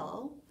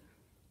handle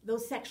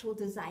those sexual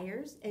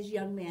desires as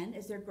young men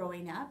as they're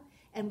growing up.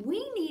 And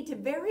we need to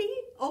very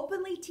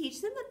openly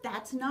teach them that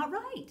that's not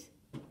right.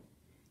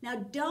 Now,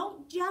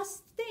 don't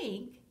just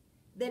think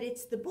that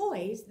it's the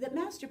boys that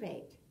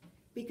masturbate,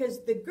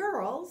 because the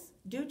girls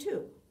do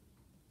too.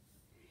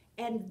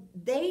 And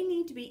they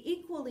need to be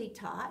equally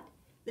taught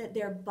that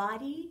their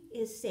body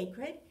is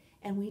sacred,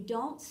 and we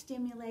don't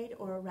stimulate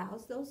or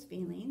arouse those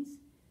feelings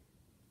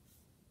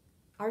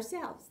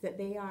ourselves, that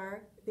they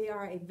are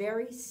a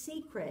very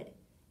sacred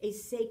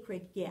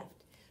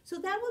gift. So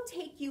that will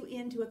take you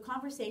into a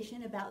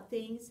conversation about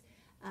things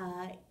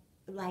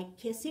like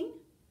kissing.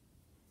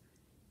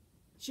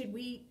 Should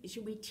we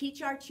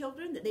teach our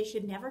children that they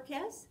should never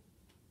kiss?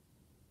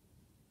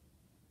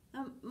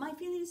 My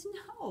feeling is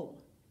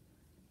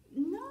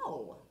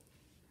no.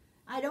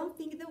 I don't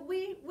think that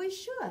we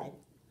should.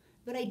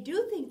 But I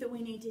do think that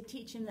we need to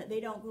teach them that they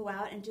don't go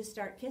out and just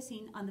start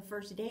kissing on the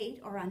first date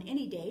or on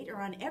any date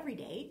or on every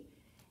date,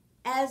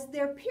 as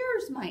their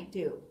peers might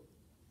do.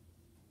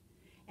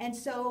 And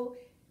so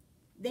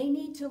they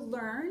need to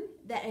learn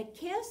that a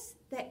kiss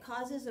that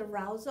causes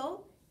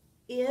arousal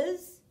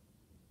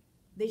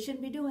they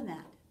shouldn't be doing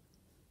that.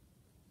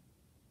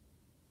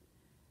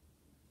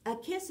 A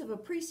kiss of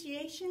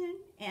appreciation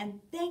and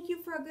thank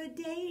you for a good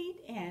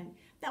date and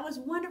that was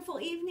a wonderful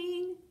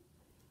evening,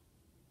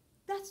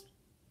 that's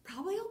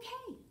probably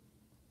okay.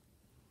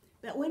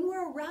 But when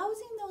we're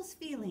arousing those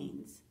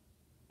feelings,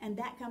 and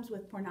that comes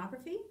with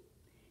pornography,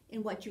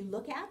 in what you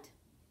look at,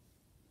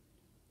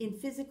 in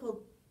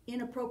physical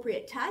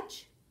inappropriate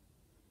touch,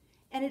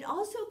 and it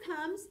also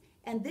comes,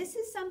 and this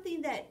is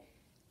something that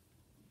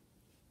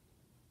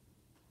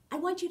I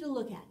want you to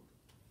look at,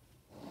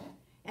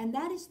 and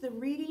that is the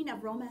reading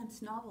of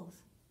romance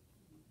novels.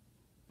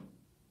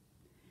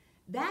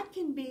 That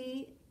can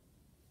be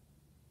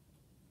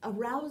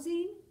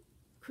arousing,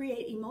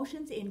 create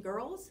emotions in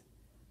girls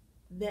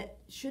that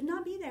should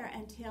not be there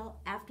until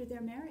after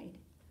they're married.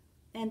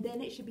 And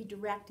then it should be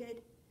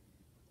directed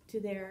to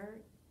their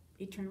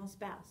eternal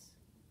spouse.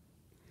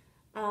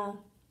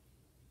 Let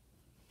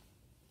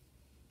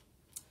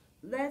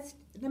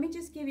me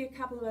just give you a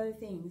couple of other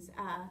things.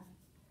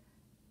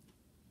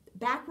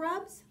 Back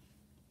rubs.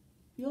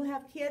 You'll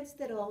have kids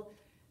that'll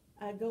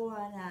go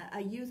on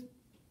a youth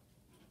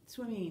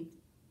swimming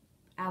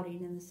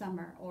outing in the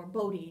summer or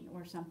boating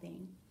or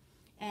something.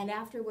 And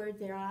afterward,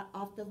 they're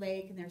off the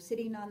lake and they're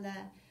sitting on the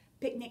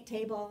picnic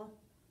table.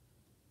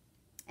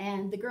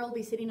 And the girl will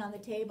be sitting on the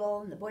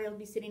table and the boy will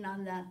be sitting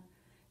on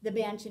the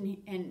bench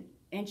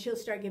and she'll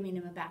start giving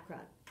him a back rub.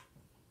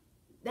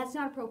 That's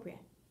not appropriate.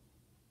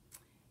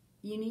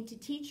 You need to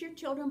teach your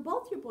children,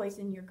 both your boys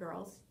and your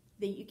girls,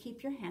 that you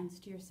keep your hands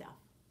to yourself.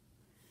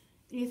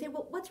 And you say,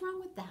 well, what's wrong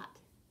with that?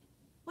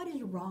 What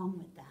is wrong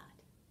with that?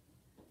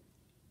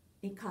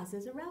 It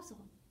causes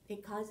arousal.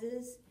 It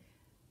causes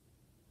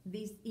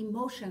these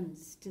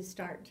emotions to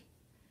start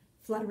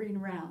fluttering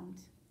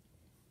around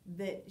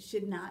that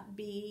should not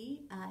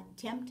be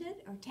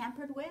tempted or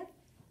tampered with,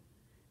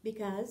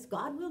 because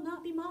God will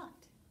not be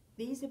mocked.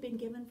 These have been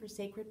given for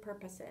sacred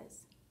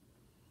purposes.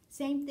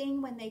 Same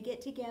thing when they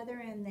get together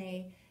and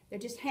they're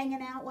just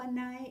hanging out one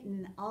night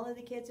and all of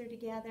the kids are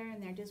together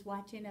and they're just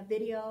watching a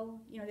video.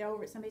 You know, they're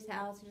over at somebody's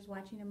house, they're just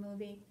watching a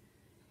movie.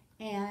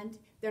 And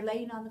they're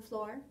laying on the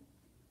floor.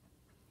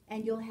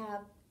 And you'll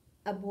have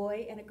a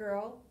boy and a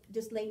girl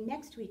just laying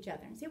next to each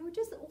other and say, we're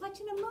just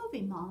watching a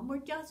movie, Mom. We're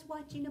just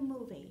watching a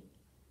movie.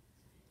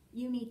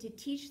 You need to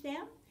teach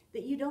them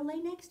that you don't lay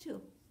next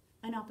to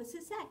an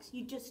opposite sex.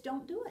 You just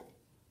don't do it.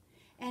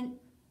 And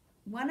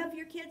one of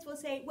your kids will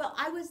say, well,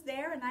 I was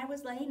there and I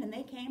was laying and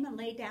they came and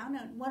laid down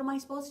and what am I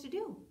supposed to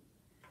do?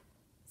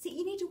 See,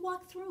 you need to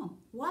walk through them.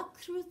 Walk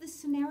through the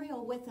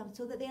scenario with them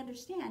so that they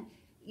understand.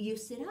 You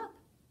sit up.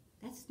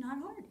 That's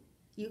not hard.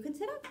 You can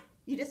sit up.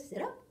 You just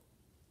sit up.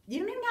 You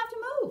don't even have to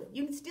move.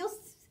 You can still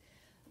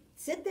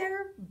sit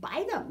there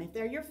by them if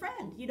they're your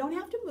friend. You don't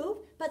have to move,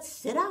 but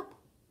sit up.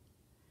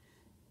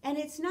 And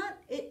it's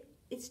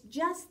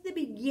just the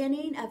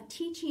beginning of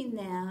teaching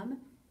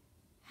them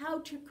how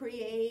to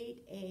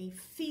create a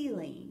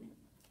feeling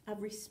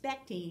of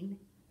respecting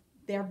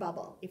their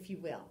bubble, if you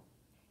will.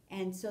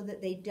 And so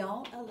that they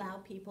don't allow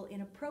people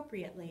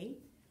inappropriately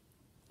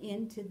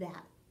into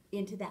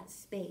that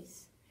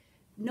space.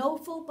 No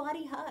full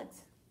body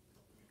hugs.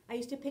 I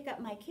used to pick up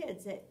my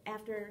kids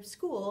after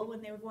school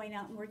when they were going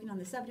out and working on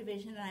the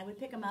subdivision, and I would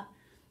pick them up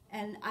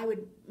and I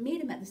would meet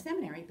them at the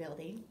seminary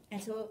building.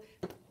 And so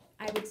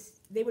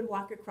they would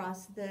walk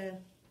across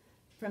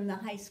from the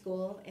high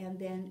school, and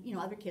then,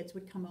 other kids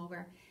would come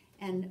over.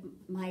 And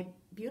my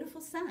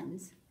beautiful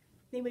sons,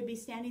 they would be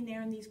standing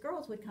there, and these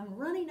girls would come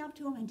running up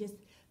to them and just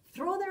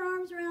throw their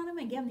arms around them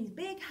and give them these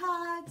big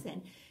hugs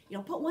and,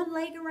 put one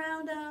leg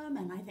around them.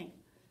 And I think,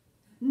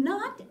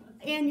 not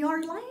in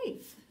your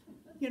life,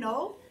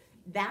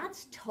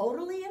 that's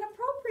totally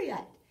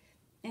inappropriate.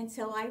 And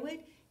so I would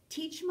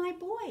teach my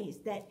boys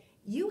that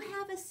you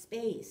have a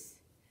space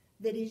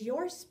that is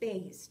your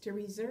space to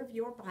reserve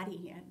your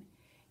body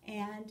in.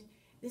 And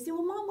they say,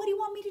 well, Mom, what do you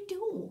want me to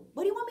do?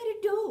 What do you want me to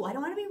do? I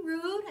don't want to be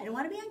rude. I don't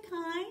want to be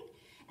unkind.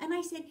 And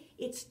I said,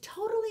 it's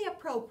totally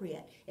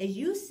appropriate as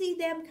you see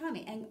them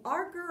coming. And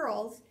our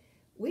girls,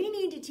 we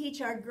need to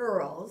teach our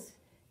girls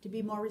to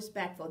be more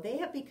respectful. They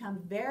have become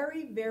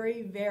very,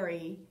 very,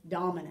 very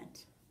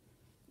dominant.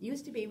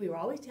 Used to be, we were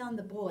always telling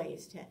the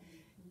boys to,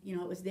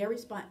 it was their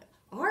response.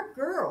 Our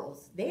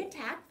girls, they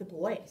attack the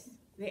boys.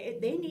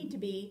 They need to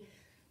be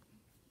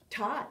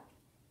taught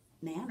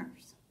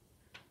manners.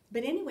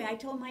 But anyway, I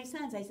told my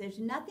sons, I said, there's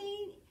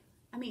nothing,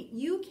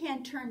 you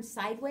can turn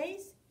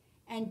sideways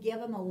and give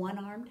them a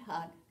one-armed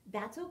hug.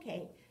 That's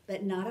okay,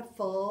 but not a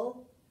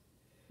full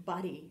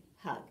body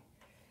hug.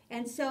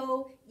 And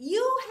so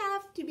you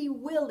have to be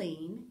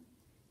willing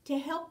to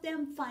help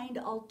them find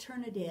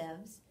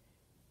alternatives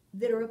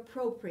that are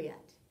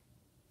appropriate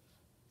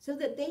so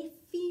that they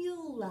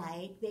feel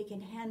like they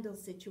can handle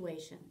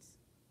situations.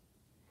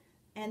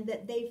 and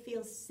that they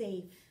feel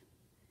safe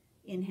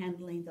in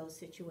handling those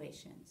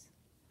situations.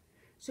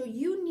 So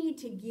you need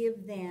to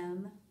give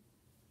them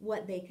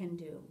what they can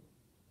do.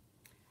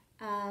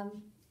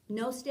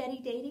 No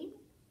steady dating.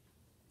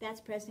 That's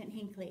President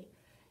Hinckley.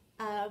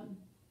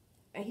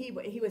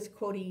 He was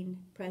quoting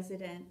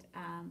President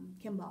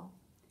Kimball.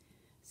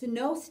 So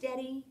no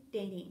steady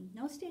dating.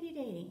 No steady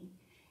dating.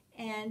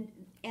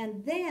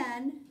 And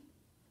then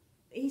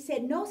he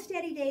said no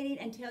steady dating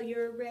until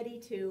you're ready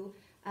to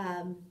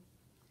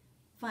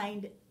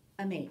find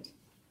a mate,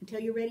 until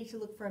you're ready to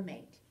look for a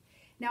mate.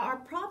 Now, our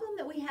problem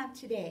that we have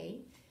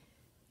today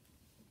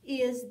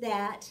is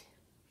that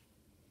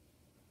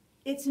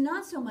it's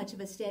not so much of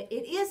a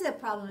it is a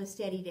problem of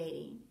steady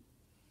dating,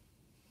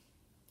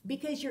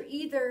 because you're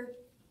either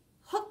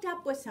hooked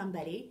up with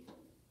somebody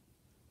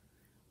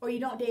or you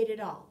don't date at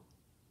all,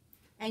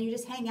 and you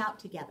just hang out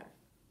together.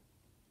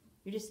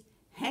 You're just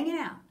hanging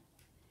out.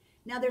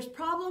 Now, there's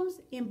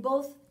problems in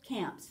both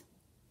camps.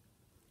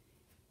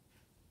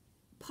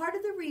 Part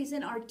of the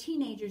reason our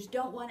teenagers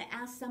don't want to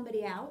ask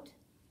somebody out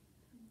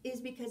is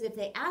because if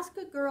they ask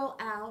a girl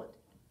out,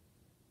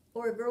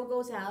 or a girl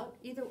goes out,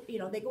 either,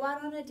 they go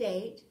out on a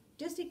date,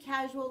 just a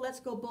casual, let's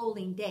go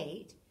bowling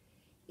date.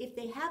 If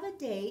they have a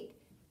date,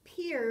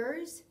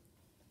 peers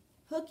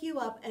hook you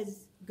up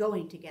as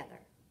going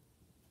together,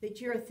 that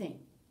you're a thing.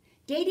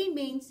 Dating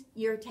means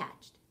you're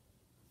attached.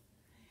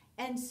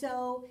 And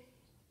so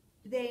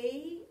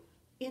they,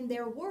 in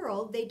their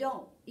world, they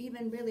don't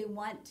even really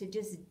want to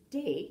just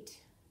date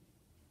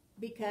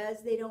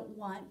because they don't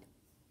want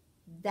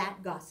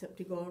that gossip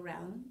to go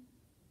around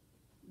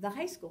the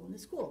high school and the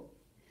school.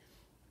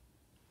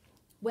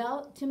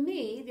 Well, to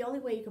me, the only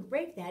way you can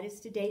break that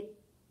is to date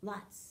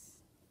lots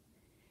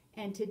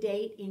and to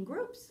date in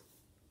groups,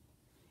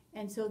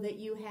 and so that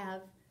you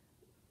have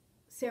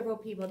several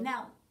people.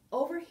 Now,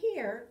 over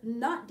here,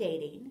 not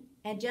dating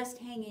and just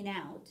hanging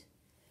out,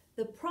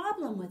 the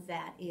problem with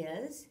that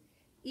is,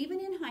 even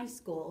in high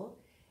school,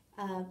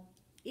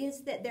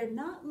 is that they're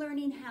not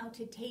learning how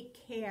to take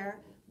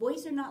care.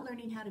 Boys are not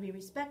learning how to be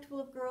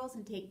respectful of girls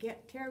and take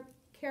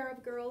care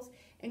of girls,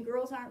 and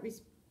girls aren't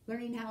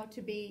learning how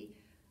to be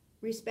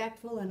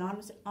respectful and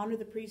honor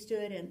the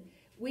priesthood. And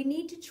we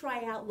need to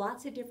try out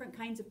lots of different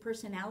kinds of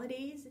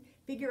personalities,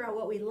 figure out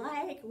what we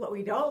like, what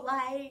we don't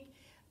like,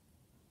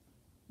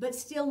 but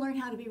still learn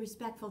how to be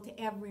respectful to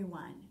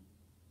everyone.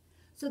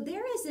 So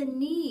there is a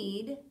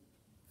need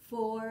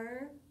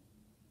for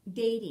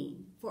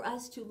dating, for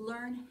us to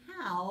learn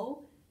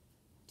how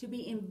to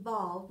be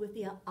involved with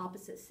the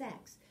opposite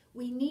sex.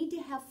 We need to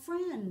have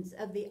friends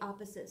of the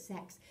opposite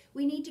sex.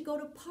 We need to go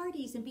to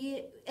parties and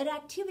be at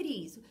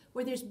activities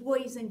where there's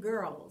boys and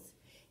girls.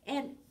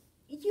 And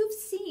you've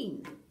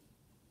seen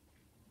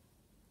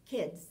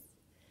kids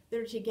that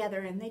are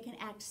together and they can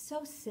act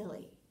so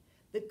silly.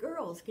 The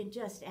girls can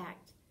just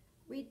act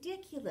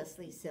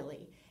ridiculously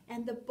silly.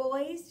 And the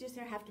boys just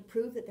have to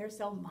prove that they're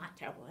so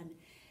macho. And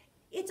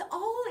it's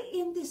all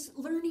in this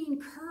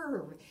learning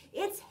curve.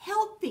 It's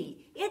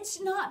healthy.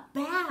 It's not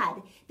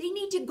bad. They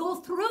need to go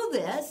through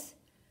this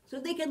so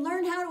they can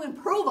learn how to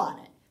improve on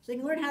it. So they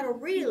can learn how to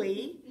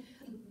really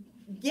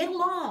get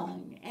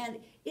along. And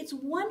it's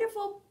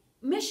wonderful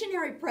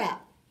missionary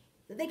prep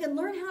that they can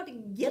learn how to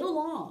get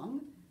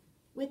along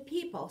with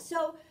people.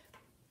 So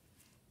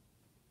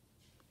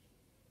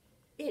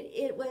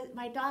it was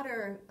my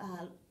daughter,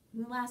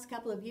 in the last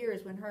couple of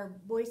years when her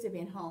boys have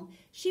been home,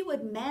 she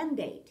would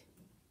mandate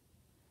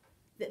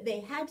that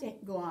they had to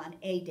go on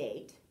a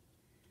date.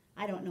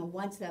 I don't know,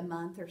 once a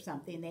month or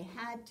something. They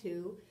had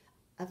to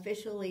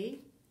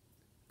officially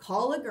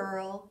call a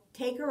girl,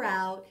 take her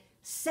out,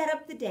 set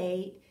up the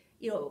date,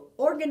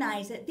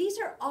 organize it. These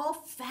are all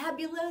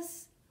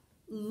fabulous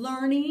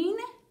learning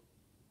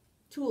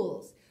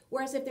tools.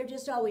 Whereas if they're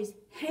just always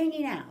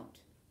hanging out,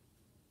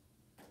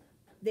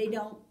 they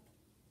don't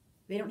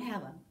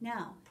have them.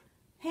 Now,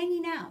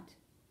 hanging out.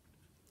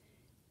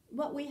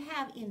 What we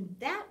have in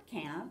that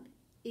camp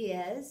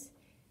is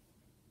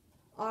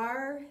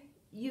our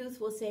youth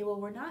will say, well,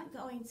 we're not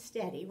going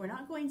steady. We're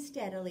not going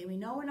steadily. We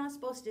know we're not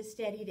supposed to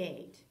steady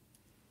date.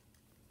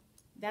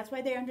 That's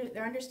why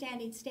they're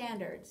understanding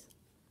standards.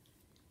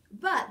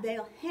 But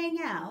they'll hang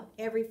out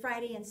every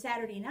Friday and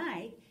Saturday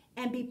night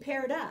and be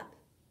paired up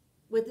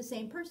with the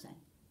same person.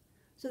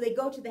 So they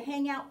go to the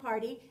hangout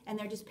party and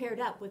they're just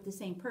paired up with the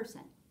same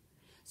person.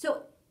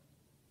 So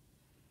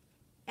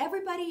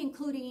everybody,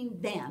 including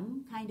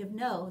them, kind of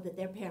know that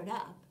they're paired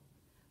up.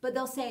 But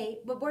they'll say,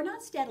 but we're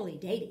not steadily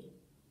dating.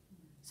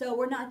 So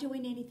we're not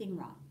doing anything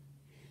wrong.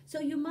 So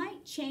you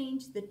might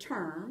change the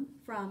term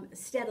from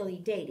steadily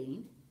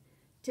dating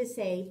to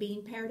say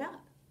being paired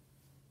up.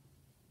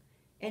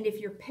 And if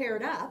you're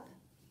paired up,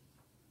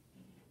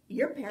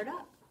 you're paired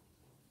up.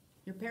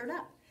 You're paired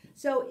up.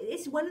 So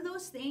it's one of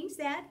those things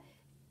that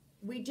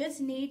we just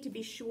need to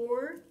be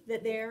sure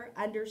that they're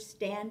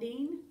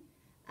understanding.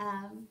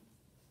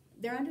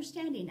 They're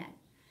understanding it.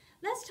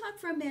 Let's talk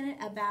for a minute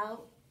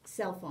about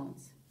cell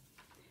phones,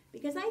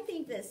 because I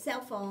think that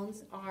cell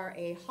phones are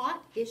a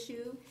hot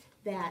issue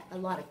that a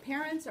lot of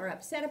parents are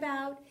upset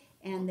about,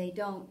 and they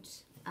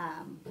don't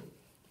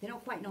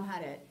quite know how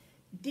to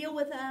deal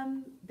with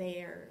them.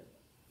 They're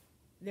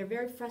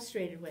very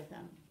frustrated with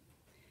them.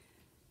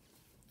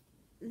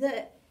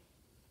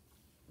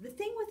 The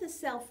thing with a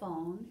cell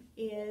phone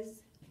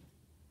is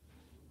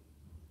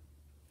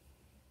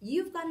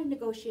you've got to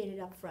negotiate it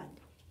up front.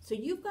 So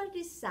you've got to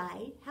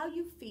decide how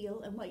you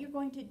feel and what you're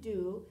going to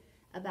do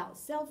about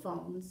cell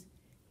phones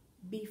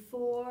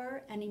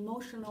before an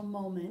emotional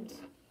moment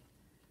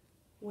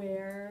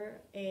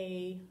where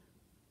a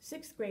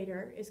 6th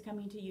grader is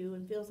coming to you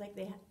and feels like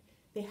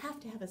they have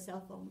to have a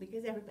cell phone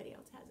because everybody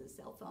else has a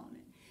cell phone,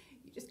 and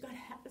you just got to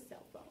have a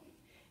cell phone.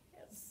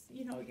 As,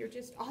 you know, you're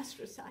just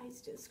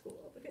ostracized at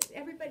school because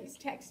everybody's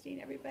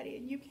texting everybody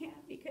and you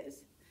can't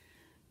because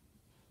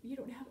you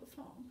don't have a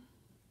phone.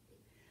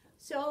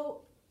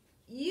 So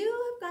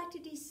you have got to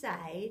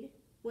decide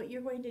what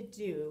you're going to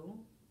do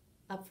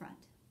up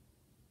front.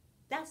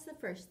 That's the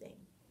first thing.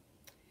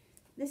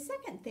 The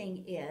second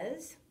thing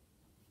is,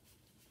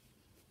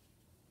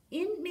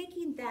 in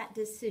making that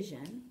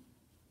decision,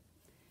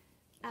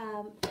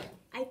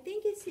 I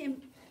think it's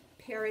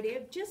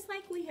imperative, just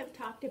like we have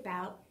talked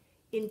about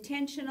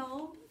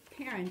intentional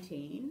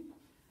parenting,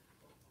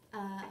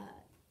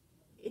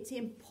 it's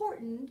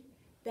important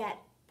that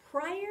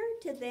prior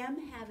to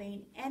them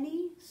having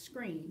any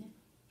screen,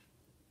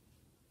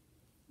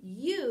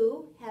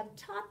 you have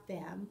taught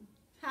them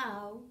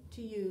how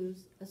to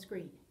use a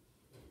screen.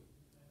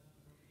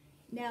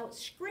 Now,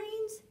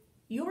 screens,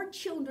 your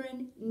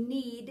children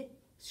need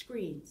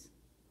screens.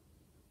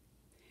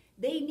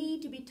 They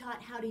need to be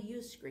taught how to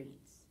use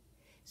screens.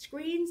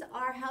 Screens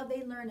are how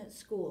they learn at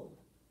school.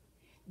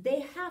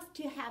 They have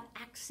to have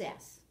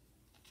access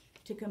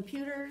to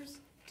computers,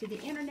 to the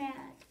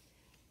internet.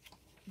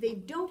 They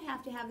don't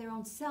have to have their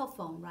own cell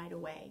phone right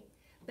away.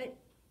 But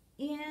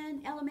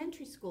in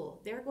elementary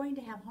school, they're going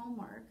to have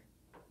homework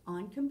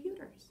on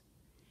computers.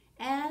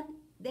 And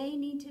they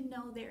need to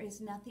know there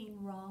is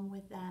nothing wrong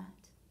with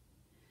that.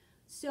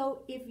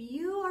 So if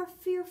you are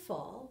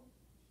fearful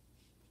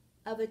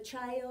of a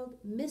child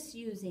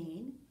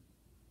misusing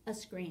a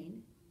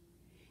screen,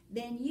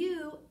 then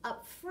you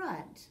up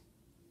front,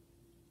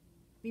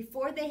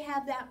 before they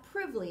have that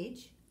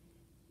privilege,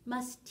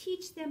 must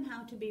teach them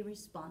how to be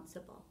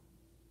responsible.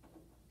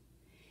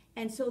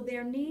 And so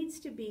there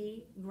needs to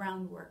be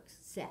groundwork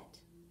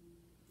set.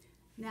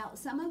 Now,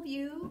 some of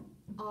you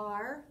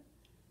are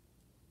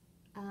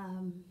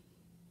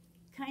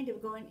kind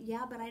of going,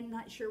 yeah, but I'm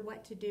not sure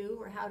what to do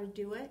or how to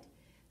do it.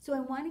 So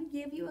I want to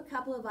give you a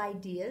couple of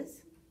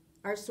ideas,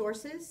 our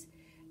sources,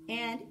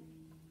 and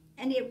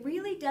it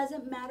really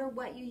doesn't matter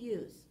what you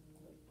use,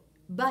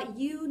 but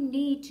you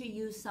need to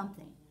use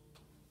something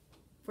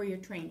for your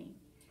training.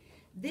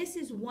 This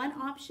is one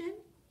option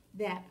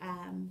that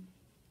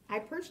I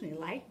personally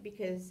like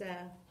because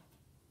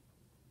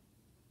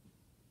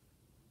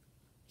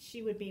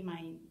she would be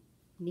my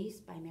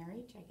niece by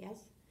marriage, I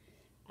guess.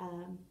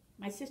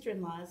 My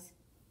sister-in-law's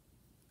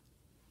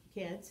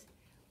kids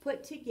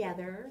put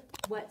together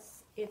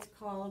it's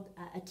called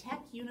a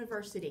tech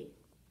university.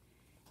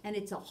 And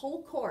it's a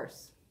whole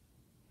course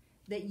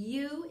that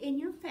you and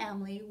your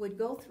family would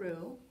go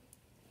through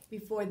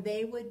before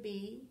they would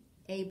be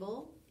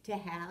able to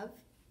have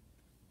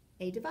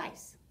a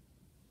device.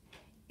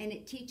 And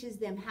it teaches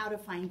them how to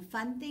find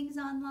fun things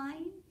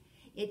online.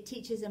 It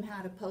teaches them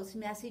how to post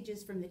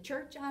messages from the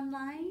church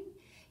online.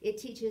 It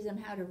teaches them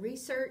how to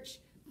research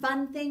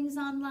fun things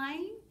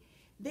online.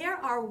 There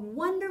are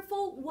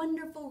wonderful,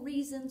 wonderful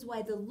reasons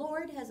why the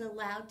Lord has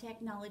allowed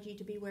technology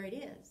to be where it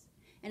is.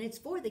 And it's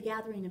for the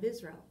gathering of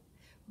Israel.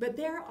 But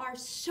there are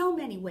so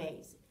many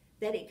ways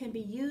that it can be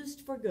used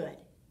for good.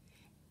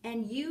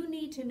 And you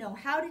need to know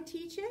how to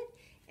teach it.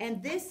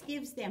 And this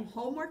gives them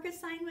homework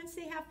assignments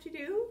they have to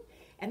do.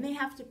 And they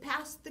have to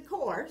pass the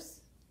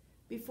course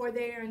before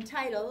they are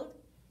entitled.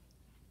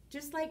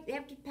 Just like they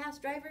have to pass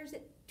driver's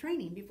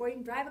training before you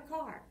can drive a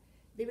car.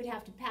 They would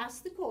have to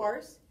pass the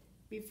course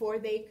before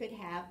they could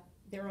have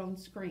their own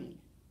screen.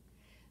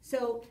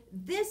 So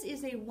this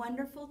is a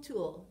wonderful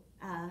tool.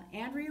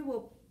 Andrea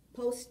will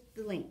post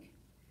the link.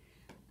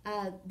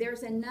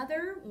 There's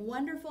another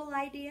wonderful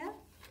idea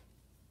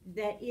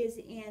that is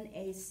in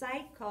a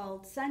site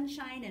called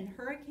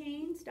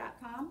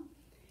sunshineandhurricanes.com,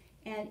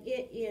 and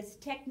it is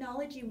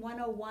Technology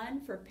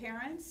 101 for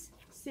Parents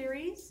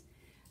series.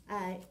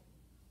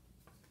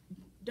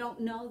 Don't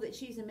know that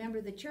she's a member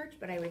of the church,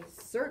 but I would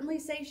certainly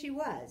say she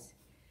was,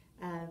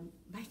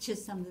 by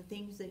just some of the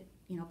things that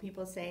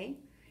people say.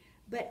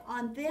 But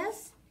on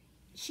this,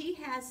 she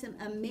has some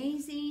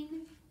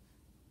amazing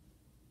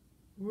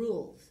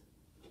rules.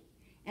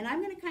 And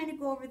I'm going to kind of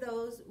go over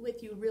those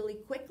with you really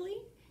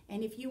quickly.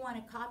 And if you want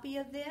a copy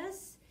of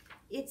this,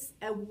 it's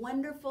a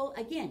wonderful,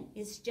 again,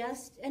 it's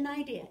just an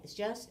idea. It's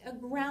just a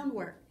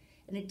groundwork.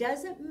 And it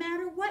doesn't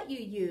matter what you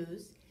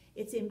use.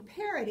 It's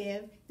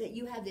imperative that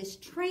you have this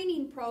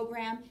training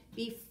program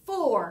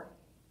before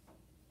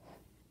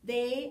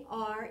they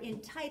are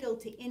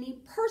entitled to any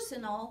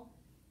personal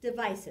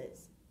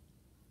devices.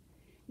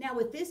 Now,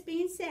 with this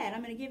being said,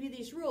 I'm going to give you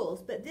these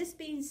rules, but this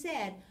being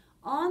said,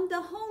 on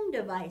the home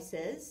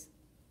devices,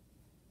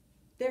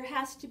 there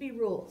has to be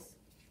rules.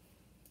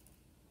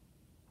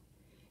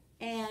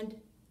 And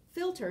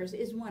filters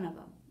is one of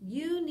them.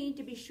 You need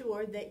to be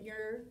sure that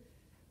your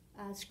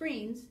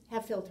screens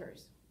have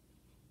filters.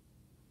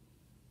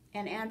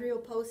 And Andrea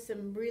will post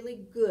some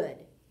really good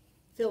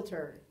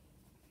filter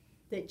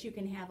that you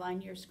can have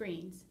on your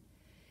screens.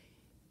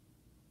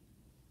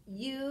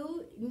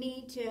 You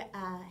need to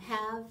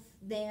have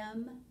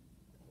them,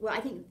 well, I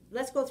think,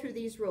 let's go through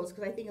these rules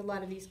because I think a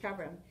lot of these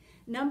cover them.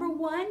 Number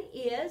one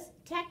is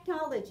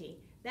technology.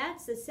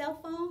 That's a cell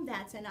phone,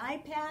 that's an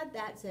iPad,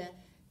 that's a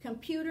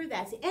computer,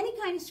 that's any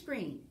kind of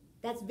screen.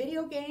 That's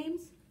video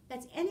games,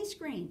 that's any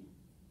screen.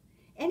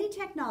 Any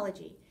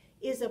technology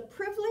is a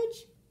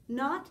privilege,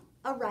 not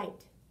a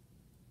right.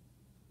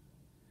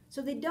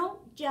 So they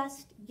don't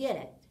just get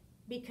it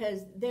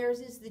because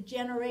theirs is the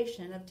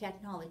generation of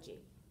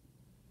technology.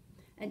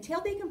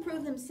 Until they can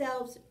prove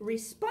themselves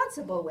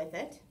responsible with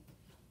it,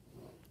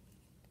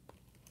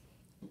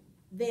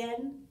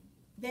 then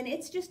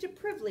it's just a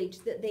privilege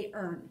that they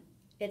earn.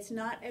 It's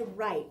not a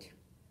right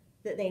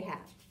that they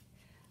have.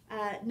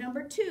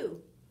 Number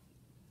two,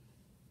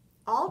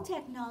 all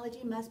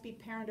technology must be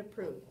parent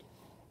approved.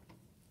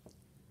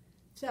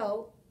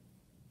 So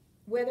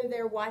whether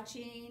they're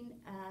watching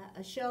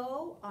a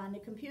show on a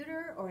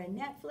computer or a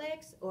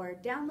Netflix or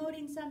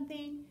downloading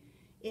something,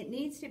 it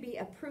needs to be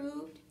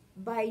approved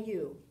by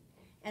you.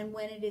 And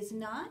when it is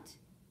not,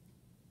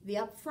 the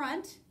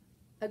upfront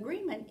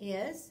agreement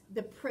is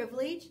the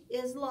privilege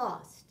is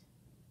lost.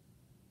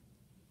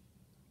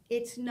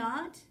 It is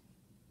not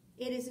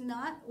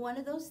one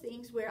of those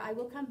things where I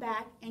will come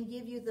back and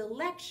give you the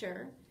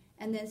lecture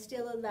and then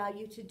still allow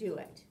you to do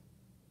it.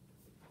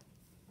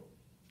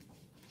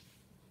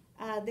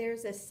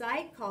 There's a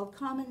site called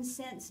Common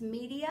Sense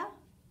Media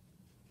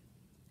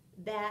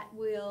that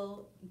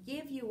will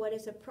give you what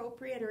is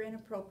appropriate or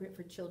inappropriate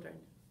for children.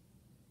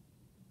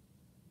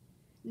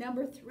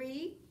 Number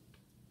three,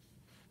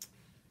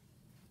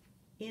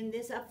 in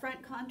this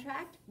upfront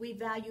contract, we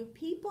value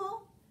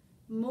people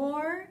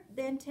more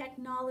than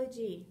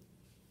technology,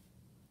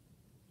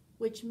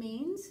 which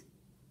means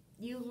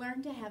you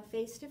learn to have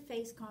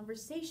face-to-face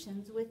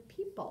conversations with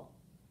people.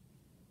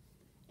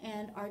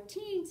 And our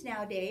teens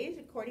nowadays,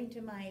 according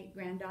to my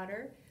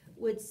granddaughter,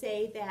 would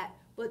say that,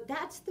 but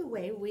that's the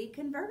way we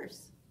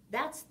converse.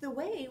 That's the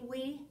way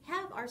we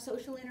have our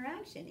social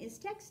interaction, is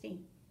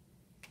texting.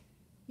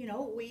 You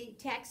know, we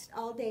text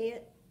all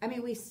day.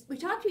 We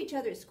talk to each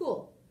other at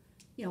school.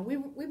 You know,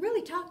 we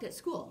really talked at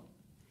school.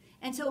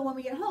 And so when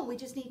we get home, we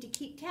just need to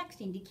keep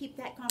texting to keep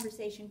that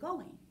conversation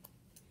going.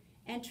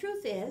 And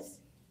truth is,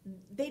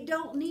 they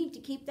don't need to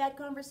keep that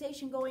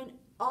conversation going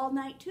all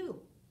night too.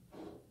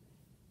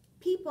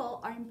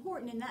 People are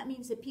important, and that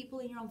means that people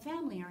in your own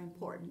family are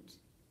important.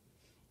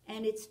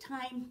 And it's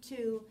time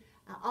to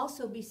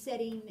also be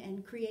setting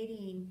and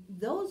creating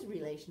those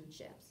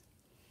relationships.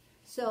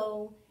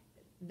 So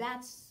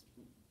that's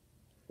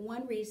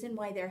one reason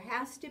why there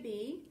has to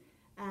be,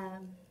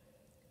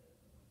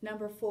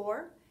 number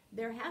four,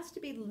 there has to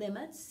be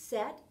limits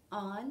set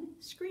on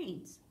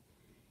screens.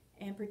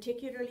 And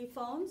particularly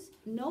phones,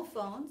 no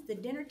phones. The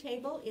dinner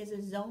table is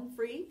a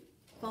zone-free,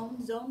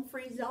 phone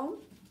zone-free zone.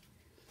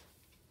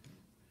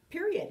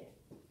 Period.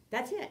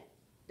 That's it.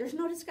 There's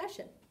no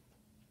discussion.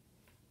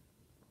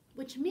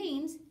 Which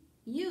means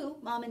you,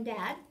 mom and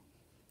dad,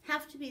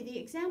 have to be the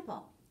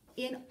example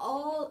in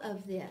all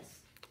of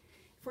this.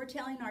 If we're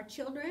telling our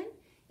children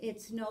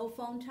it's no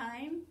phone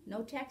time,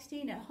 no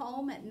texting at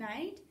home at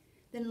night,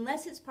 then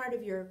unless it's part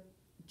of your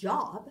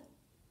job,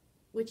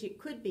 which it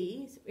could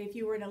be if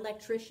you were an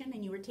electrician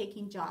and you were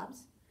taking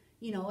jobs,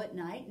 you know, at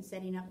night and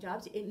setting up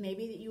jobs, it may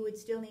be that you would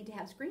still need to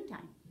have screen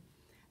time.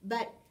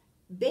 But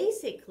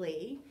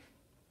basically,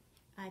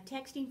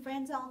 texting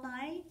friends all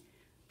night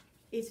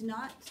is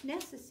not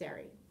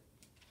necessary.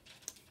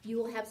 You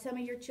will have some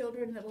of your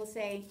children that will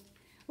say,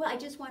 well, I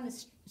just want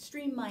to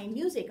stream my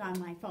music on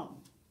my phone.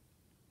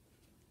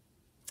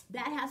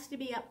 That has to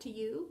be up to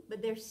you,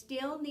 but there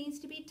still needs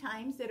to be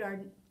times that are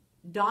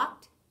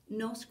docked,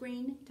 no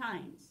screen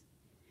times.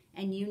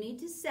 And you need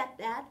to set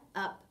that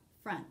up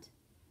front.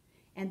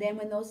 And then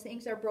when those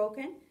things are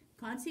broken,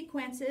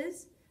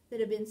 consequences that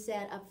have been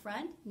set up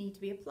front need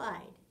to be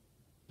applied.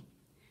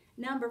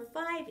 Number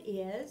 5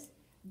 is,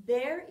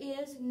 there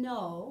is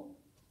no,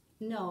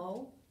 did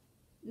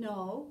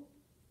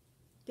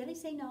I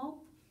say no?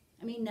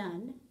 I mean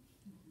none.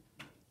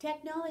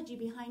 Technology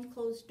behind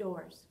closed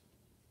doors.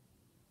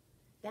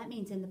 That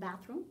means in the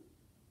bathroom.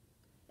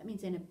 That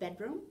means in a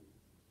bedroom.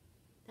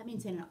 That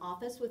means in an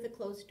office with a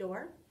closed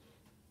door.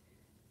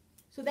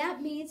 So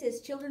that means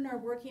as children are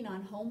working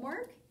on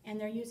homework and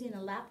they're using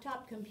a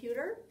laptop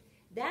computer,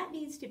 that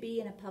needs to be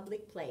in a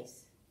public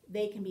place.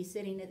 They can be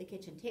sitting at the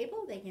kitchen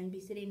table. They can be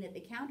sitting at the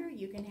counter.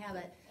 You can have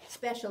a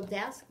special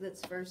desk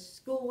that's for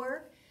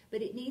schoolwork,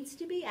 but it needs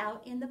to be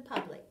out in the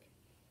public.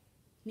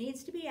 It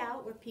needs to be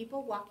out where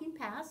people walking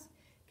past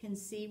can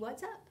see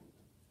what's up,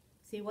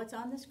 see what's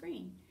on the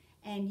screen.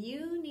 And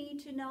you need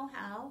to know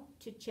how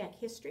to check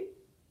history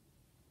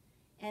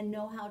and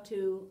know how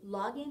to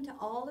log into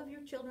all of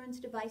your children's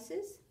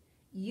devices.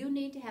 You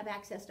need to have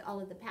access to all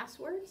of the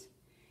passwords.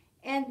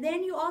 And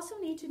then you also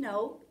need to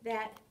know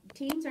that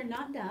teens are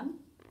not dumb.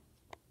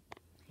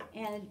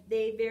 And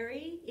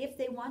if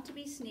they want to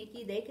be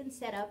sneaky, they can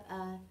set up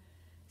a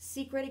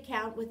secret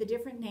account with a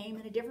different name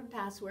and a different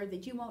password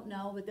that you won't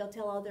know, but they'll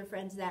tell all their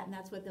friends that, and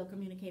that's what they'll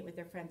communicate with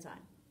their friends on.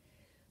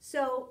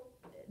 So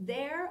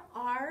there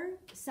are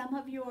some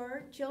of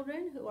your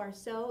children who are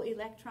so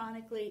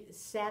electronically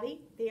savvy,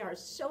 they are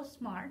so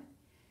smart,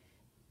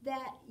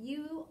 that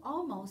you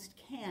almost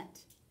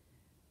can't.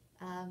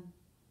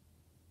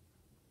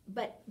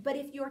 But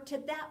if you're to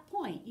that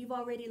point, you've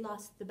already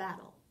lost the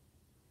battle.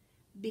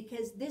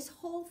 Because this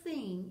whole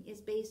thing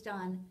is based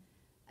on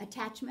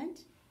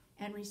attachment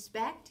and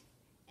respect,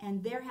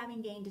 and they're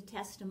having gained a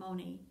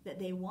testimony that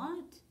they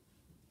want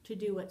to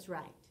do what's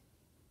right.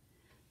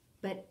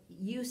 But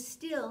you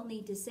still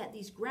need to set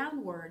these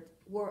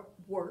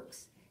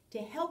groundworks to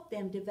help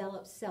them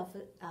develop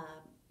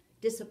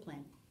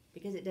self-discipline,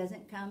 because it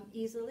doesn't come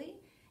easily,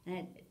 and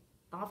it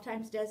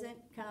oftentimes doesn't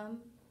come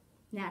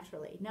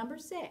naturally. Number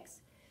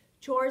 6,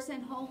 chores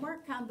and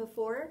homework come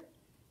before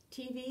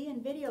TV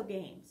and video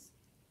games.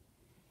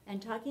 And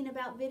talking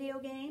about video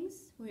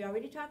games, we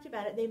already talked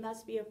about it, they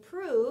must be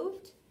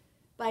approved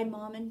by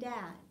mom and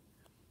dad.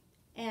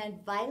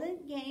 And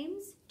violent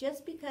games,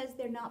 just because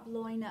they're not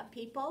blowing up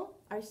people,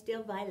 are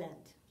still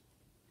violent.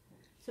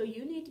 So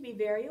you need to be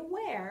very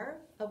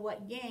aware of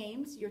what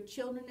games your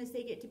children, as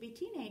they get to be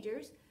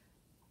teenagers,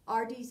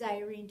 are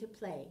desiring to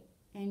play.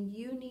 And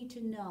you need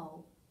to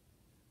know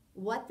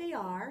what they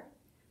are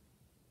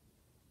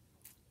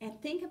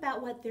and think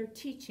about what they're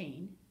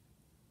teaching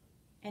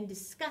and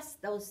discuss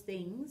those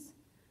things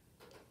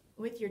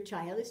with your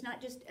child. It's not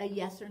just a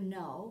yes or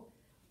no.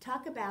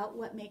 Talk about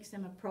what makes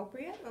them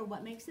appropriate or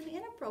what makes them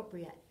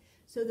inappropriate,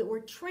 so that we're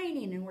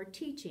training and we're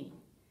teaching.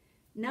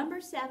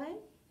 Number 7,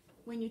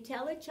 when you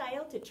tell a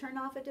child to turn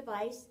off a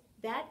device,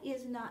 that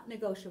is not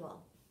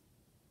negotiable.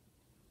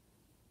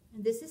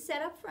 And this is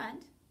set up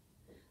front.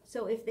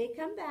 So if they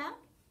come back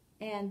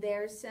and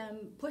there's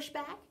some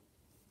pushback,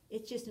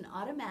 it's just an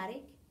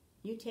automatic.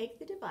 You take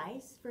the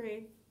device for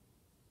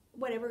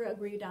whatever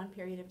agreed on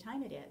period of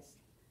time it is.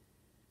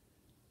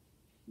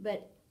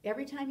 But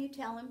every time you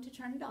tell them to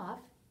turn it off,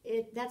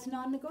 that's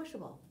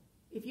non-negotiable.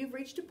 If you've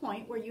reached a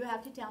point where you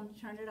have to tell them to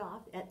turn it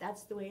off,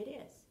 that's the way it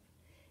is.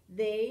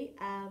 They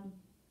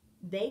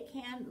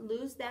can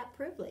lose that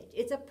privilege.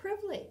 It's a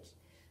privilege.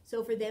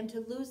 So for them to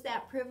lose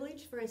that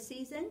privilege for a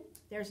season,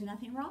 there's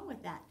nothing wrong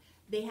with that.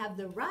 They have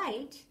the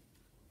right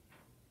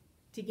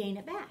to gain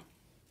it back.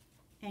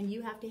 And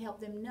you have to help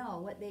them know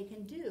what they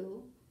can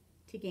do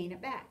to gain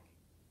it back.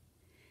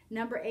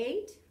 Number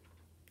 8,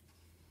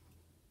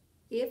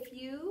 if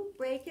you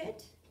break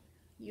it,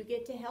 you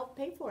get to help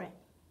pay for it.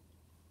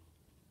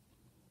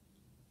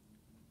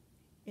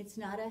 It's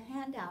not a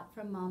handout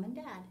from mom and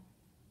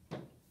dad.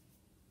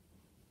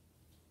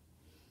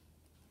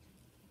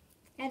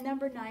 And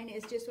number 9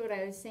 is just what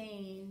I was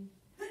saying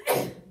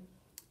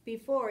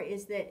before,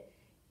 is that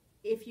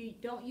if you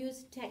don't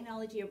use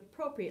technology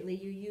appropriately,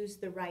 you use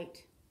the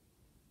right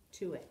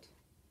to it.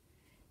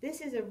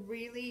 This is a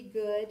really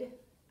good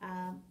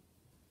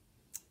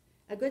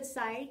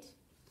site,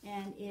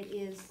 and it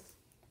is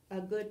a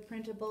good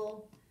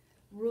printable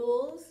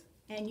rules,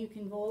 and you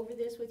can go over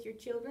this with your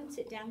children,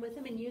 sit down with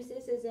them and use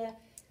this as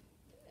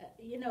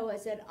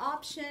as an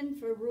option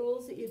for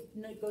rules that you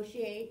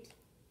negotiate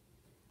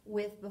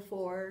with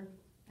before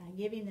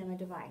giving them a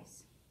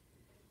device.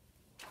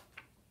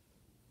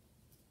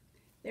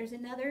 There's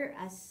another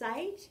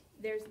site.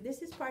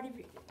 This is part of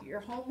your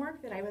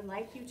homework that I would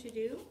like you to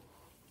do.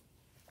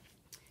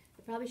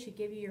 I probably should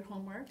give you your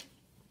homework.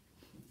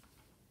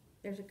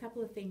 There's a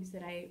couple of things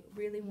that I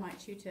really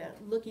want you to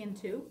look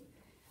into.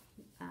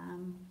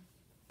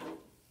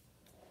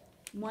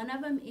 One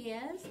of them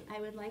is, I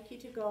would like you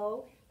to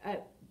go,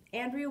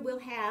 Andrea will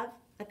have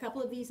a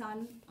couple of these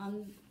on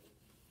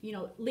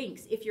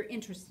links if you're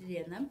interested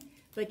in them.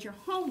 But your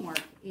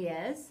homework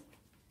is,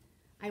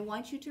 I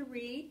want you to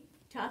read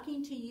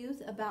Talking to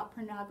Youth About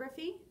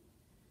Pornography.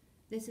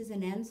 This is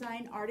an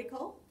Ensign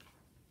article,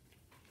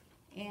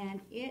 and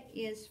it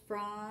is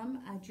from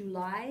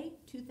July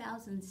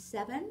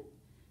 2007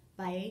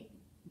 by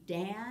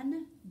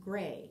Dan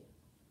Gray.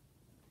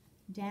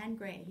 Dan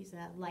Gray, he's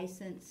a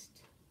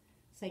licensed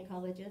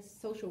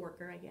psychologist, social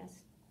worker, I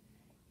guess.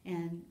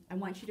 And I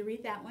want you to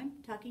read that one,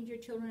 Talking to Your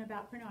Children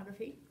About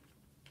Pornography.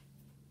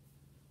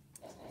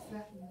 Is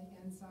that in the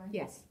Ensign?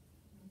 Yes.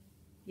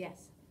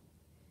 Yes.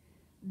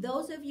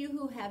 Those of you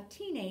who have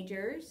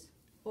teenagers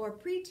or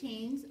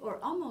preteens or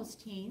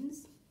almost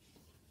teens,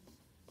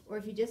 or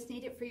if you just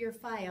need it for your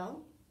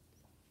file,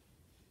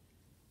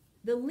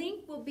 the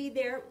link will be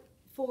there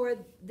for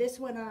this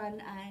one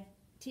on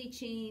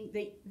teaching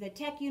the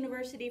Tech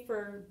University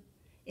for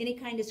any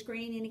kind of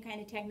screen, any kind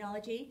of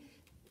technology.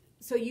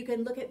 So you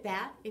can look at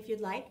that if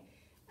you'd like.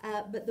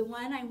 But the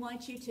one I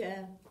want you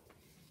to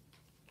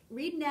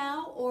read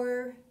now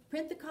or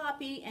print the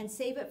copy and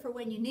save it for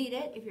when you need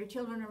it if your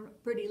children are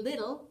pretty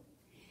little.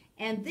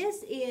 And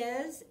this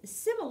is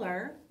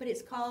similar, but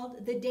it's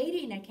called the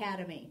Dating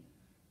Academy.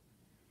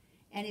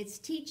 And it's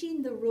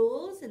teaching the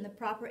rules and the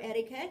proper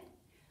etiquette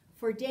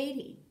for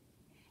dating.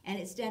 And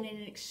it's done in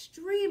an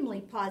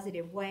extremely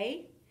positive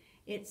way.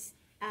 It's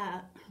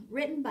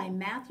written by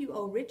Matthew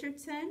O.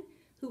 Richardson,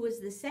 who was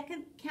the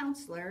second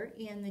counselor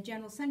in the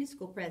General Sunday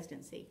School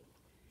presidency.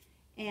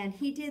 And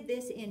he did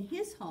this in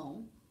his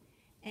home,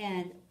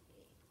 and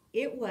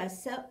it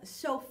was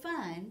so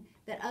fun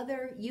that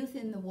other youth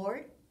in the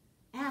ward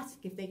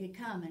asked if they could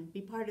come and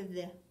be part of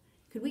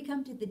could we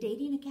come to the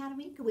Dating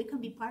Academy? Could we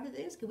come be part of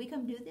this? Could we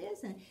come do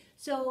this? And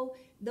so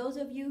those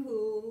of you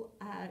who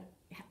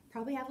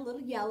probably have a little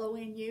yellow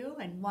in you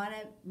and want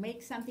to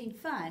make something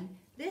fun,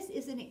 this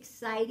is an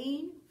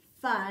exciting,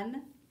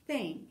 fun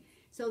thing.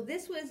 So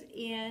this was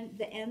in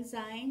the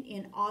Ensign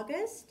in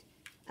August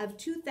of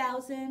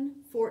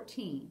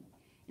 2014.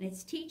 And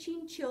it's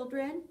teaching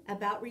children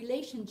about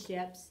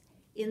relationships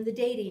in the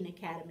Dating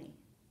Academy.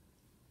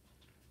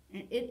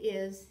 And it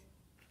is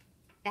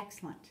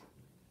excellent.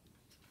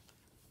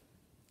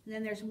 And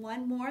then there's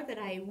one more that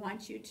I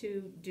want you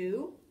to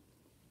do.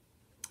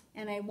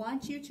 And I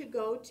want you to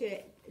go to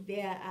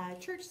the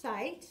church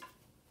site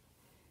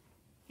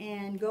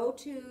and go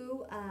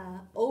to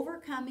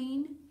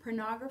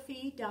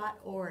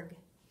overcomingpornography.org.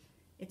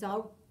 It's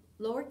all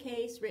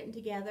lowercase written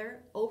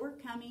together,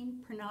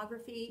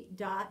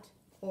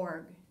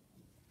 overcomingpornography.org.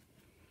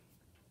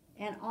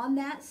 And on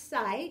that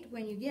site,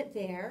 when you get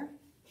there,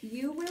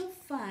 you will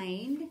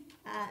find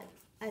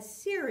a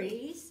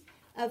series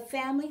of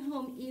family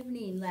home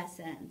evening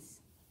lessons.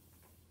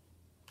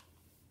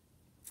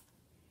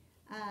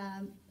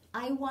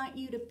 I want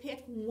you to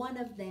pick one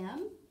of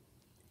them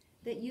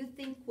that you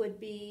think would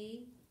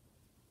be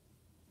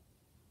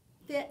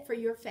fit for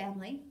your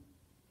family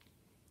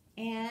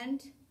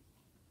and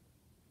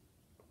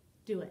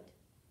do it.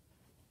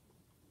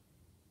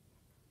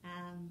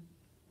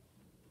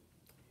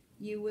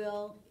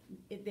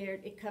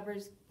 It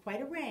covers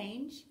quite a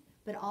range,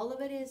 but all of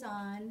it is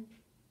on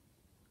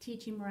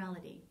teaching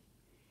morality.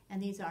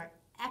 And these are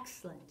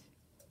excellent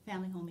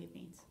family home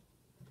evenings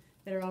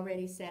that are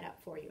already set up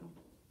for you.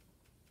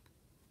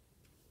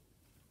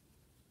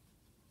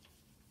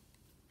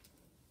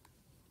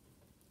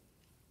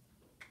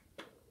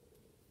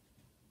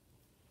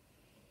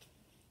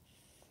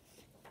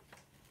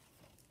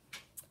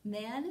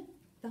 Then,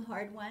 the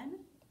hard one.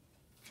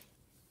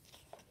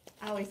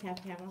 I always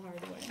have to have a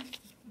hard one.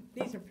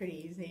 These are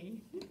pretty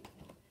easy.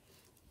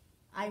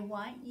 I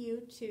want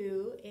you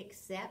to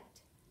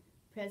accept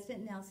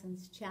President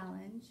Nelson's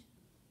challenge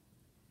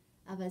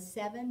of a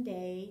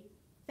 7-day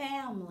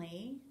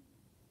family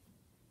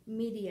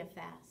media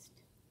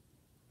fast.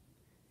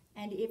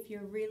 And if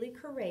you're really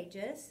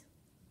courageous,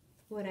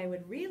 what I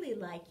would really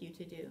like you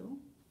to do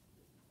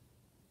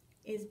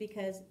is,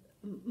 because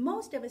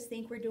most of us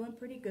think we're doing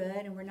pretty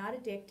good and we're not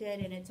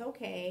addicted and it's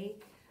okay,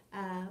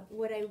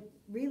 what I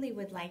really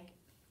would like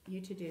you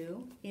to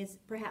do is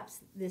perhaps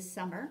this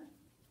summer,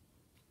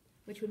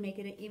 which would make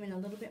it even a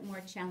little bit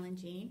more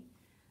challenging,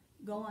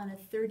 go on a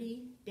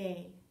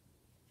 30-day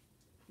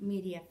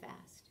media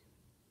fast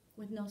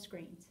with no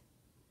screens,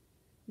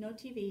 no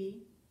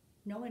TV,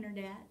 no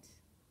internet,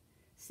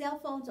 cell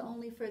phones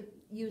only for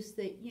use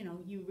that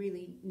you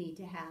really need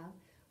to have,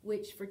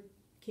 which for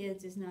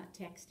kids is not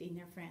texting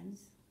their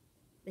friends.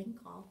 They can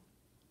call,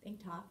 they can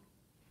talk.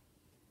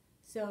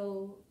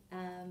 So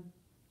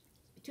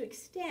to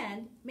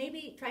extend,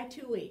 maybe try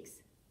 2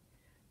 weeks,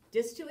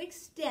 just to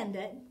extend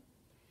it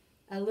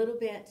a little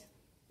bit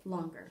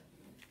longer.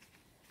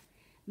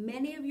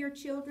 Many of your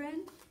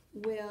children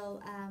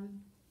will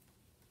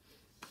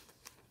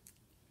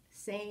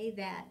say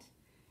that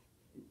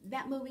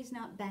movie's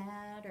not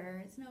bad,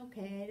 or it's not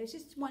okay, there's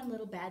just one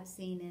little bad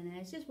scene in it,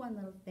 it's just one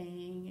little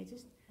thing, it's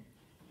just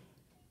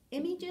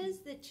images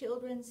that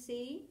children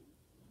see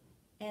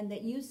and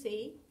that you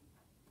see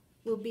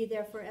will be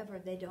there forever.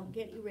 They don't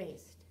get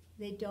erased.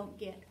 They don't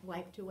get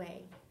wiped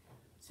away.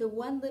 So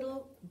one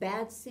little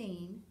bad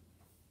scene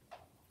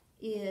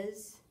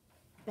is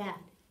bad.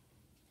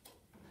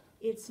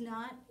 It's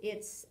not,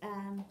 it's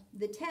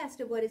the test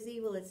of what is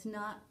evil, it's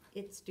not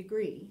its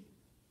degree,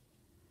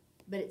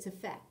 but its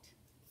effect.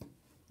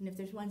 And if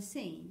there's one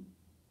scene,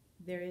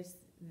 there is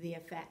the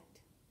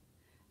effect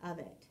of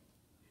it.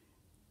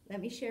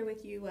 Let me share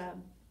with you a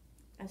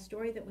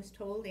story that was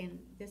told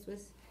this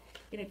was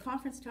in a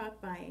conference talk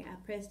by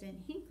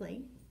President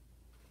Hinckley,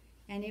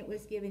 and it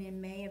was given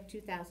in May of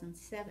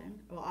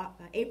 2007, or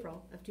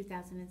April of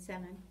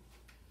 2007,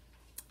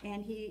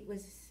 and he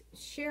was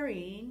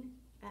sharing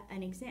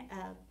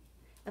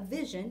a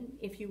vision,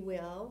 if you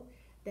will,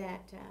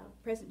 that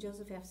President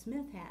Joseph F.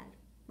 Smith had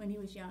when he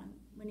was young,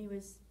 when he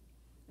was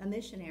a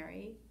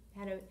missionary.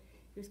 He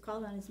was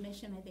called on his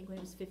mission, I think, when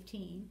he was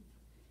 15,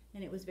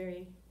 and it was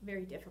very,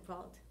 very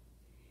difficult.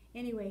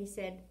 Anyway, he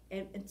said,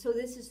 and so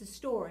this is the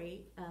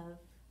story of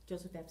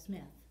Joseph F.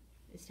 Smith,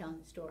 is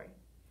telling the story.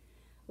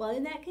 While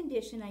in that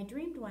condition, I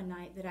dreamed one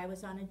night that I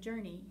was on a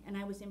journey, and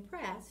I was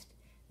impressed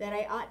that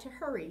I ought to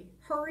hurry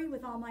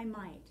with all my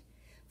might,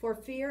 for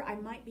fear I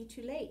might be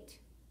too late.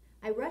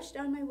 I rushed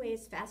on my way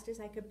as fast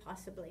as I could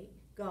possibly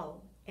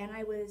go, and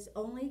I was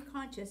only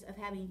conscious of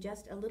having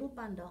just a little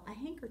bundle, a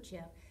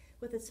handkerchief,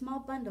 with a small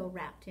bundle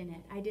wrapped in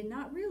it. I did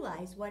not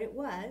realize what it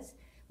was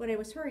when I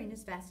was hurrying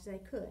as fast as I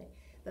could,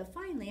 but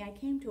finally I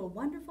came to a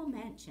wonderful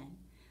mansion.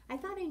 I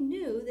thought I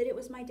knew that it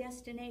was my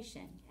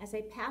destination. As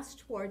I passed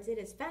towards it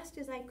as fast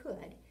as I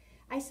could,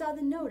 I saw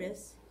the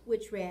notice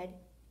which read,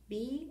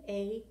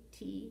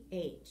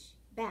 B-A-T-H,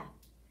 bath.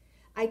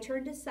 I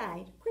turned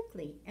aside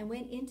quickly and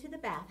went into the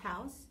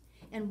bathhouse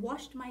and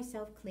washed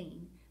myself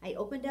clean. I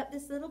opened up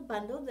this little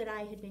bundle that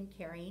I had been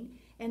carrying,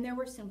 and there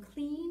were some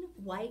clean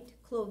white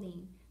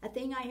clothing, a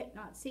thing I had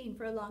not seen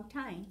for a long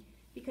time,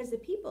 because the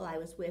people I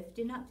was with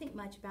did not think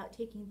much about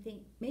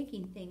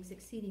making things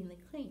exceedingly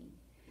clean.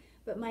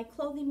 But my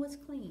clothing was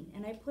clean,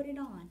 and I put it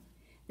on.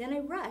 Then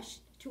I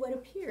rushed to what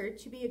appeared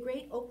to be a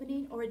great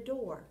opening or a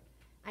door.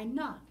 I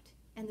knocked,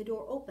 and the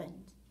door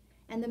opened,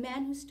 and the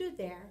man who stood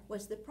there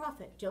was the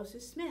prophet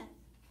Joseph Smith.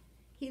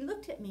 He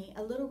looked at me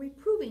a little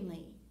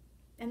reprovingly,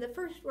 and the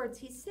first words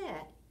he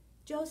said,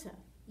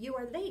 "Joseph, you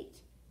are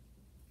late."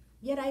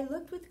 Yet I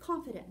looked with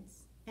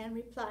confidence and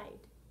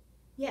replied,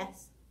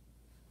 "Yes,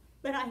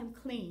 but I am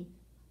clean.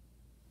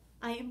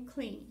 I am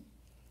clean."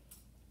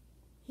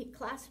 He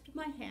clasped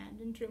my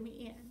hand and drew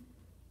me in,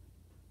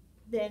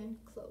 then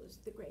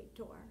closed the great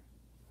door.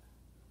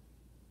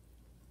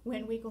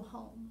 When we go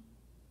home,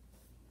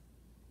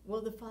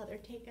 will the Father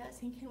take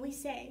us, and can we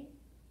say,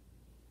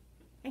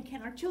 and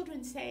can our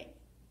children say,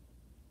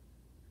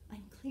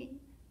 "I'm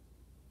clean.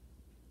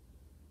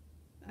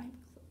 I'm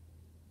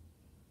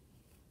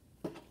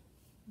clean"?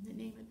 In the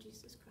name of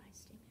Jesus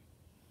Christ, amen.